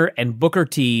Steiner and Booker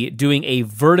T doing a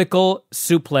vertical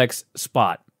suplex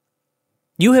spot.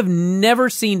 You have never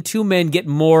seen two men get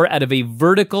more out of a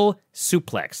vertical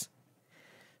suplex.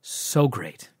 So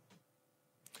great.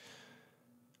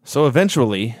 So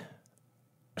eventually,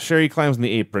 Sherry climbs on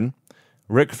the apron.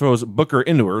 Rick throws Booker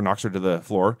into her, knocks her to the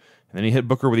floor, and then he hit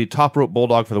Booker with the top rope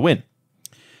bulldog for the win.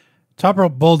 Top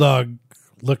rope bulldog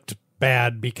looked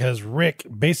bad because Rick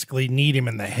basically kneed him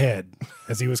in the head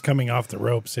as he was coming off the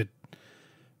ropes.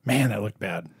 Man, that looked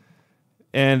bad.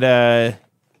 And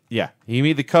he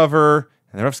made the cover,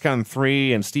 and the ref's counting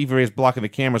 3, and Steve Ray's blocking the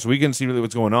camera, so we couldn't see really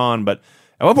what's going on. But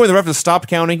at one point, the ref just stopped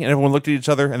counting, and everyone looked at each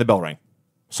other, and the bell rang.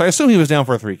 So I assume he was down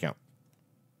for a 3 count.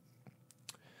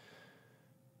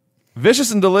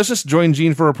 Vicious and Delicious joined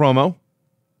Gene for a promo.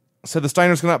 Said the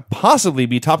Steiners could not possibly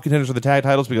be top contenders for the tag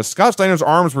titles because Scott Steiner's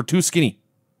arms were too skinny.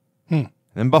 And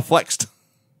then Buff flexed.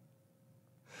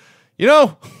 You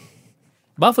know,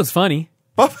 Buff was funny.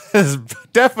 Buff has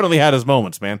definitely had his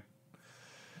moments, man.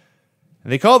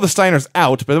 And they called the Steiners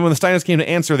out, but then when the Steiners came to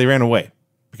answer, they ran away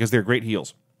because they're great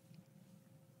heels.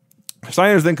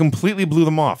 Steiners then completely blew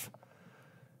them off.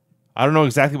 I don't know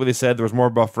exactly what they said. There was more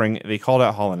buffering. They called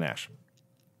out Hall and Nash.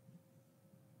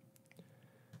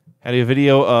 Had a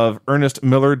video of Ernest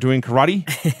Miller doing karate.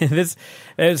 This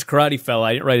karate fella,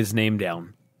 I didn't write his name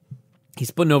down. He's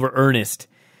putting over Ernest,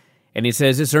 and he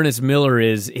says this Ernest Miller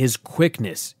his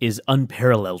quickness is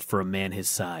unparalleled for a man his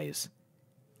size.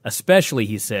 Especially,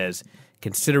 he says,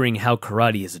 considering how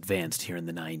karate has advanced here in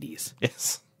the 90s.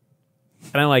 Yes.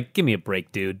 And I'm like, give me a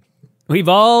break, dude. We've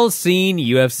all seen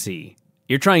UFC.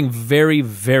 You're trying very,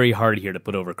 very hard here to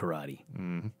put over karate.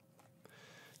 Mm-hmm.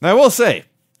 Now, I will say,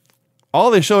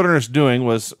 all they showed Ernest doing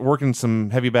was working some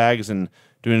heavy bags and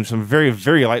doing some very,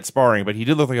 very light sparring, but he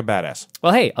did look like a badass.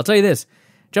 Well, hey, I'll tell you this.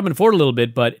 Jumping forward a little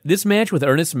bit, but this match with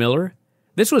Ernest Miller,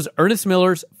 this was Ernest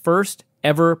Miller's first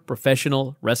ever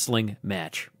professional wrestling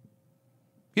match.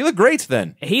 He looked great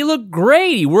then. He looked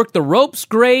great. He worked the ropes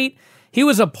great. He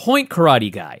was a point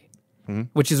karate guy,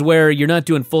 which is where you're not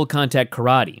doing full contact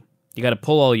karate. You got to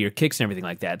pull all your kicks and everything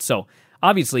like that. So,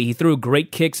 obviously, he threw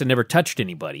great kicks and never touched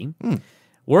anybody.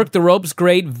 Worked the ropes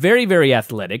great, very, very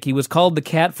athletic. He was called the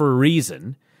Cat for a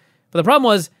reason. But the problem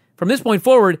was, from this point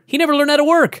forward, he never learned how to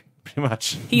work. Pretty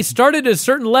much. He started at a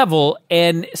certain level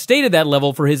and stayed at that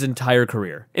level for his entire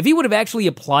career. If he would have actually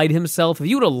applied himself, if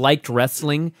he would have liked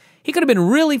wrestling, he could have been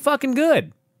really fucking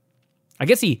good. I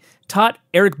guess he taught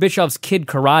Eric Bischoff's kid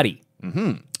karate.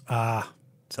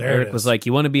 So Eric was like,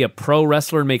 you want to be a pro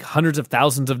wrestler and make hundreds of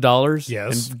thousands of dollars?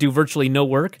 Yes. And do virtually no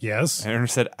work? Yes. And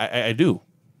Ernest said, I do.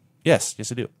 Yes,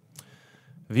 I do.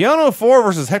 Viano 4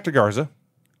 versus Hector Garza.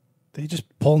 They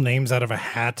just pull names out of a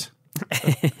hat.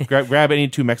 grab any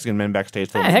 2 Mexican men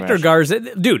backstage. Hector Garza,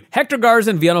 dude, Hector Garza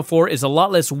and Viano 4 is a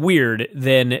lot less weird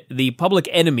than the Public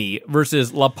Enemy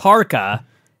versus La Parca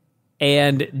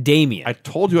and Damien. I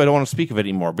told you I don't want to speak of it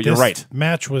anymore, but you're right.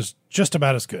 Match was just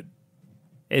about as good.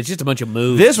 It's just a bunch of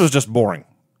moves. This was just boring.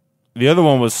 The other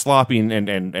one was sloppy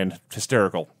and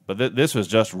hysterical, but this was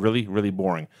just really, really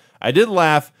boring. I did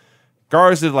laugh.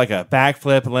 Garza did like a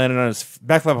backflip, landed on his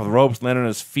backflip off the ropes, landed on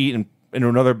his feet, and into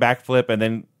another backflip, and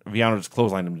then Viano just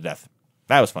clotheslined him to death.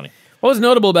 That was funny. What was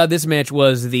notable about this match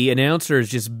was the announcers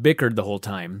just bickered the whole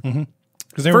time.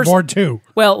 Because they were bored too.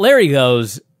 Well, Larry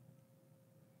goes,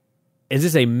 "Is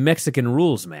this a Mexican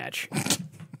rules match?"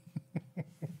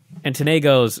 And Tenay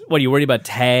goes, "What, are you worried about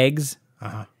tags?"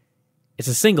 It's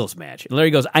a singles match. And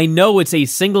Larry goes, "I know it's a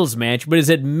singles match, but is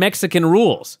it Mexican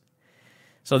rules?"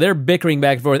 So they're bickering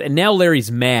back and forth, and now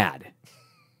Larry's mad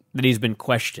that he's been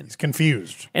questioned. He's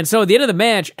confused. And so at the end of the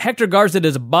match, Hector Garza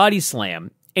does a body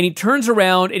slam, and he turns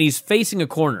around and he's facing a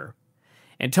corner.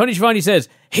 And Tony Schiavone says,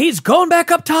 "He's going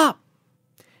back up top."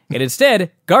 And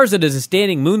instead, Garza does a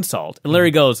standing moonsault, and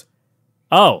Larry goes,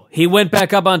 "Oh, he went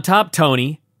back up on top,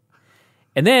 Tony."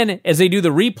 And then, as they do the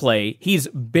replay, he's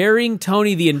burying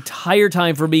Tony the entire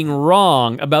time for being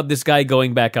wrong about this guy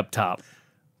going back up top.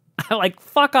 Like,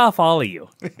 fuck off, all of you.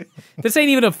 This ain't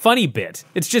even a funny bit.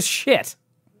 It's just shit.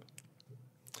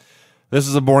 This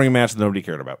is a boring match that nobody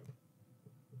cared about.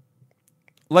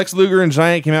 Lex Luger and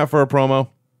Giant came out for a promo,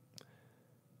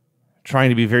 trying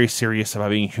to be very serious about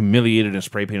being humiliated and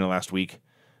spray painted last week.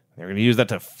 They're going to use that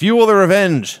to fuel their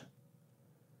revenge.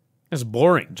 It's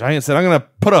boring. Giant said, "I'm going to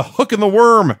put a hook in the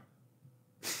worm."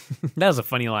 That was a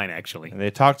funny line, actually. And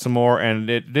they talked some more, and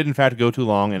it did, in fact, go too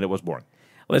long, and it was boring.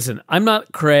 Listen, I'm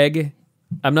not Craig.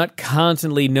 I'm not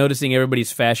constantly noticing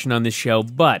everybody's fashion on this show,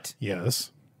 but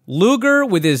Yes. Luger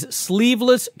with his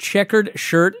sleeveless checkered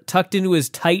shirt tucked into his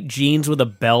tight jeans with a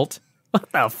belt.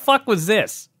 What the fuck was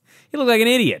this? He looked like an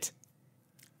idiot.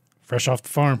 Fresh off the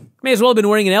farm. May as well have been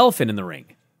wearing an elephant in the ring.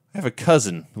 I have a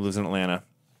cousin who lives in Atlanta,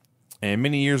 and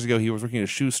many years ago he was working at a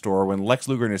shoe store when Lex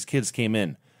Luger and his kids came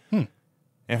in.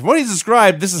 And from what he's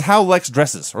described, this is how Lex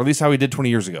dresses, or at least how he did 20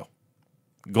 years ago.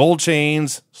 Gold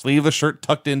chains, sleeveless shirt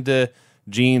tucked into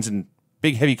jeans, and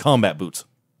big heavy combat boots.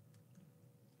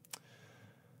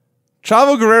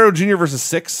 Chavo Guerrero Jr. versus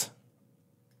Six.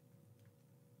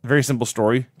 Very simple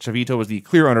story. Chavito was the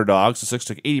clear underdog, so Six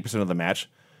took 80% of the match.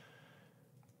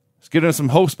 He's giving him some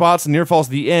hope spots and near falls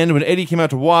at the end when Eddie came out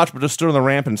to watch, but just stood on the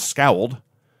ramp and scowled.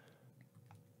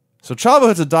 So Chavo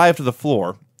hits a dive to the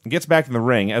floor and gets back in the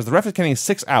ring. As the ref is counting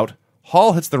Six out,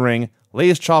 Hall hits the ring,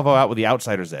 lays Chavo out with the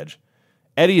outsider's edge.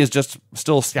 Eddie is just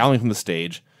still scowling from the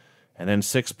stage, and then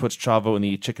Six puts Chavo in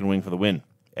the chicken wing for the win.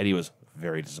 Eddie was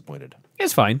very disappointed.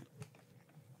 It's fine.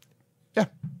 Yeah,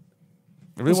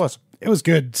 it really was. It was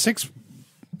good. Six,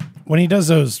 when he does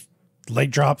those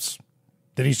leg drops,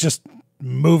 that he's just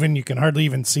moving, you can hardly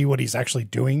even see what he's actually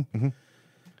doing.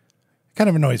 Kind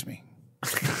of annoys me.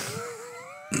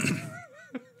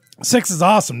 Six is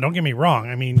awesome. Don't get me wrong.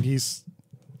 I mean,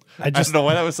 I don't know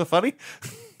why that was so funny.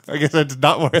 I guess that's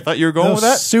not where I thought you were going with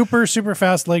that. Super, super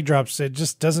fast leg drops. It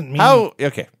just doesn't mean.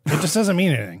 Okay. It just doesn't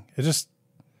mean anything. It just,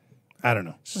 I don't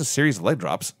know. It's just a series of leg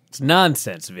drops. It's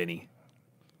nonsense, Vinny.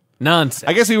 Nonsense.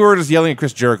 I guess we were just yelling at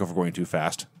Chris Jericho for going too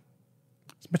fast.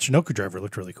 Michinoku driver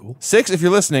looked really cool. Six, if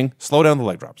you're listening, slow down the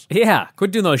leg drops. Yeah,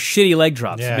 quit doing those shitty leg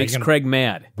drops. Yeah, It makes you're gonna- Craig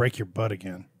mad. Break your butt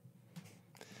again.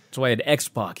 That's why I had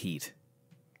X-Pac heat.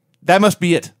 That must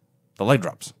be it. The leg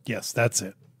drops. Yes, that's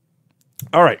it.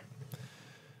 All right.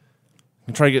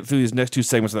 I'm trying to get through these next two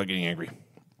segments without getting angry.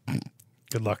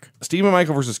 Good luck. Steve and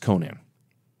Michael versus Conan.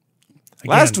 Again,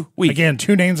 Last week. Again,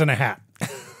 2 names and a hat.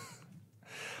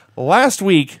 Last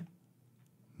week,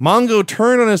 Mongo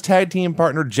turned on his tag team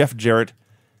partner, Jeff Jarrett,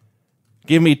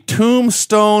 gave him a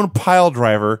tombstone pile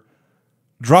driver,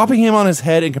 dropping him on his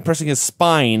head and compressing his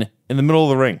spine in the middle of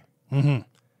the ring.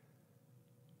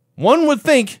 One would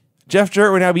think Jeff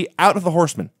Jarrett would now be out of the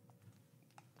Horsemen.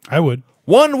 I would.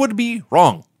 One would be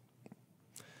wrong.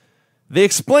 They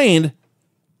explained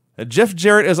that Jeff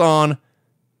Jarrett is on,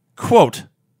 quote,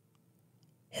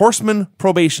 Horseman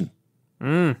probation.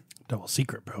 Double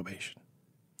secret probation.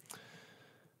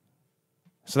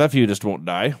 So that feud just won't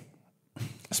die.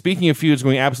 Speaking of feuds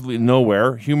going absolutely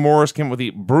nowhere, Hugh Morris came up with a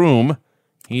broom.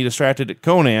 He distracted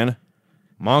Conan.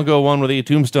 Mongo won with a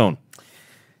tombstone.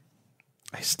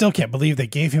 I still can't believe they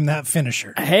gave him that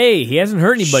finisher. Hey, he hasn't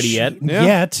hurt anybody yet. Yeah.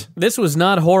 Yet. This was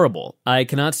not horrible. I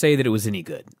cannot say that it was any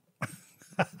good.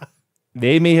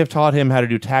 They may have taught him how to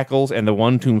do tackles and the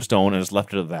one tombstone and just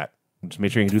left it at that. Just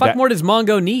make sure you can do Fuck that. more does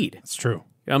Mongo need? It's true.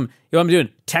 You know what I'm doing?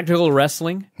 Tactical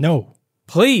wrestling? No.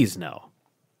 Please, no.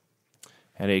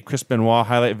 Had a Chris Benoit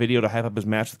highlight video to hype up his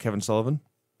match with Kevin Sullivan.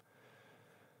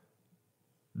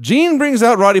 Gene brings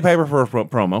out Roddy Piper for a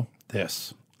promo.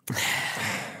 This.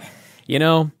 You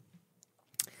know,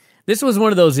 this was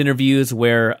one of those interviews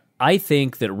where I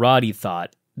think that Roddy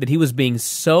thought that he was being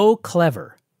so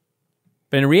clever.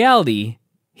 But in reality,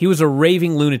 he was a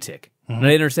raving lunatic. And I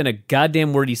didn't understand a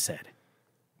goddamn word he said.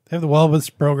 They have the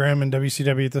Wellness program in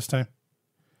WCW at this time.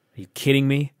 Are you kidding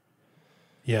me?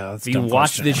 Yeah. That's Do you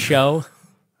watch this show?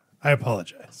 I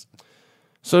apologize.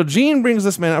 So Gene brings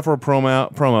this man out for a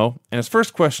promo, and his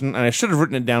first question, and I should have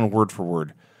written it down word for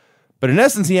word, but in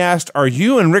essence he asked, are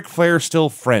you and Ric Flair still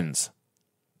friends?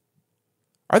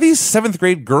 Are these 7th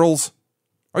grade girls?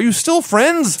 Are you still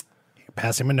friends?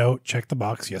 Pass him a note, check the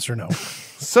box, yes or no.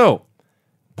 So,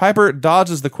 Piper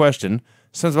dodges the question,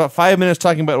 spends about 5 minutes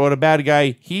talking about what a bad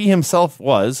guy he himself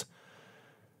was,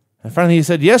 and finally he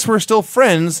said, yes, we're still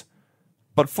friends,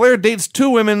 but Flair dates 2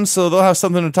 women, so they'll have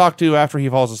something to talk to after he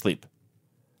falls asleep.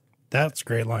 That's a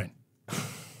great line.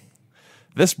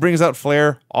 This brings out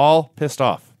Flair all pissed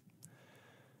off.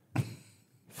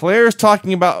 Flair's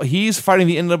talking about he's fighting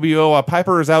the NWO while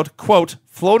Piper is out, quote,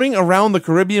 floating around the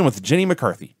Caribbean with Jenny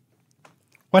McCarthy.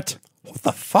 What? What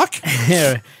the fuck?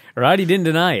 Roddy didn't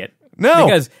deny it. No.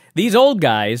 Because these old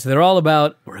guys, they're all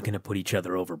about, we're going to put each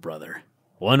other over, brother.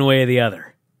 One way or the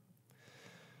other.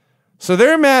 So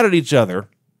they're mad at each other.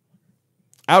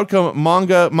 Out come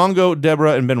Mongo,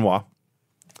 Deborah, and Benoit.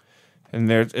 And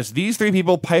it's these 3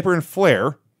 people, Piper and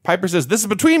Flair. Piper says, this is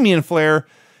between me and Flair.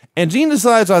 And Gene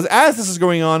decides, as this is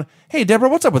going on, hey, Deborah,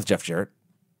 what's up with Jeff Jarrett?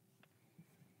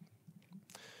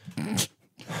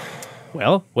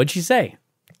 Well, what'd she say?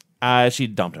 She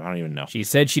dumped him. I don't even know. She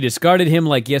said she discarded him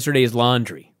like yesterday's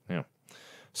laundry. Yeah.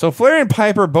 So Flair and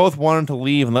Piper both wanted to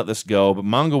leave and let this go, but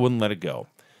Mongo wouldn't let it go.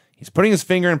 He's putting his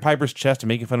finger in Piper's chest and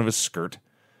making fun of his skirt.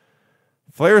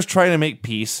 Flair is trying to make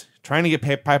peace, trying to get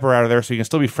Piper out of there so he can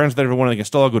still be friends with everyone and they can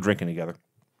still all go drinking together.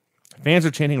 Fans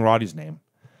are chanting Roddy's name.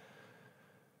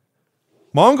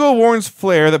 Mongo warns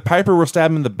Flair that Piper will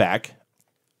stab him in the back.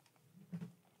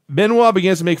 Benoit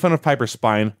begins to make fun of Piper's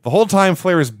spine. The whole time,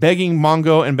 Flair is begging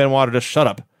Mongo and Benoit to just shut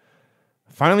up.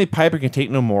 Finally, Piper can take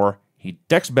no more. He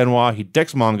decks Benoit, he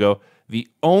decks Mongo. The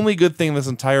only good thing in this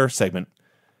entire segment.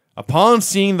 Upon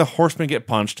seeing the Horseman get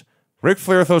punched, Ric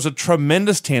Flair throws a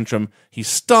tremendous tantrum. He's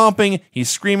stomping, he's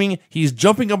screaming, he's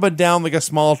jumping up and down like a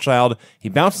small child. He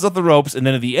bounces up the ropes, and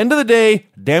then at the end of the day,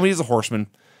 damn it, he's a Horseman.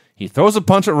 He throws a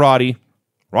punch at Roddy.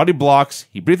 Roddy blocks.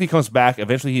 He briefly comes back.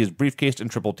 Eventually, he is briefcased and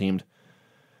triple-teamed.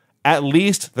 At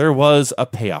least there was a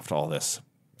payoff to all this.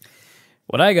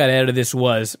 What I got out of this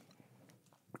was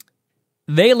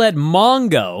they let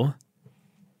Mongo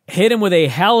hit him with a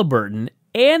Halliburton,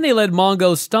 and they let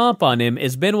Mongo stomp on him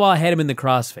as Benoit had him in the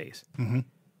crossface. Mm-hmm.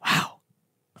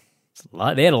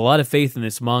 Wow. They had a lot of faith in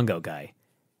this Mongo guy.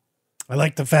 I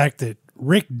like the fact that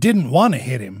Rick didn't want to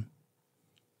hit him,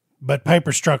 but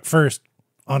Piper struck first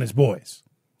on his boys.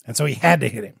 And so he had to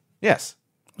hit him. Yes.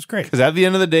 It was great. Because at the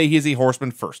end of the day, he is a Horseman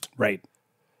first. Right.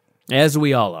 As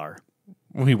we all are.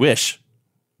 We wish.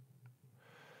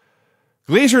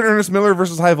 Glacier and Ernest Miller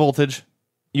versus High Voltage.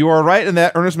 You are right in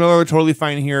that Ernest Miller totally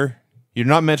fine here. You're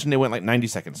not mentioned it went like 90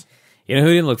 seconds. You know who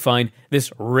didn't look fine?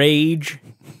 This Rage.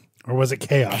 Or was it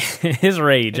Chaos? His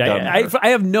Rage. I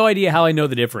have no idea how I know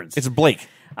the difference. It's Blake.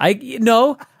 I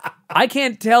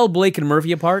can't tell Blake and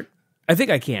Murphy apart. I think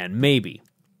I can, maybe.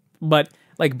 But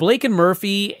like Blake and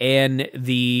Murphy and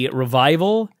the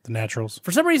Revival, The Naturals.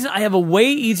 for some reason I have a way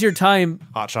easier time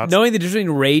Hot Shots. knowing the difference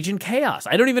between Rage and Chaos.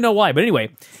 I don't even know why. But anyway,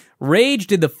 Rage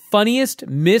did the funniest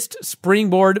missed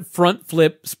springboard front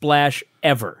flip splash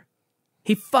ever.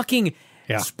 He fucking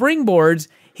springboards.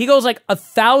 He goes like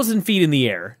 1,000 feet in the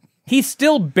air. He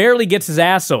still barely gets his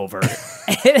ass over.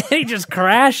 And he just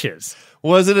crashes.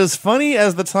 Was it as funny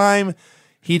as the time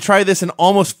he tried this and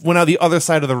almost went out the other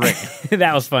side of the ring?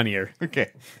 That was funnier.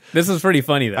 Okay. This was pretty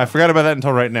funny, though. I forgot about that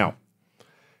until right now.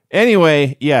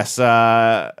 Anyway, yes,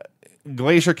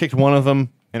 Glacier kicked one of them,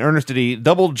 and Ernest did a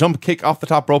double jump kick off the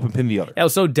top rope and pinned the other. That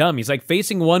was so dumb. He's like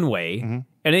facing one way, and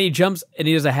then he jumps and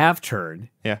he does a half turn.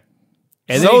 Yeah.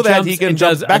 And So then he that jumps he can and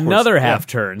jump does backwards. another Yeah. half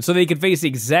turn so that he can face the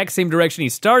exact same direction he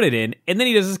started in, and then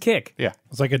he does his kick. Yeah.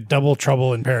 It's like a double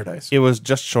trouble in paradise. It was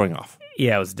just showing off.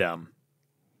 Yeah, it was dumb.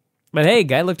 But hey,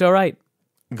 guy looked all right.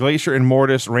 Glacier and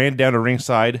Mortis ran down to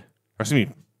ringside. Or excuse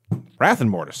me, Wrath and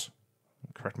Mortis.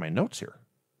 Correct my notes here.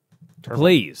 Terrible.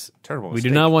 Please. Terrible We do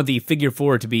mistake. not want the figure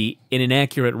 4 to be an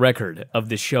inaccurate record of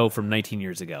this show from 19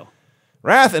 years ago.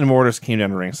 Wrath and Mortis came down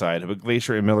to ringside, but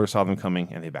Glacier and Miller saw them coming,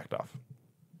 and they backed off.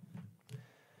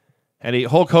 Had a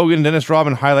Hulk Hogan, Dennis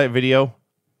Rodman highlight video.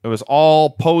 It was all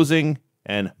posing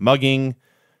and mugging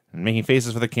and making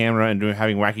faces for the camera and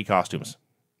having wacky costumes.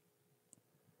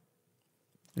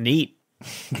 Neat.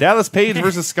 Dallas Page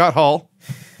versus Scott Hall.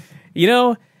 You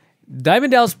know,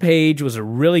 Diamond Dallas Page was a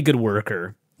really good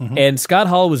worker, and Scott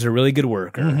Hall was a really good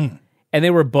worker, and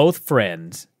they were both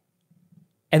friends,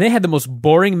 and they had the most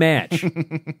boring match.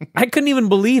 I couldn't even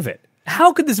believe it.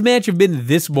 How could this match have been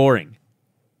this boring?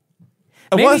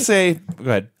 I Maybe- want to say, go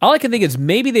ahead. All I can think is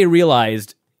maybe they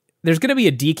realized there's going to be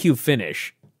a DQ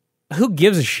finish. Who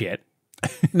gives a shit?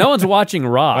 No one's watching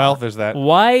Raw. Well, there's that.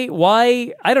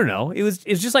 Why? I don't know. It's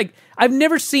just like, I've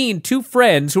never seen two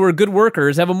friends who are good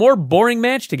workers have a more boring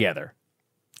match together.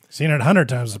 Seen it 100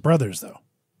 times with brothers, though.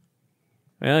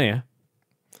 Well, yeah.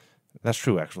 That's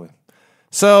true, actually.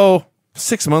 So,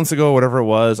 6 months ago, whatever it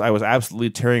was, I was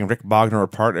absolutely tearing Rick Bogner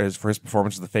apart for his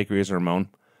performance of the fake Razor Ramon.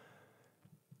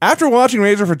 After watching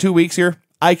Razor for 2 weeks here,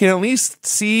 I can at least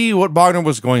see what Bogner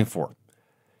was going for.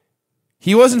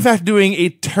 He was, in fact, doing a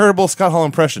terrible Scott Hall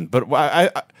impression, but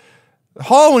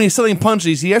Hall, when he's selling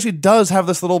punches, he actually does have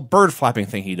this little bird flapping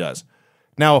thing he does.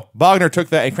 Now, Bogner took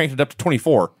that and cranked it up to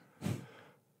 24,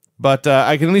 but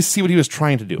I can at least see what he was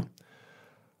trying to do.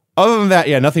 Other than that,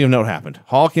 yeah, nothing of note happened.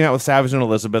 Hall came out with Savage and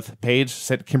Elizabeth. Paige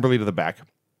sent Kimberly to the back.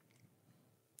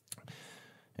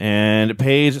 And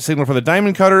Paige signaled for the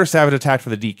Diamond Cutter. Savage attacked for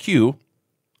the DQ.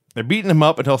 They're beating him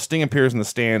up until Sting appears in the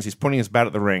stands. He's pointing his bat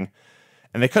at the ring.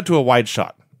 And they cut to a wide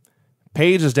shot.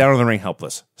 Paige is down in the ring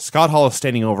helpless. Scott Hall is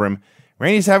standing over him.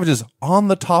 Randy Savage is on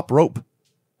the top rope.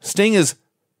 Sting is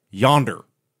yonder,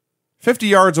 50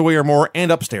 yards away or more,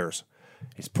 and upstairs.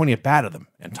 He's pointing a bat at them,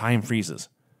 and time freezes.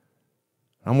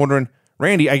 I'm wondering,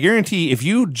 Randy, I guarantee if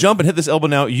you jump and hit this elbow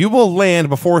now, you will land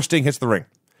before Sting hits the ring.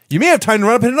 You may have time to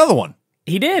run up and hit another one.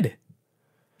 He did.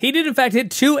 He did, in fact,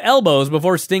 hit 2 elbows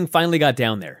before Sting finally got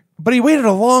down there. But he waited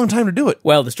a long time to do it.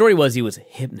 Well, the story was he was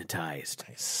hypnotized.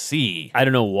 I see. I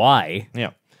don't know why.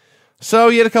 Yeah. So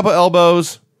he had a couple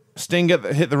elbows. Sting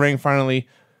hit the ring finally.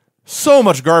 So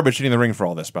much garbage hitting the ring for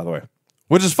all this, by the way.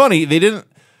 Which is funny.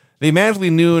 They magically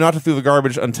knew not to throw the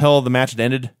garbage until the match had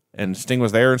ended and Sting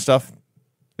was there and stuff.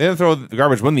 They didn't throw the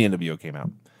garbage when the NWO came out.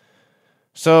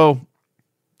 So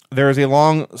there is a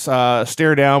long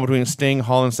stare down between Sting,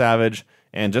 Hall, and Savage.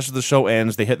 And just as the show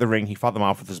ends, they hit the ring. He fought them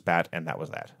off with his bat, and that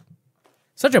was that.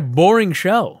 Such a boring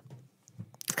show.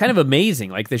 It's kind of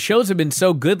amazing. Like, the shows have been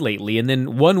so good lately, and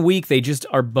then 1 week they just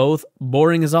are both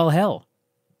boring as all hell.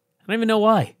 I don't even know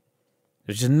why.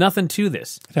 There's just nothing to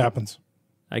this. It happens.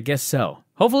 I guess so.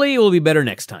 Hopefully it will be better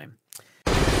next time.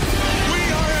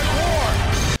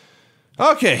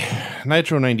 Okay,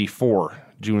 Nitro 94,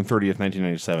 June 30th,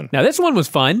 1997. Now, this one was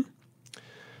fun.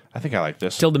 I think I like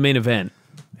this. Till the main event.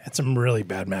 Had some really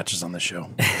bad matches on the show.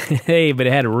 Hey, but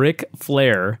it had Ric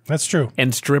Flair. That's true.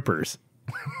 And strippers.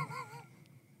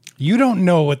 You don't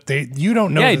know what you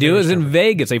don't know. Yeah, I do. It was in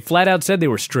Vegas. They flat out said they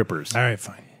were strippers. All right,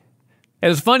 fine.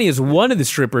 And what's funny is one of the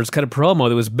strippers cut a promo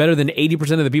that was better than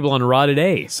 80% of the people on Raw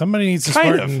today. Somebody needs to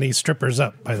smarten these strippers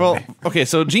up, by the way. Okay,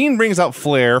 so Gene brings out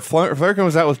Flair. Flair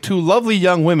comes out with 2 lovely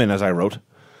young women, as I wrote.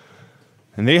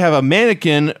 And they have a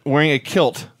mannequin wearing a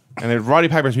kilt. And there's Roddy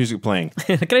Piper's music playing.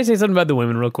 Can I say something about the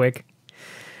women real quick?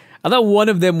 I thought one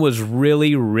of them was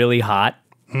really, really hot.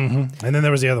 Mm-hmm. And then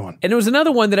there was the other one. And there was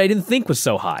another one that I didn't think was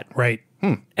so hot. Right.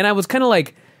 And I was kind of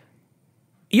like,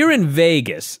 you're in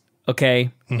Vegas, okay?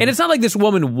 Mm-hmm. And it's not like this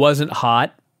woman wasn't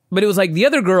hot, but it was like the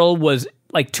other girl was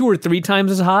like 2 or 3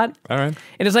 times as hot. All right.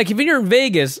 And it's like, if you're in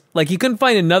Vegas, like you couldn't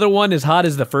find another one as hot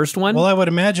as the first one. Well, I would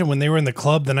imagine when they were in the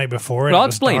club the night before and it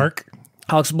was dark.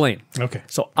 I'll explain. Okay.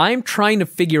 So I'm trying to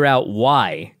figure out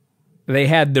why they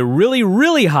had the really,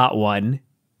 really hot one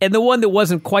and the one that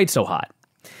wasn't quite so hot.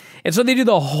 And so they do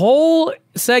the whole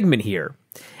segment here.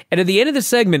 And at the end of the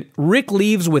segment, Rick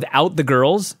leaves without the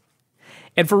girls.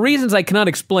 And for reasons I cannot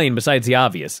explain besides the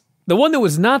obvious, the one that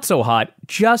was not so hot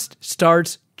just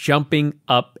starts jumping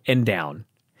up and down.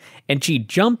 And she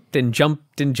jumped and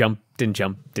jumped and jumped and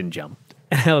jumped and jumped.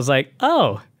 And I was like,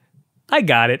 oh, I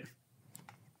got it.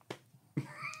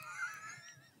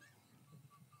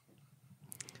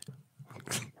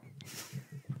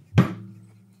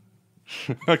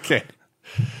 Okay.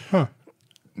 Huh.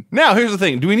 Now, here's the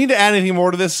thing. Do we need to add anything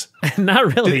more to this?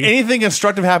 Not really. Did anything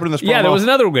instructive happen in this promo? Yeah, there was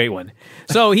another great one.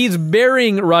 So he's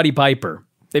burying Roddy Piper.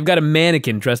 They've got a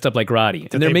mannequin dressed up like Roddy.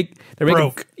 And they're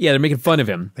making fun of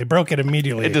him. They broke it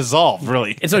immediately. It dissolved,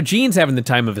 really. And so Gene's having the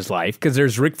time of his life because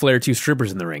there's Ric Flair, 2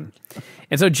 strippers in the ring.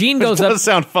 And so Gene goes up. Does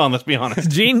sound fun, let's be honest.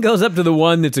 Gene goes up to the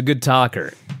one that's a good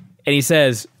talker. And he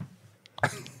says,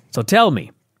 so tell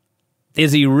me,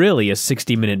 is he really a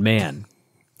 60-minute man?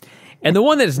 And the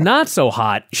one that's not so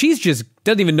hot, she's just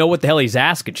doesn't even know what the hell he's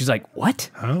asking. She's like,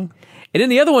 what? Huh? And then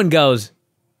the other one goes,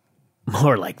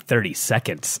 more like 30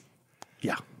 seconds.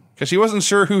 Yeah. Because she wasn't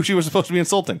sure who she was supposed to be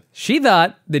insulting. She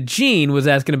thought that Gene was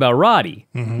asking about Roddy,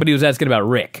 but he was asking about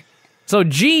Rick. So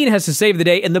Gene has to save the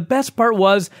day, and the best part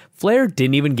was Flair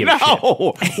didn't even give a shit.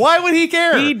 No! Why would he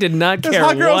care? He did not There's care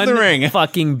hot girls in the one ring.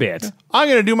 fucking bit. I'm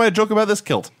going to do my joke about this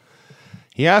kilt.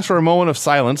 He asked for a moment of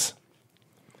silence.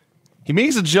 He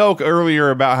makes a joke earlier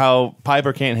about how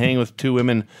Piper can't hang with 2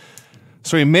 women,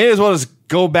 so he may as well just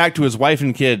go back to his wife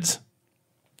and kids.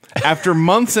 After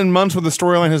months and months where the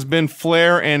storyline has been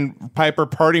Flair and Piper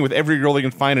partying with every girl they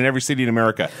can find in every city in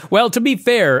America. Well, to be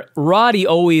fair, Roddy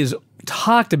always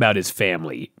talked about his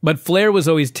family, but Flair was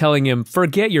always telling him,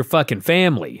 forget your fucking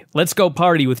family. Let's go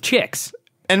party with chicks.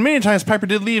 And many times Piper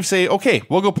did leave, say, okay,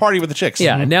 we'll go party with the chicks.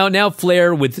 Yeah, now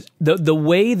Flair, with the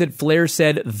way that Flair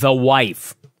said the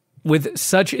wife, with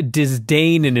such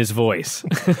disdain in his voice.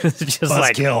 It's just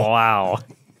like, wow.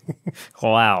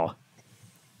 Wow.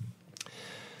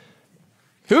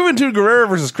 Juventud Guerrera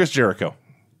versus Chris Jericho.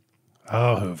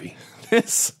 Oh, Hoovy.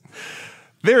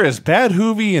 There is bad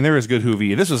Hoovy and there is good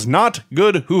Hoovy. This was not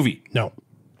good Hoovy. No.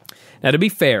 Now, to be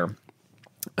fair,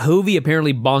 Hoovy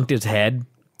apparently bonked his head.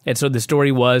 And so the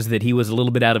story was that he was a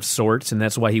little bit out of sorts, and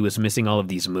that's why he was missing all of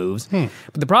these moves. But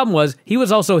the problem was he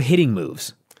was also hitting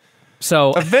moves.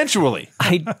 So eventually,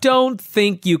 I don't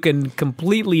think you can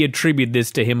completely attribute this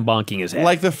to him bonking his head.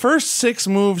 Like the first 6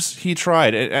 moves he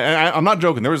tried, and I'm not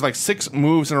joking, there was like 6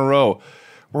 moves in a row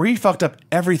where he fucked up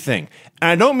everything. And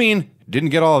I don't mean didn't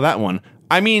get all of that one.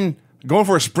 I mean going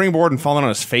for a springboard and falling on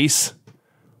his face,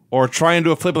 or trying to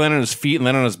do a flip and land on his feet and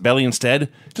land on his belly instead.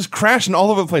 Just crashing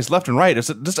all over the place left and right. It's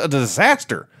just a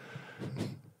disaster.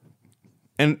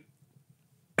 And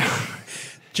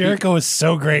Jericho was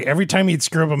so great. Every time he'd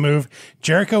screw up a move,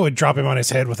 Jericho would drop him on his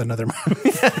head with another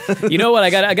move. You know what? I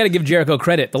got to give Jericho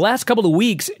credit. The last couple of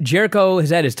weeks, Jericho has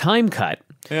had his time cut.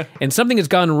 Yeah. And something has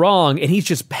gone wrong, and he's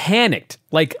just panicked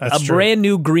like That's a true. brand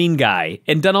new green guy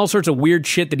and done all sorts of weird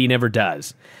shit that he never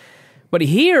does. But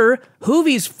here,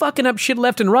 Hoovy's fucking up shit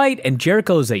left and right, and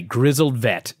Jericho's a grizzled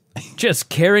vet, just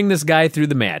carrying this guy through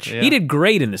the match. Yeah. He did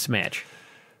great in this match.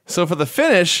 so for the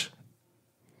finish,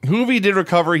 Hoovy did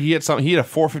recover. He had a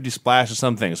 450 splash of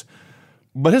some things.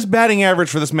 But his batting average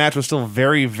for this match was still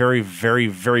very, very, very,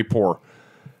 very poor.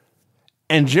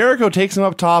 And Jericho takes him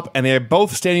up top, and they are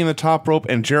both standing on the top rope,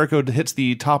 and Jericho hits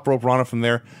the top rope Rana from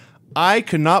there. I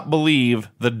could not believe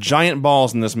the giant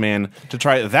balls in this man to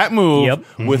try that move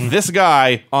with this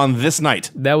guy on this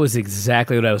night. That was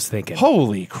exactly what I was thinking.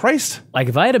 Holy Christ. Like,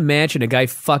 if I had a match and a guy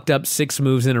fucked up 6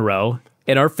 moves in a row,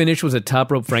 and our finish was a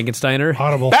top rope Frankensteiner.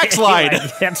 Audible. Backslide.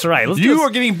 That's right. Let's You do are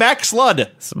getting backslud.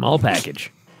 small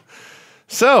package.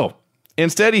 So,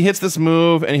 instead he hits this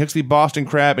move, and he hooks the Boston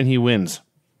Crab, and he wins.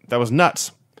 That was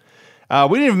nuts.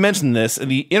 We didn't even mention this. In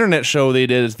the internet show they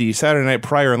did the Saturday night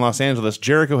prior in Los Angeles,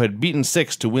 Jericho had beaten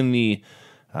Six to win the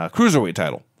Cruiserweight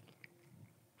title.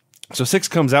 So Six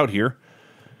comes out here.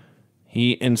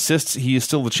 He insists he is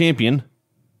still the champion.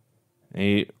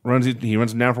 He runs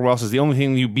him down for a while, says the only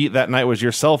thing you beat that night was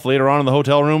yourself later on in the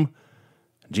hotel room.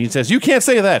 Gene says, you can't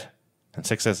say that. And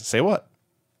Six says, say what?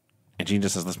 And Gene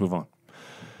just says, let's move on.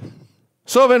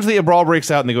 So eventually a brawl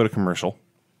breaks out and they go to commercial.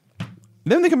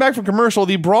 Then they come back from commercial.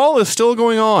 The brawl is still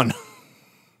going on.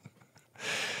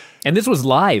 And this was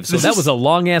live, so that was a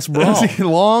long-ass brawl. It's a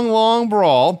long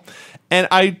brawl. And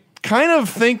I kind of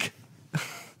think,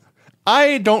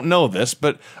 I don't know this,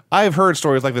 but I've heard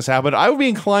stories like this happen. I would be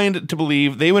inclined to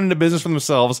believe they went into business for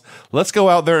themselves. Let's go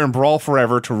out there and brawl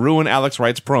forever to ruin Alex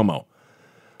Wright's promo.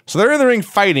 So they're in the ring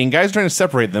fighting. Guys are trying to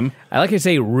separate them. I like to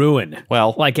say ruin.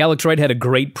 Well, like Alex Wright had a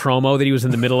great promo that he was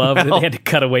in the middle of that they had to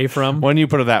cut away from. When you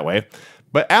put it that way.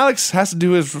 But Alex has to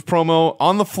do his promo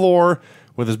on the floor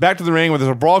with his back to the ring, where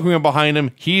there's a brawl going on behind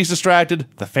him. He's distracted.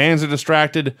 The fans are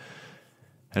distracted.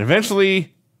 And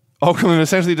eventually, Okerlund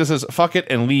essentially just says, fuck it,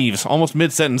 and leaves, almost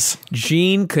mid-sentence.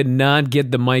 Gene could not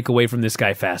get the mic away from this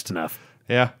guy fast enough.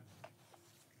 Yeah.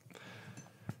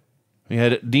 We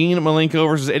had Dean Malenko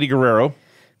versus Eddie Guerrero.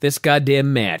 This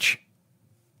goddamn match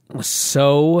was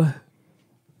so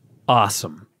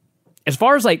awesome. As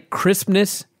far as like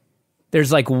crispness,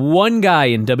 there's like one guy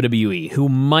in WWE who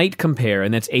might compare,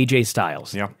 and that's AJ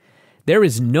Styles. Yeah. There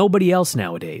is nobody else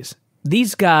nowadays.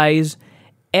 These guys,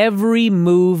 every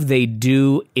move they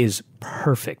do is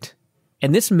perfect.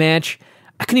 And this match,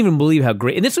 I couldn't even believe how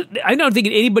great. And this, I don't think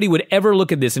anybody would ever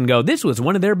look at this and go, this was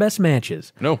one of their best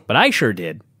matches. No. But I sure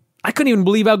did. I couldn't even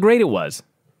believe how great it was.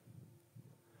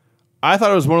 I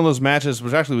thought it was one of those matches,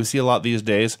 which actually we see a lot these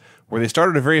days, where they start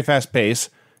at a very fast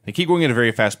pace, they keep going at a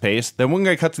very fast pace, then one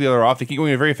guy cuts the other off, they keep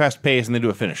going at a very fast pace, and they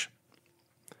do a finish.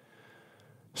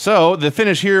 So, the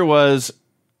finish here was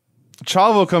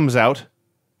Chavo comes out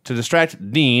to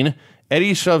distract Dean.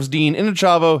 Eddie shoves Dean into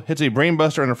Chavo, hits a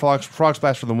brainbuster and a frog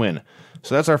splash for the win.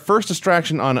 So that's our first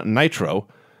distraction on Nitro.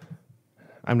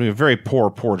 I'm doing a very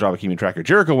poor job of keeping track here.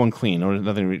 Jericho won clean.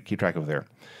 Nothing to keep track of there.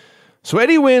 So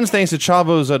Eddie wins thanks to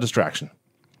Chavo's distraction.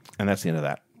 And that's the end of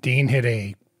that. Dean hit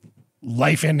a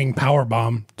life-ending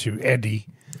powerbomb to Eddie.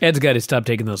 Ed's got to stop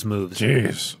taking those moves.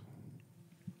 Jeez.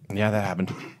 Yeah, that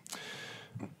happened.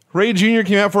 Ray Jr.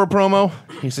 came out for a promo.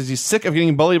 He says he's sick of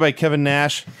getting bullied by Kevin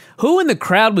Nash. Who in the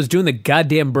crowd was doing the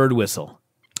goddamn bird whistle?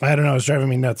 I don't know. It's driving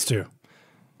me nuts, too.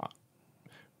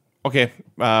 Okay,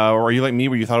 or are you like me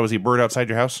where you thought it was a bird outside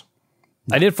your house?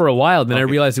 I did for a while, then I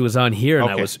realized it was on here, and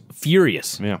I was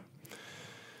furious. Yeah.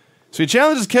 So he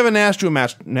challenges Kevin Nash to a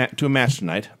match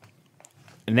tonight.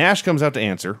 And Nash comes out to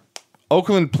answer.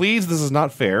 Oakland pleads this is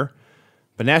not fair,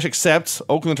 but Nash accepts.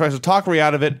 Oakland tries to talk Ray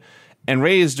out of it, and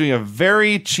Ray is doing a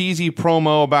very cheesy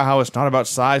promo about how it's not about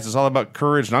size, it's all about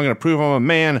courage, and I'm going to prove I'm a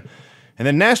man. And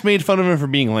then Nash made fun of him for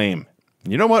being lame.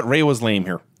 You know what? Ray was lame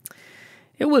here.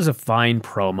 It was a fine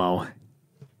promo. I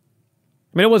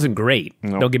mean, it wasn't great.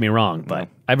 No. Don't get me wrong, but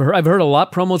I've heard a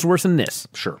lot promos worse than this.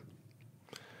 Sure.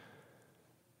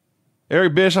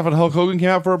 Eric Bischoff and Hulk Hogan came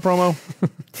out for a promo.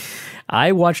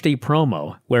 I watched a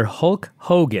promo where Hulk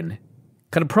Hogan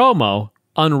cut a promo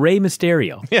on Rey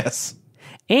Mysterio. Yes.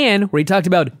 And where he talked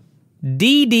about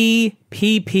DDPP.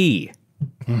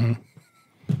 Mm-hmm.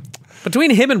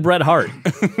 Between him and Bret Hart.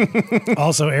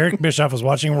 Also, Eric Bischoff was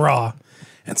watching Raw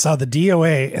and saw the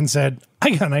DOA and said,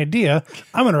 I got an idea.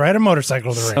 I'm going to ride a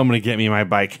motorcycle to the ring. Somebody get me my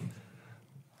bike.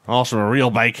 Also a real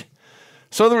bike.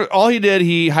 So all he did,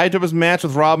 he hyped up his match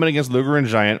with Rodman against Luger and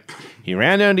Giant. He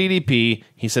ran down DDP.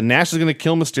 He said Nash is going to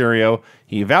kill Mysterio.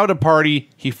 He vowed a party.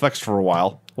 He flexed for a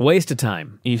while. Waste of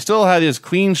time. He still had his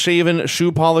clean-shaven,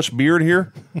 shoe-polished beard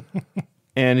here.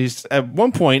 And he's at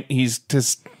one point, he's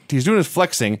doing his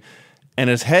flexing, and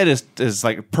his head is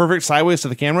like perfect sideways to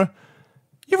the camera.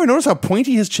 You ever notice how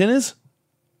pointy his chin is?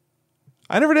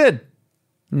 I never did.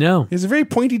 No. He has a very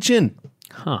pointy chin.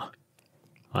 Huh.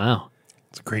 Wow.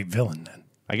 It's a great villain, then.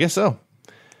 I guess so.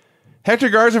 Hector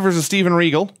Garza versus Steven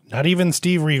Regal. Not even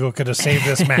Steve Regal could have saved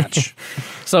this match.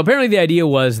 So apparently the idea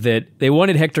was that they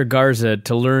wanted Hector Garza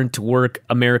to learn to work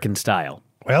American style.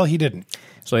 Well, he didn't.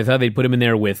 So I thought they'd put him in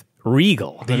there with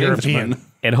Regal. The European.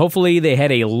 And hopefully they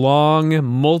had a long,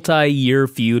 multi-year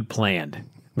feud planned.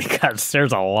 Because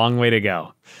there's a long way to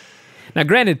go. Now,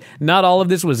 granted, not all of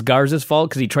this was Garza's fault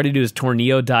because he tried to do his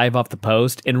tornado dive off the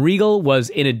post, and Regal was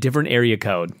in a different area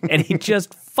code, and he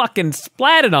just fucking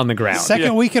splatted on the ground.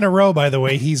 Second week in a row, by the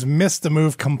way, he's missed the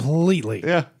move completely.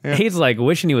 Yeah. He's like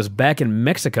wishing he was back in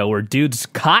Mexico where dudes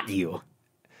caught you.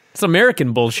 It's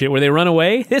American bullshit where they run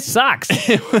away. This sucks.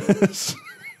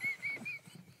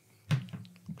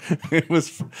 It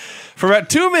was for about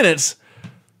 2 minutes.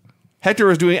 Hector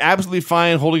was doing absolutely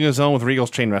fine, holding his own with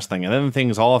Regal's chain wrestling, and then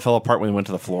things all fell apart when he went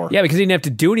to the floor. Yeah, because he didn't have to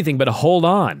do anything but hold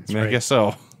on. I guess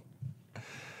so.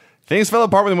 Things fell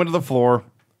apart when they went to the floor.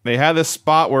 They had this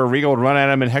spot where Regal would run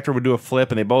at him, and Hector would do a flip,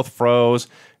 and they both froze.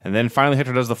 And then finally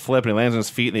Hector does the flip, and he lands on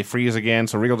his feet, and they freeze again,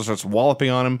 so Regal just starts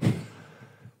walloping on him.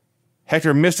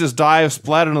 Hector missed his dive,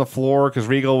 splattered on the floor, because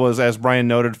Regal was, as Bryan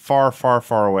noted, far, far,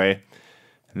 far away.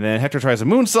 And then Hector tries a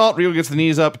moonsault. Regal gets the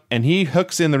knees up, and he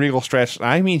hooks in the Regal stretch.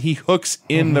 I mean, he hooks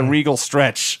in the Regal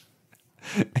stretch.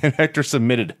 And Hector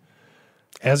submitted.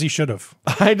 As he should have.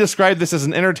 I described this as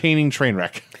an entertaining train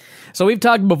wreck. So we've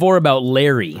talked before about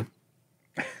Larry.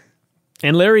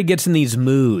 And Larry gets in these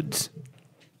moods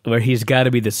where he's got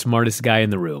to be the smartest guy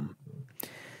in the room.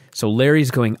 So Larry's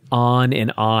going on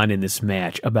and on in this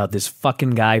match about this fucking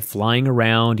guy flying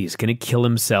around. He's going to kill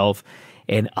himself.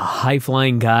 And a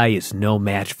high-flying guy is no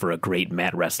match for a great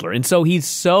mat wrestler. And so he's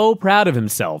so proud of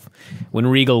himself when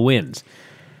Regal wins.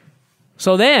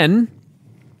 So then,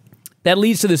 that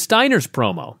leads to the Steiners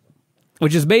promo,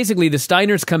 which is basically the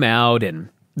Steiners come out and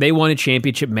they won a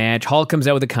championship match. Hall comes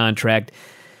out with a contract,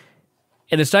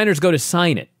 and the Steiners go to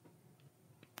sign it.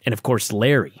 And of course,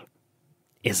 Larry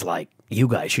is like, you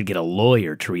guys should get a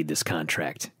lawyer to read this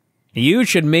contract. You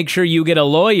should make sure you get a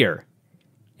lawyer.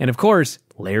 And of course,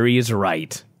 Larry is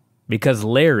right, because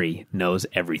Larry knows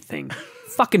everything.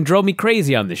 Fucking drove me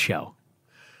crazy on this show.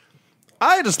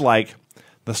 I just like,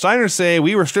 the Steiners say,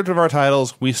 we were stripped of our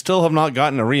titles, we still have not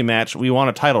gotten a rematch, we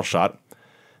want a title shot.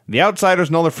 The Outsiders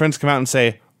and all their friends come out and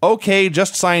say, okay,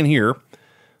 just sign here.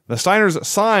 The Steiners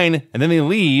sign, and then they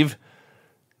leave,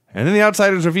 and then the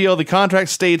Outsiders reveal the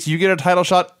contract states you get a title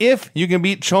shot if you can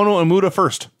beat Chono and Muta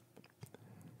first.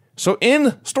 So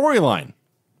in storyline,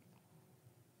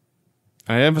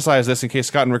 I emphasize this in case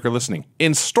Scott and Rick are listening.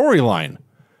 In storyline,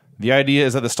 the idea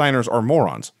is that the Steiners are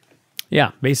morons.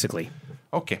 Yeah, basically.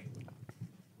 Okay.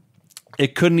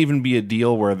 It couldn't even be a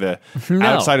deal where the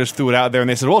Outsiders threw it out there and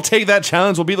they said, well, take that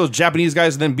challenge, we'll beat those Japanese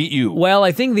guys and then beat you. Well,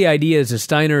 I think the idea is the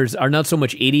Steiners are not so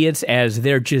much idiots as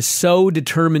they're just so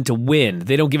determined to win.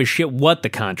 They don't give a shit what the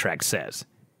contract says.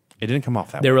 It didn't come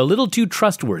off that way. They're a little too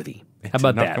trustworthy. How about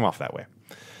It did not that? come off that way.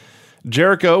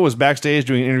 Jericho was backstage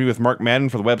doing an interview with Mark Madden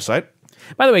for the website.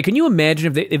 By the way, can you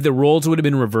imagine if the roles would have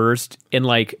been reversed and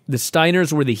like the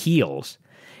Steiners were the heels,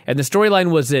 and the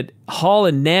storyline was that Hall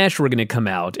and Nash were going to come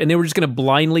out, and they were just going to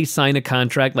blindly sign a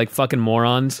contract like fucking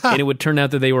morons, and it would turn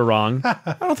out that they were wrong?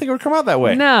 I don't think it would come out that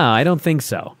way. No, I don't think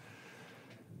so.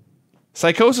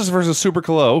 Psychosis versus Super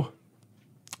Kalo.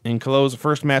 In Kalo's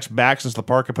first match back since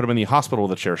Laparca put him in the hospital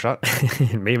with a chair shot.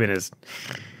 Maybe it is.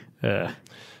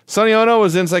 Sonny Ono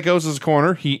was in Psychosis'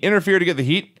 corner. He interfered to get the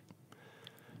heat.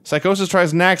 Psychosis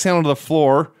tries an axe handle to the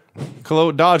floor.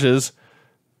 Kalo dodges.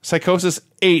 Psychosis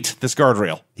ate this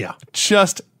guardrail. Yeah.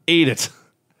 Just ate it.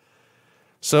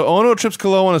 So Ono trips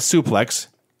Kalo on a suplex.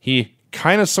 He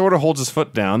kind of sort of holds his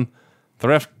foot down. The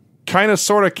ref kind of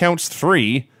sort of counts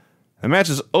 3. The match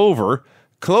is over.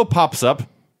 Kalo pops up.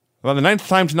 About the 9th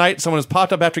time tonight, someone has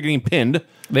popped up after getting pinned.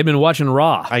 They've been watching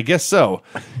Raw. I guess so.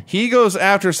 He goes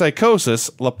after Psychosis.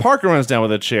 Laparca runs down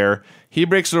with a chair. He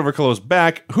breaks it over Kalo's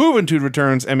back. Juventud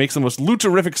returns and makes the most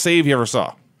lucharific save he ever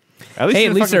saw. At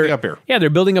least they're up here. Yeah, they're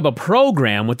building up a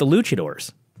program with the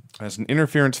luchadors. As an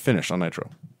interference finish on Nitro.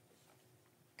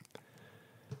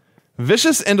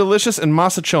 Vicious and Delicious and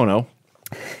Masachono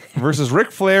versus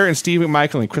Ric Flair and Steve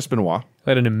McMichael and Chris Benoit.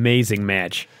 What an amazing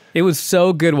match. It was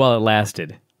so good while it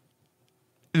lasted.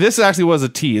 This actually was a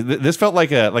tease. This felt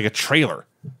like a trailer.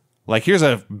 Like, here's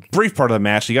a brief part of the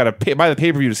match. You got to buy the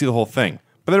pay-per-view to see the whole thing.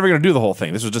 But they're never going to do the whole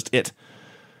thing. This was just it.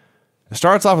 It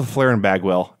starts off with Flair and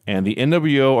Bagwell, and the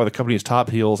NWO are the company's top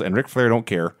heels, and Ric Flair don't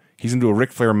care. He's going to do a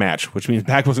Ric Flair match, which means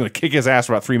Bagwell's going to kick his ass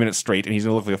for about 3 minutes straight, and he's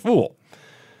going to look like a fool.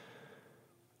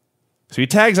 So he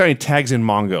tags out and he tags in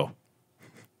Mongo.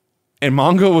 And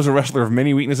Mongo was a wrestler of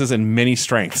many weaknesses and many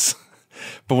strengths.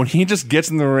 But when he just gets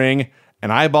in the ring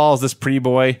and eyeballs this pretty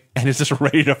boy and is just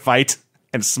ready to fight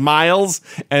and smiles,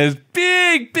 and his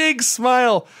big, big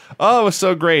smile. Oh, it was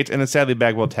so great. And then sadly,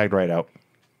 Bagwell tagged right out.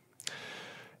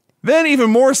 Then, even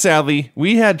more sadly,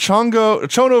 we had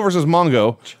Chono versus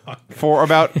Mongo for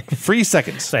about 3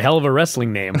 seconds. It's a hell of a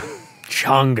wrestling name.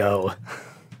 Chongo.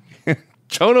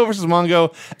 Chono versus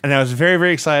Mongo, and I was very,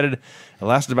 very excited. It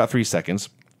lasted about 3 seconds.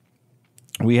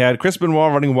 We had Chris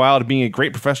Benoit running wild, being a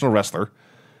great professional wrestler.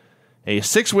 A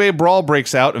 6-way brawl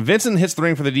breaks out. Vincent hits the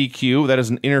ring for the DQ. That is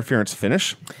an interference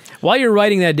finish. While you're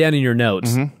writing that down in your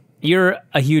notes, you're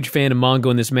a huge fan of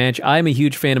Mongo in this match. I'm a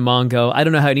huge fan of Mongo. I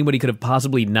don't know how anybody could have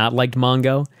possibly not liked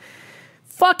Mongo.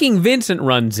 Fucking Vincent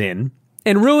runs in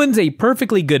and ruins a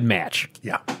perfectly good match.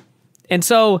 Yeah. And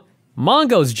so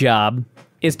Mongo's job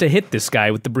is to hit this guy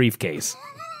with the briefcase.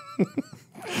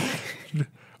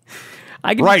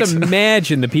 I can just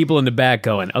imagine the people in the back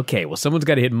going, okay, well, someone's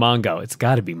got to hit Mongo. It's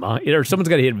got to be Mongo. Or someone's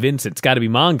got to hit Vincent. It's got to be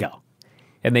Mongo.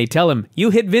 And they tell him, you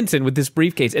hit Vincent with this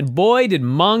briefcase. And boy, did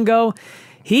Mongo,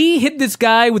 he hit this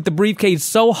guy with the briefcase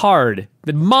so hard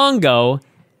that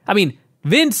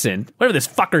Vincent, whatever this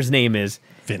fucker's name is,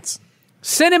 Vince,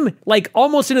 sent him like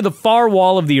almost into the far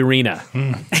wall of the arena.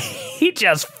 He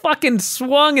just fucking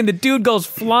swung and the dude goes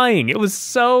flying. It was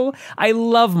so... I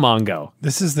love Mongo.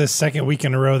 This is the second week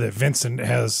in a row that Vincent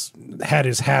has had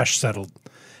his hash settled.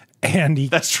 And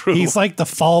that's true. He's like the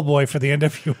fall boy for the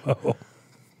NWO.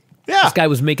 Yeah. This guy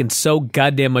was making so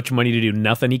goddamn much money to do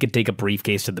nothing, he could take a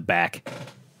briefcase to the back.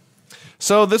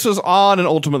 So this was odd and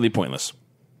ultimately pointless.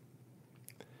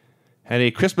 Had a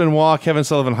Chris Benoit, Kevin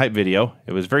Sullivan hype video.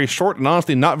 It was very short and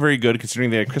honestly not very good considering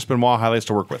they had Chris Benoit highlights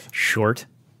to work with. Short.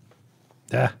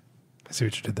 Yeah, I see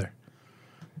what you did there.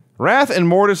 Wrath and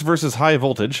Mortis versus High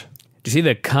Voltage. Did you see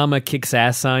the comma kicks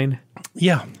ass sign?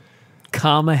 Yeah.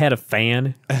 Comma had a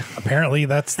fan. Apparently,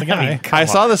 that's the guy. I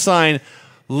saw the sign.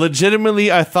 Legitimately,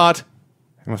 I thought,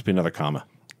 there must be another comma.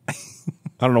 I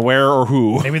don't know where or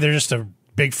who. Maybe they're just a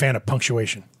big fan of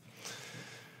punctuation.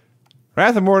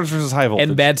 Wrath and Mortis versus High Voltage.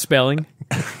 And bad spelling.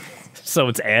 So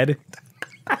it's Ed.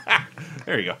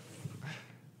 There you go.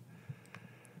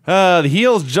 The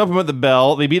heels jump them at the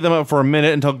bell. They beat them up for a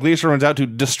minute until Glacier runs out to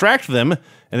distract them.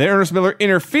 And then Ernest Miller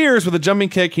interferes with a jumping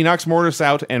kick. He knocks Mortis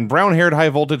out, and brown-haired High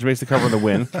Voltage makes the cover of the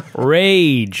win.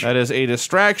 Rage. That is a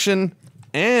distraction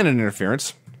and an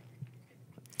interference.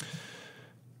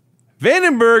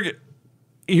 Vandenberg,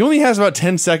 he only has about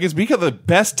 10 seconds, but he got the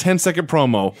best 10-second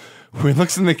promo where he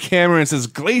looks in the camera and says,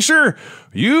 Glacier,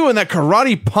 you and that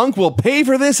karate punk will pay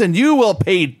for this, and you will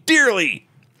pay dearly.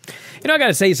 You know, I got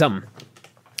to say something.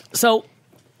 So,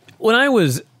 when I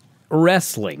was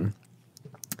wrestling,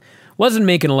 wasn't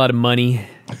making a lot of money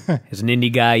as an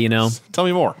indie guy, you know. Tell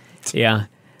me more. Yeah,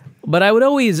 but I would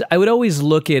always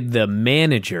look at the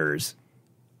managers,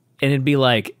 and it'd be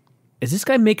like, is this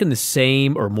guy making the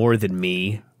same or more than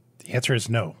me? The answer is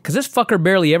no. Because this fucker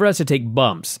barely ever has to take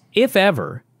bumps, if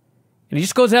ever, and he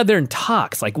just goes out there and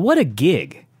talks. Like, what a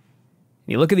gig!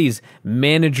 You look at these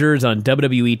managers on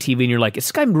WWE TV and you're like, is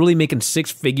this guy really making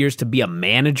six figures to be a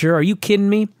manager? Are you kidding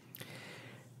me?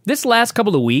 This last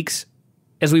couple of weeks,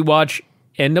 as we watch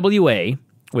NWA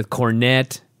with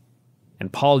Cornette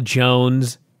and Paul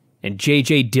Jones and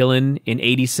J.J. Dillon in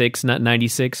 86, not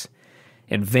 96,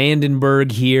 and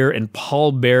Vandenberg here and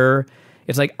Paul Bearer,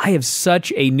 it's like I have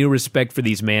such a new respect for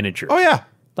these managers. Oh, yeah.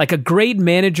 Like a great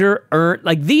manager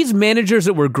these managers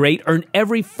that were great earned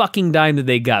every fucking dime that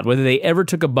they got, whether they ever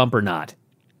took a bump or not.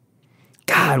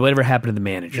 God, whatever happened to the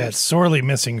managers? Yeah, it's sorely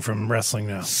missing from wrestling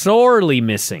now. Sorely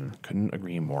missing. Couldn't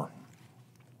agree more.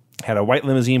 Had a white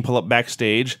limousine pull up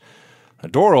backstage. A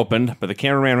door opened, but the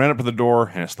cameraman ran up to the door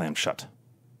and it slammed shut.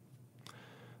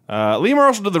 Lee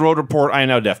Marshall did the road report. I am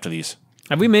now deaf to these.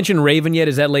 Have we mentioned Raven yet?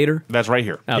 Is that later? That's right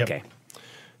here. Okay.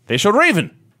 They showed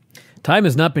Raven. Time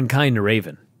has not been kind to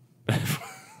Raven.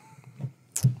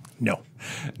 No.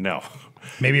 No.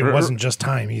 Maybe it wasn't just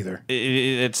time either.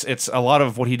 It's a lot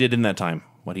of what he did in that time,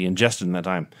 what he ingested in that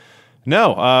time.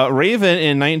 No, Raven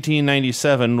in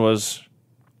 1997 was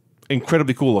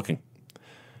incredibly cool looking.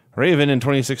 Raven in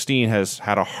 2016 has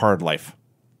had a hard life.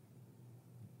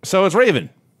 So it's Raven,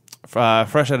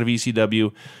 fresh out of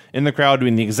ECW, in the crowd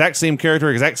doing the exact same character,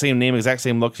 exact same name, exact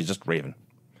same looks. He's just Raven.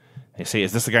 They say,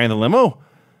 is this the guy in the limo?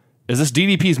 Is this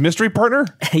DDP's mystery partner?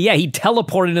 Yeah, he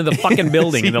teleported into the fucking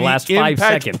building in the last 5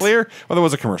 seconds. Player? Well, there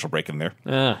was a commercial break in there.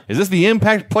 Is this the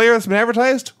Impact player that's been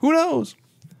advertised? Who knows?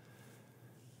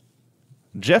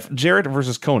 Jeff Jarrett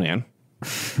versus Conan.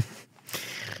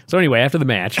 So anyway, after the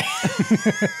match,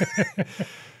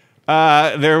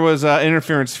 there was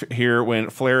interference here when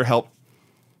Flair helped.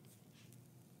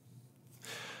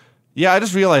 Yeah, I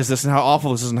just realized this and how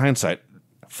awful this is in hindsight.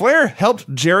 Flair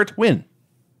helped Jarrett win.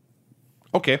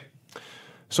 Okay.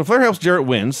 So Flair helps Jarrett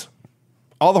wins.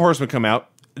 All the Horsemen come out.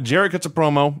 Jarrett gets a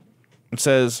promo and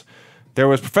says, there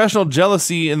was professional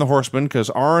jealousy in the Horsemen because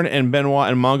Arn and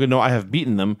Benoit and Mongo know I have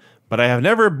beaten them, but I have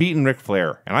never beaten Ric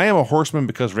Flair, and I am a Horseman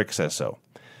because Rick says so.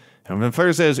 And then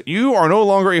Flair says, you are no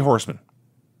longer a Horseman.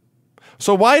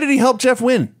 So why did he help Jeff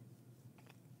win?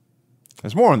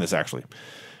 There's more on this, actually.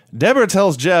 Deborah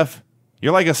tells Jeff,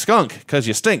 you're like a skunk because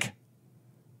you stink.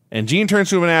 And Gene turns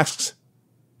to him and asks,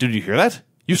 did you hear that?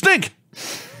 You stink!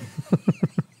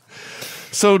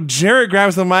 So Jarrett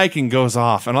grabs the mic and goes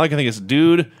off. And all I can think is,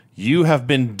 dude, you have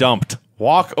been dumped.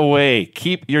 Walk away.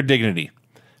 Keep your dignity.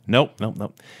 Nope.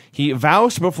 He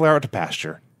vows to put Flair out to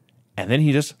pasture. And then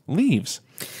he just leaves.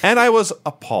 And I was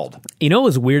appalled. you know what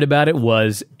was weird about it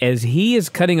was, as he is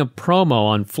cutting a promo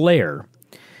on Flair,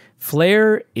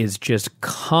 Flair is just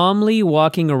calmly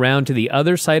walking around to the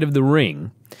other side of the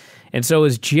ring. And so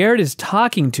as Jarrett is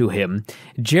talking to him,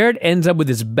 Jarrett ends up with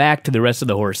his back to the rest of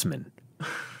the Horsemen.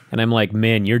 And I'm like,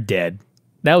 man, you're dead.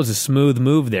 That was a smooth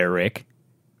move there, Rick.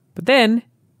 But then,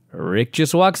 Rick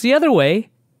just walks the other way,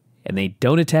 and they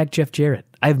don't attack Jeff Jarrett.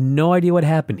 I have no idea what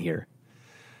happened here.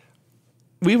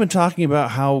 We've been talking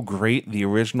about how great the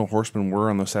original Horsemen were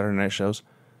on those Saturday night shows.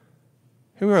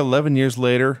 Here we are 11 years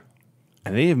later,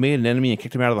 and they have made an enemy and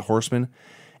kicked him out of the Horsemen,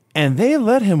 and they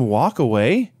let him walk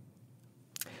away?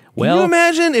 Can you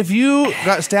imagine if you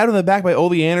got stabbed in the back by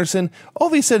Ole Anderson?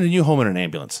 Ole sending you home in an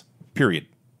ambulance. Period.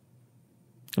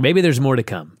 Maybe there's more to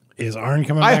come. Is Arn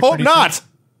coming I back? hope pretty not.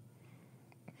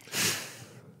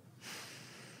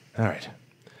 All right.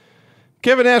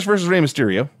 Kevin Nash versus Rey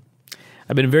Mysterio.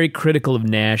 I've been very critical of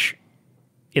Nash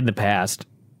in the past,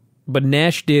 but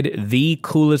Nash did the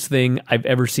coolest thing I've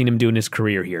ever seen him do in his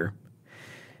career here.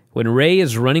 When Ray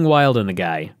is running wild on the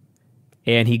guy,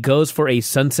 and he goes for a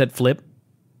sunset flip,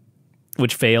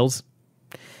 which fails,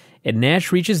 and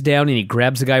Nash reaches down and he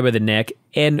grabs the guy by the neck,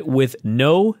 and with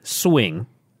no swing,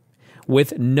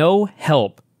 with no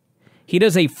help, he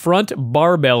does a front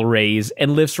barbell raise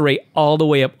and lifts Ray all the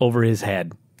way up over his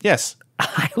head. Yes.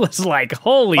 I was like,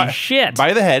 holy shit.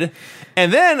 By the head.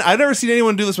 And then, I've never seen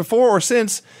anyone do this before or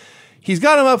since, he's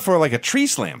got him up for like a tree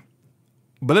slam.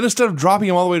 But then instead of dropping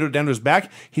him all the way down to his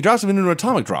back, he drops him into an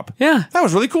atomic drop. Yeah. That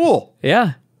was really cool.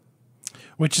 Yeah.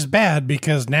 Which is bad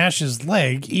because Nash's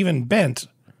leg, even bent,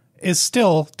 is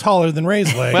still taller than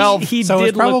Ray's leg. Well, so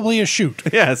it's probably a shoot.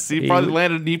 Yes, he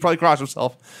probably crossed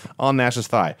himself on Nash's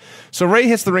thigh. So Ray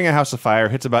hits the ring of House of Fire,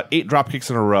 hits about 8 drop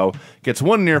kicks in a row, gets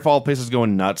one near fall, places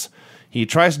going nuts. He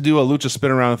tries to do a lucha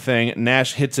spin around thing.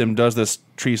 Nash hits him, does this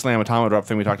tree slam atomic drop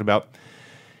thing we talked about.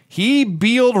 He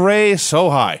beeled Ray so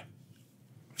high.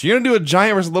 If you're going to do a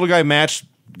giant versus little guy match,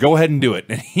 go ahead and do it.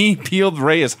 And he peeled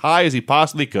Ray as high as he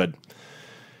possibly could.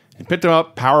 And picked him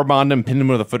up, powerbombed him, pinned him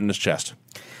with a foot in his chest.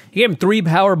 He gave him 3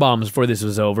 power bombs before this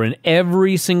was over, and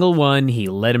every single one, he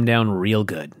let him down real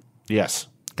good. Yes.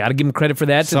 Got to give him credit for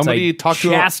that. Somebody since I talked to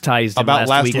him chastised him about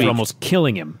last week week. for almost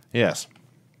killing him. Yes.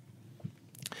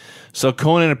 So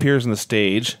Conan appears on the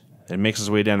stage and makes his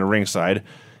way down to ringside,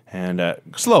 and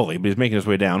slowly, but he's making his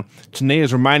way down. Tenay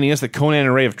is reminding us that Conan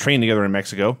and Ray have trained together in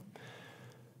Mexico.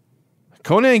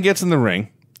 Conan gets in the ring.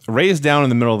 Ray is down in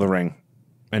the middle of the ring,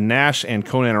 and Nash and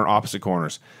Conan are opposite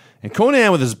corners. And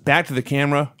Conan, with his back to the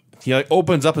camera, he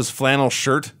opens up his flannel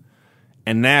shirt,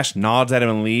 and Nash nods at him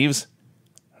and leaves.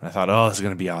 And I thought, oh, this is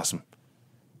going to be awesome.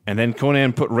 And then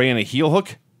Conan put Ray in a heel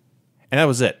hook, and that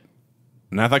was it.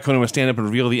 And I thought Conan would stand up and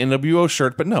reveal the NWO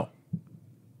shirt, but no.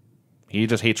 He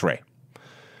just hates Ray.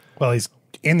 Well, he's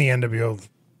in the NWO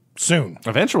soon.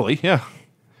 Eventually, yeah.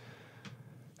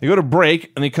 They go to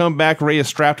break, and they come back. Ray is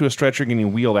strapped to a stretcher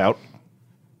getting wheeled out.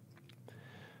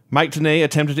 Mike Tenay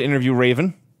attempted to interview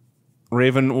Raven.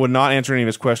 Raven would not answer any of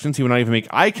his questions. He would not even make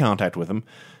eye contact with him.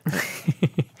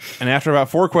 And after about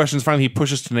 4 questions, finally he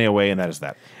pushes Tenay away, and that is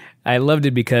that. I loved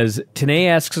it because Tenay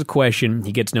asks a question,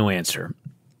 he gets no answer.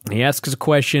 He asks a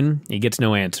question, he gets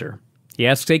no answer. He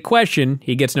asks a question,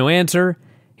 he gets no answer.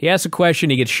 He asks a question,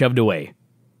 he gets shoved away.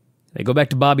 They go back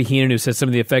to Bobby Heenan, who says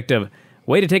something to the effect of,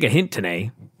 way to take a hint,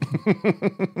 Tenay.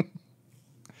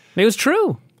 It was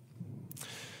true.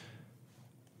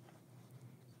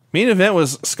 Main event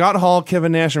was Scott Hall,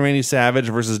 Kevin Nash, and Randy Savage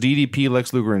versus DDP,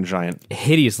 Lex Luger, and Giant.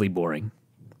 Hideously boring.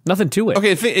 Nothing to it.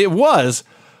 Okay, it was,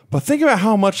 but think about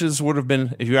how much this would have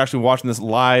been if you were actually watching this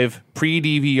live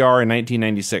pre-DVR in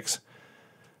 1996.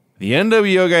 The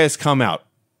NWO guys come out.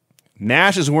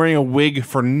 Nash is wearing a wig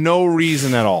for no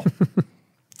reason at all.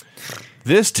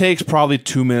 This takes probably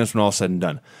 2 minutes when all said and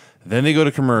done. Then they go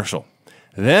to commercial.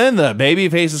 Then the baby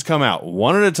faces come out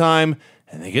one at a time,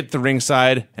 and they get to the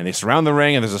ringside, and they surround the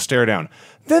ring, and there's a stare down.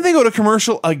 Then they go to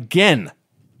commercial again.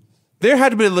 There had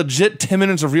to be a legit 10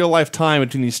 minutes of real-life time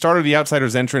between the start of the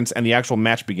Outsiders' entrance and the actual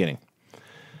match beginning.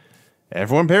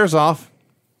 Everyone pairs off.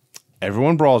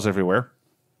 Everyone brawls everywhere.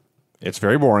 It's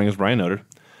very boring, as Bryan noted.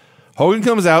 Hogan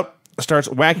comes out, starts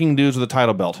whacking dudes with a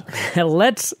title belt.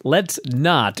 Let's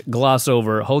not gloss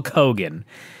over Hulk Hogan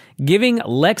giving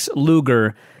Lex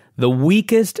Luger the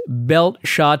weakest belt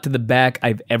shot to the back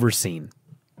I've ever seen.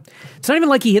 It's not even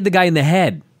like he hit the guy in the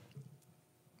head.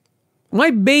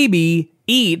 My baby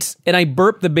eats and I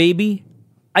burp the baby.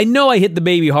 I know I hit the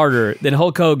baby harder than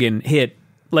Hulk Hogan hit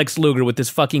Lex Luger with this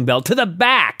fucking belt to the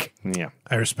back. Yeah.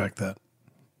 I respect that.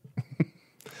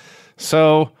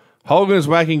 So, Hogan is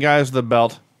whacking guys with the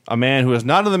belt. A man who is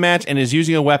not in the match and is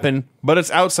using a weapon, but it's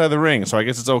outside the ring, so I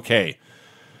guess it's okay.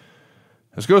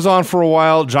 This goes on for a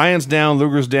while. Giant's down,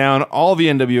 Luger's down. All the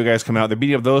NWO guys come out. They're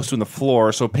beating up those two on the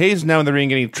floor. So Page's now in the ring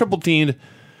getting triple teamed,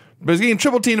 but he's getting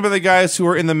triple teamed by the guys who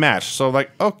are in the match. So,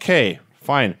 okay,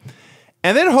 fine.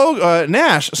 And then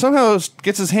Nash somehow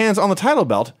gets his hands on the title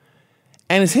belt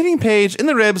and is hitting Page in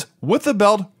the ribs with the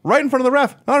belt right in front of the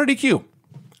ref. Not a DQ.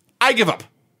 I give up.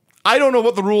 I don't know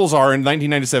what the rules are in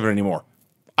 1997 anymore.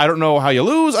 I don't know how you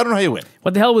lose. I don't know how you win.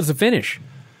 What the hell was the finish?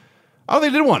 Oh, they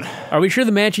did one. Are we sure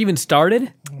the match even started?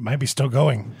 It might be still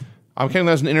going. I'm counting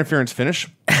that as an interference finish.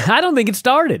 I don't think it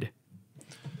started.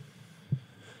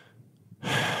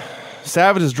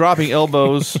 Savage is dropping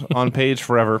elbows on Page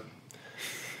forever.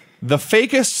 The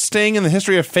fakest sting in the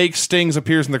history of fake stings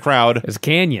appears in the crowd. It's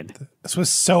Canyon. This was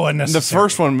so unnecessary. The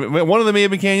first one of them may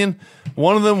have been Canyon.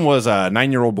 One of them was a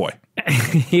 9-year-old boy.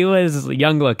 He was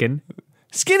young looking.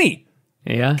 Skinny.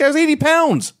 Yeah. Guy was 80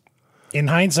 pounds. In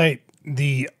hindsight,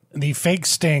 the fake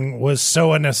sting was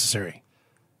so unnecessary.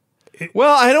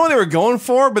 Well, I know what they were going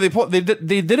for, but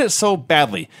they did it so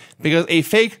badly because a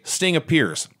fake sting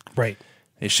appears. Right.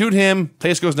 They shoot him,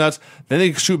 place goes nuts, then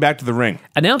they shoot back to the ring.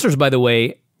 Announcers, by the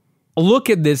way, look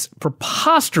at this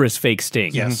preposterous fake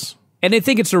sting. Yes. And they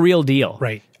think it's a real deal.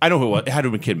 Right. I know who it was. It had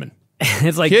to have been Kidman.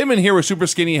 It's like, Kidman here was super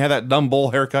skinny, had that dumb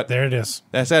bowl haircut. There it is.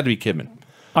 That's had to be Kidman.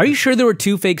 are you sure there were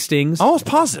 2 fake stings? Almost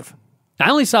positive. I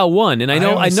only saw one, and I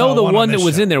know only the saw one one on that this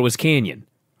was show. in there was Canyon.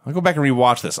 I'll go back and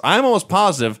rewatch this. I'm almost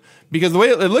positive because the way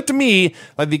it looked to me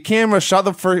like the camera shot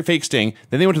the fake sting,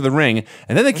 then they went to the ring,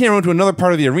 and then the camera went to another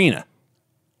part of the arena.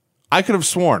 I could have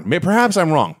sworn. Perhaps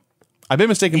I'm wrong. I've been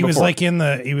mistaken He before. was like in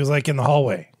the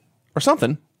hallway, or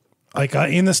something. like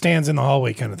in the stands in the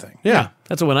hallway kind of thing. Yeah.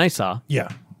 That's the one I saw. Yeah.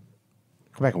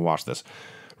 Go back and watch this.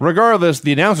 Regardless,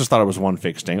 the announcers thought it was one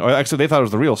fake sting. Or actually, they thought it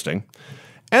was the real sting.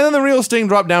 And then the real sting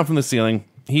dropped down from the ceiling.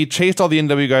 He chased all the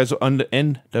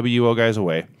NWO guys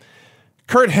away.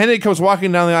 Kurt Hennig comes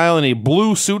walking down the aisle in a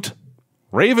blue suit.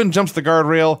 Raven jumps the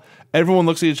guardrail. Everyone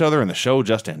looks at each other, and the show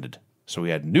just ended. So we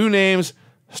had new names.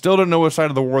 Still don't know which side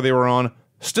of the war they were on.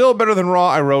 Still better than Raw,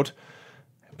 I wrote.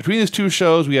 Between these two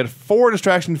shows, we had 4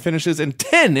 distraction finishes and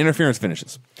 10 interference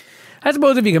finishes. I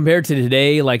suppose if you compare it to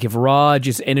today, like if Raw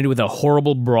just ended with a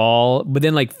horrible brawl, but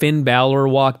then like Finn Balor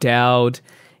walked out,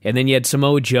 and then you had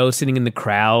Samoa Joe sitting in the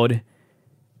crowd,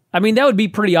 I mean, that would be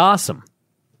pretty awesome.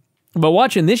 But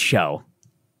watching this show,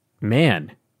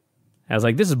 man, I was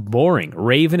like, this is boring.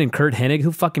 Raven and Kurt Hennig,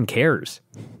 who fucking cares?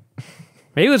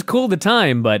 Maybe it was cool at the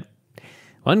time, but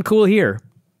wasn't cool here.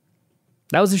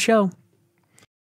 That was the show.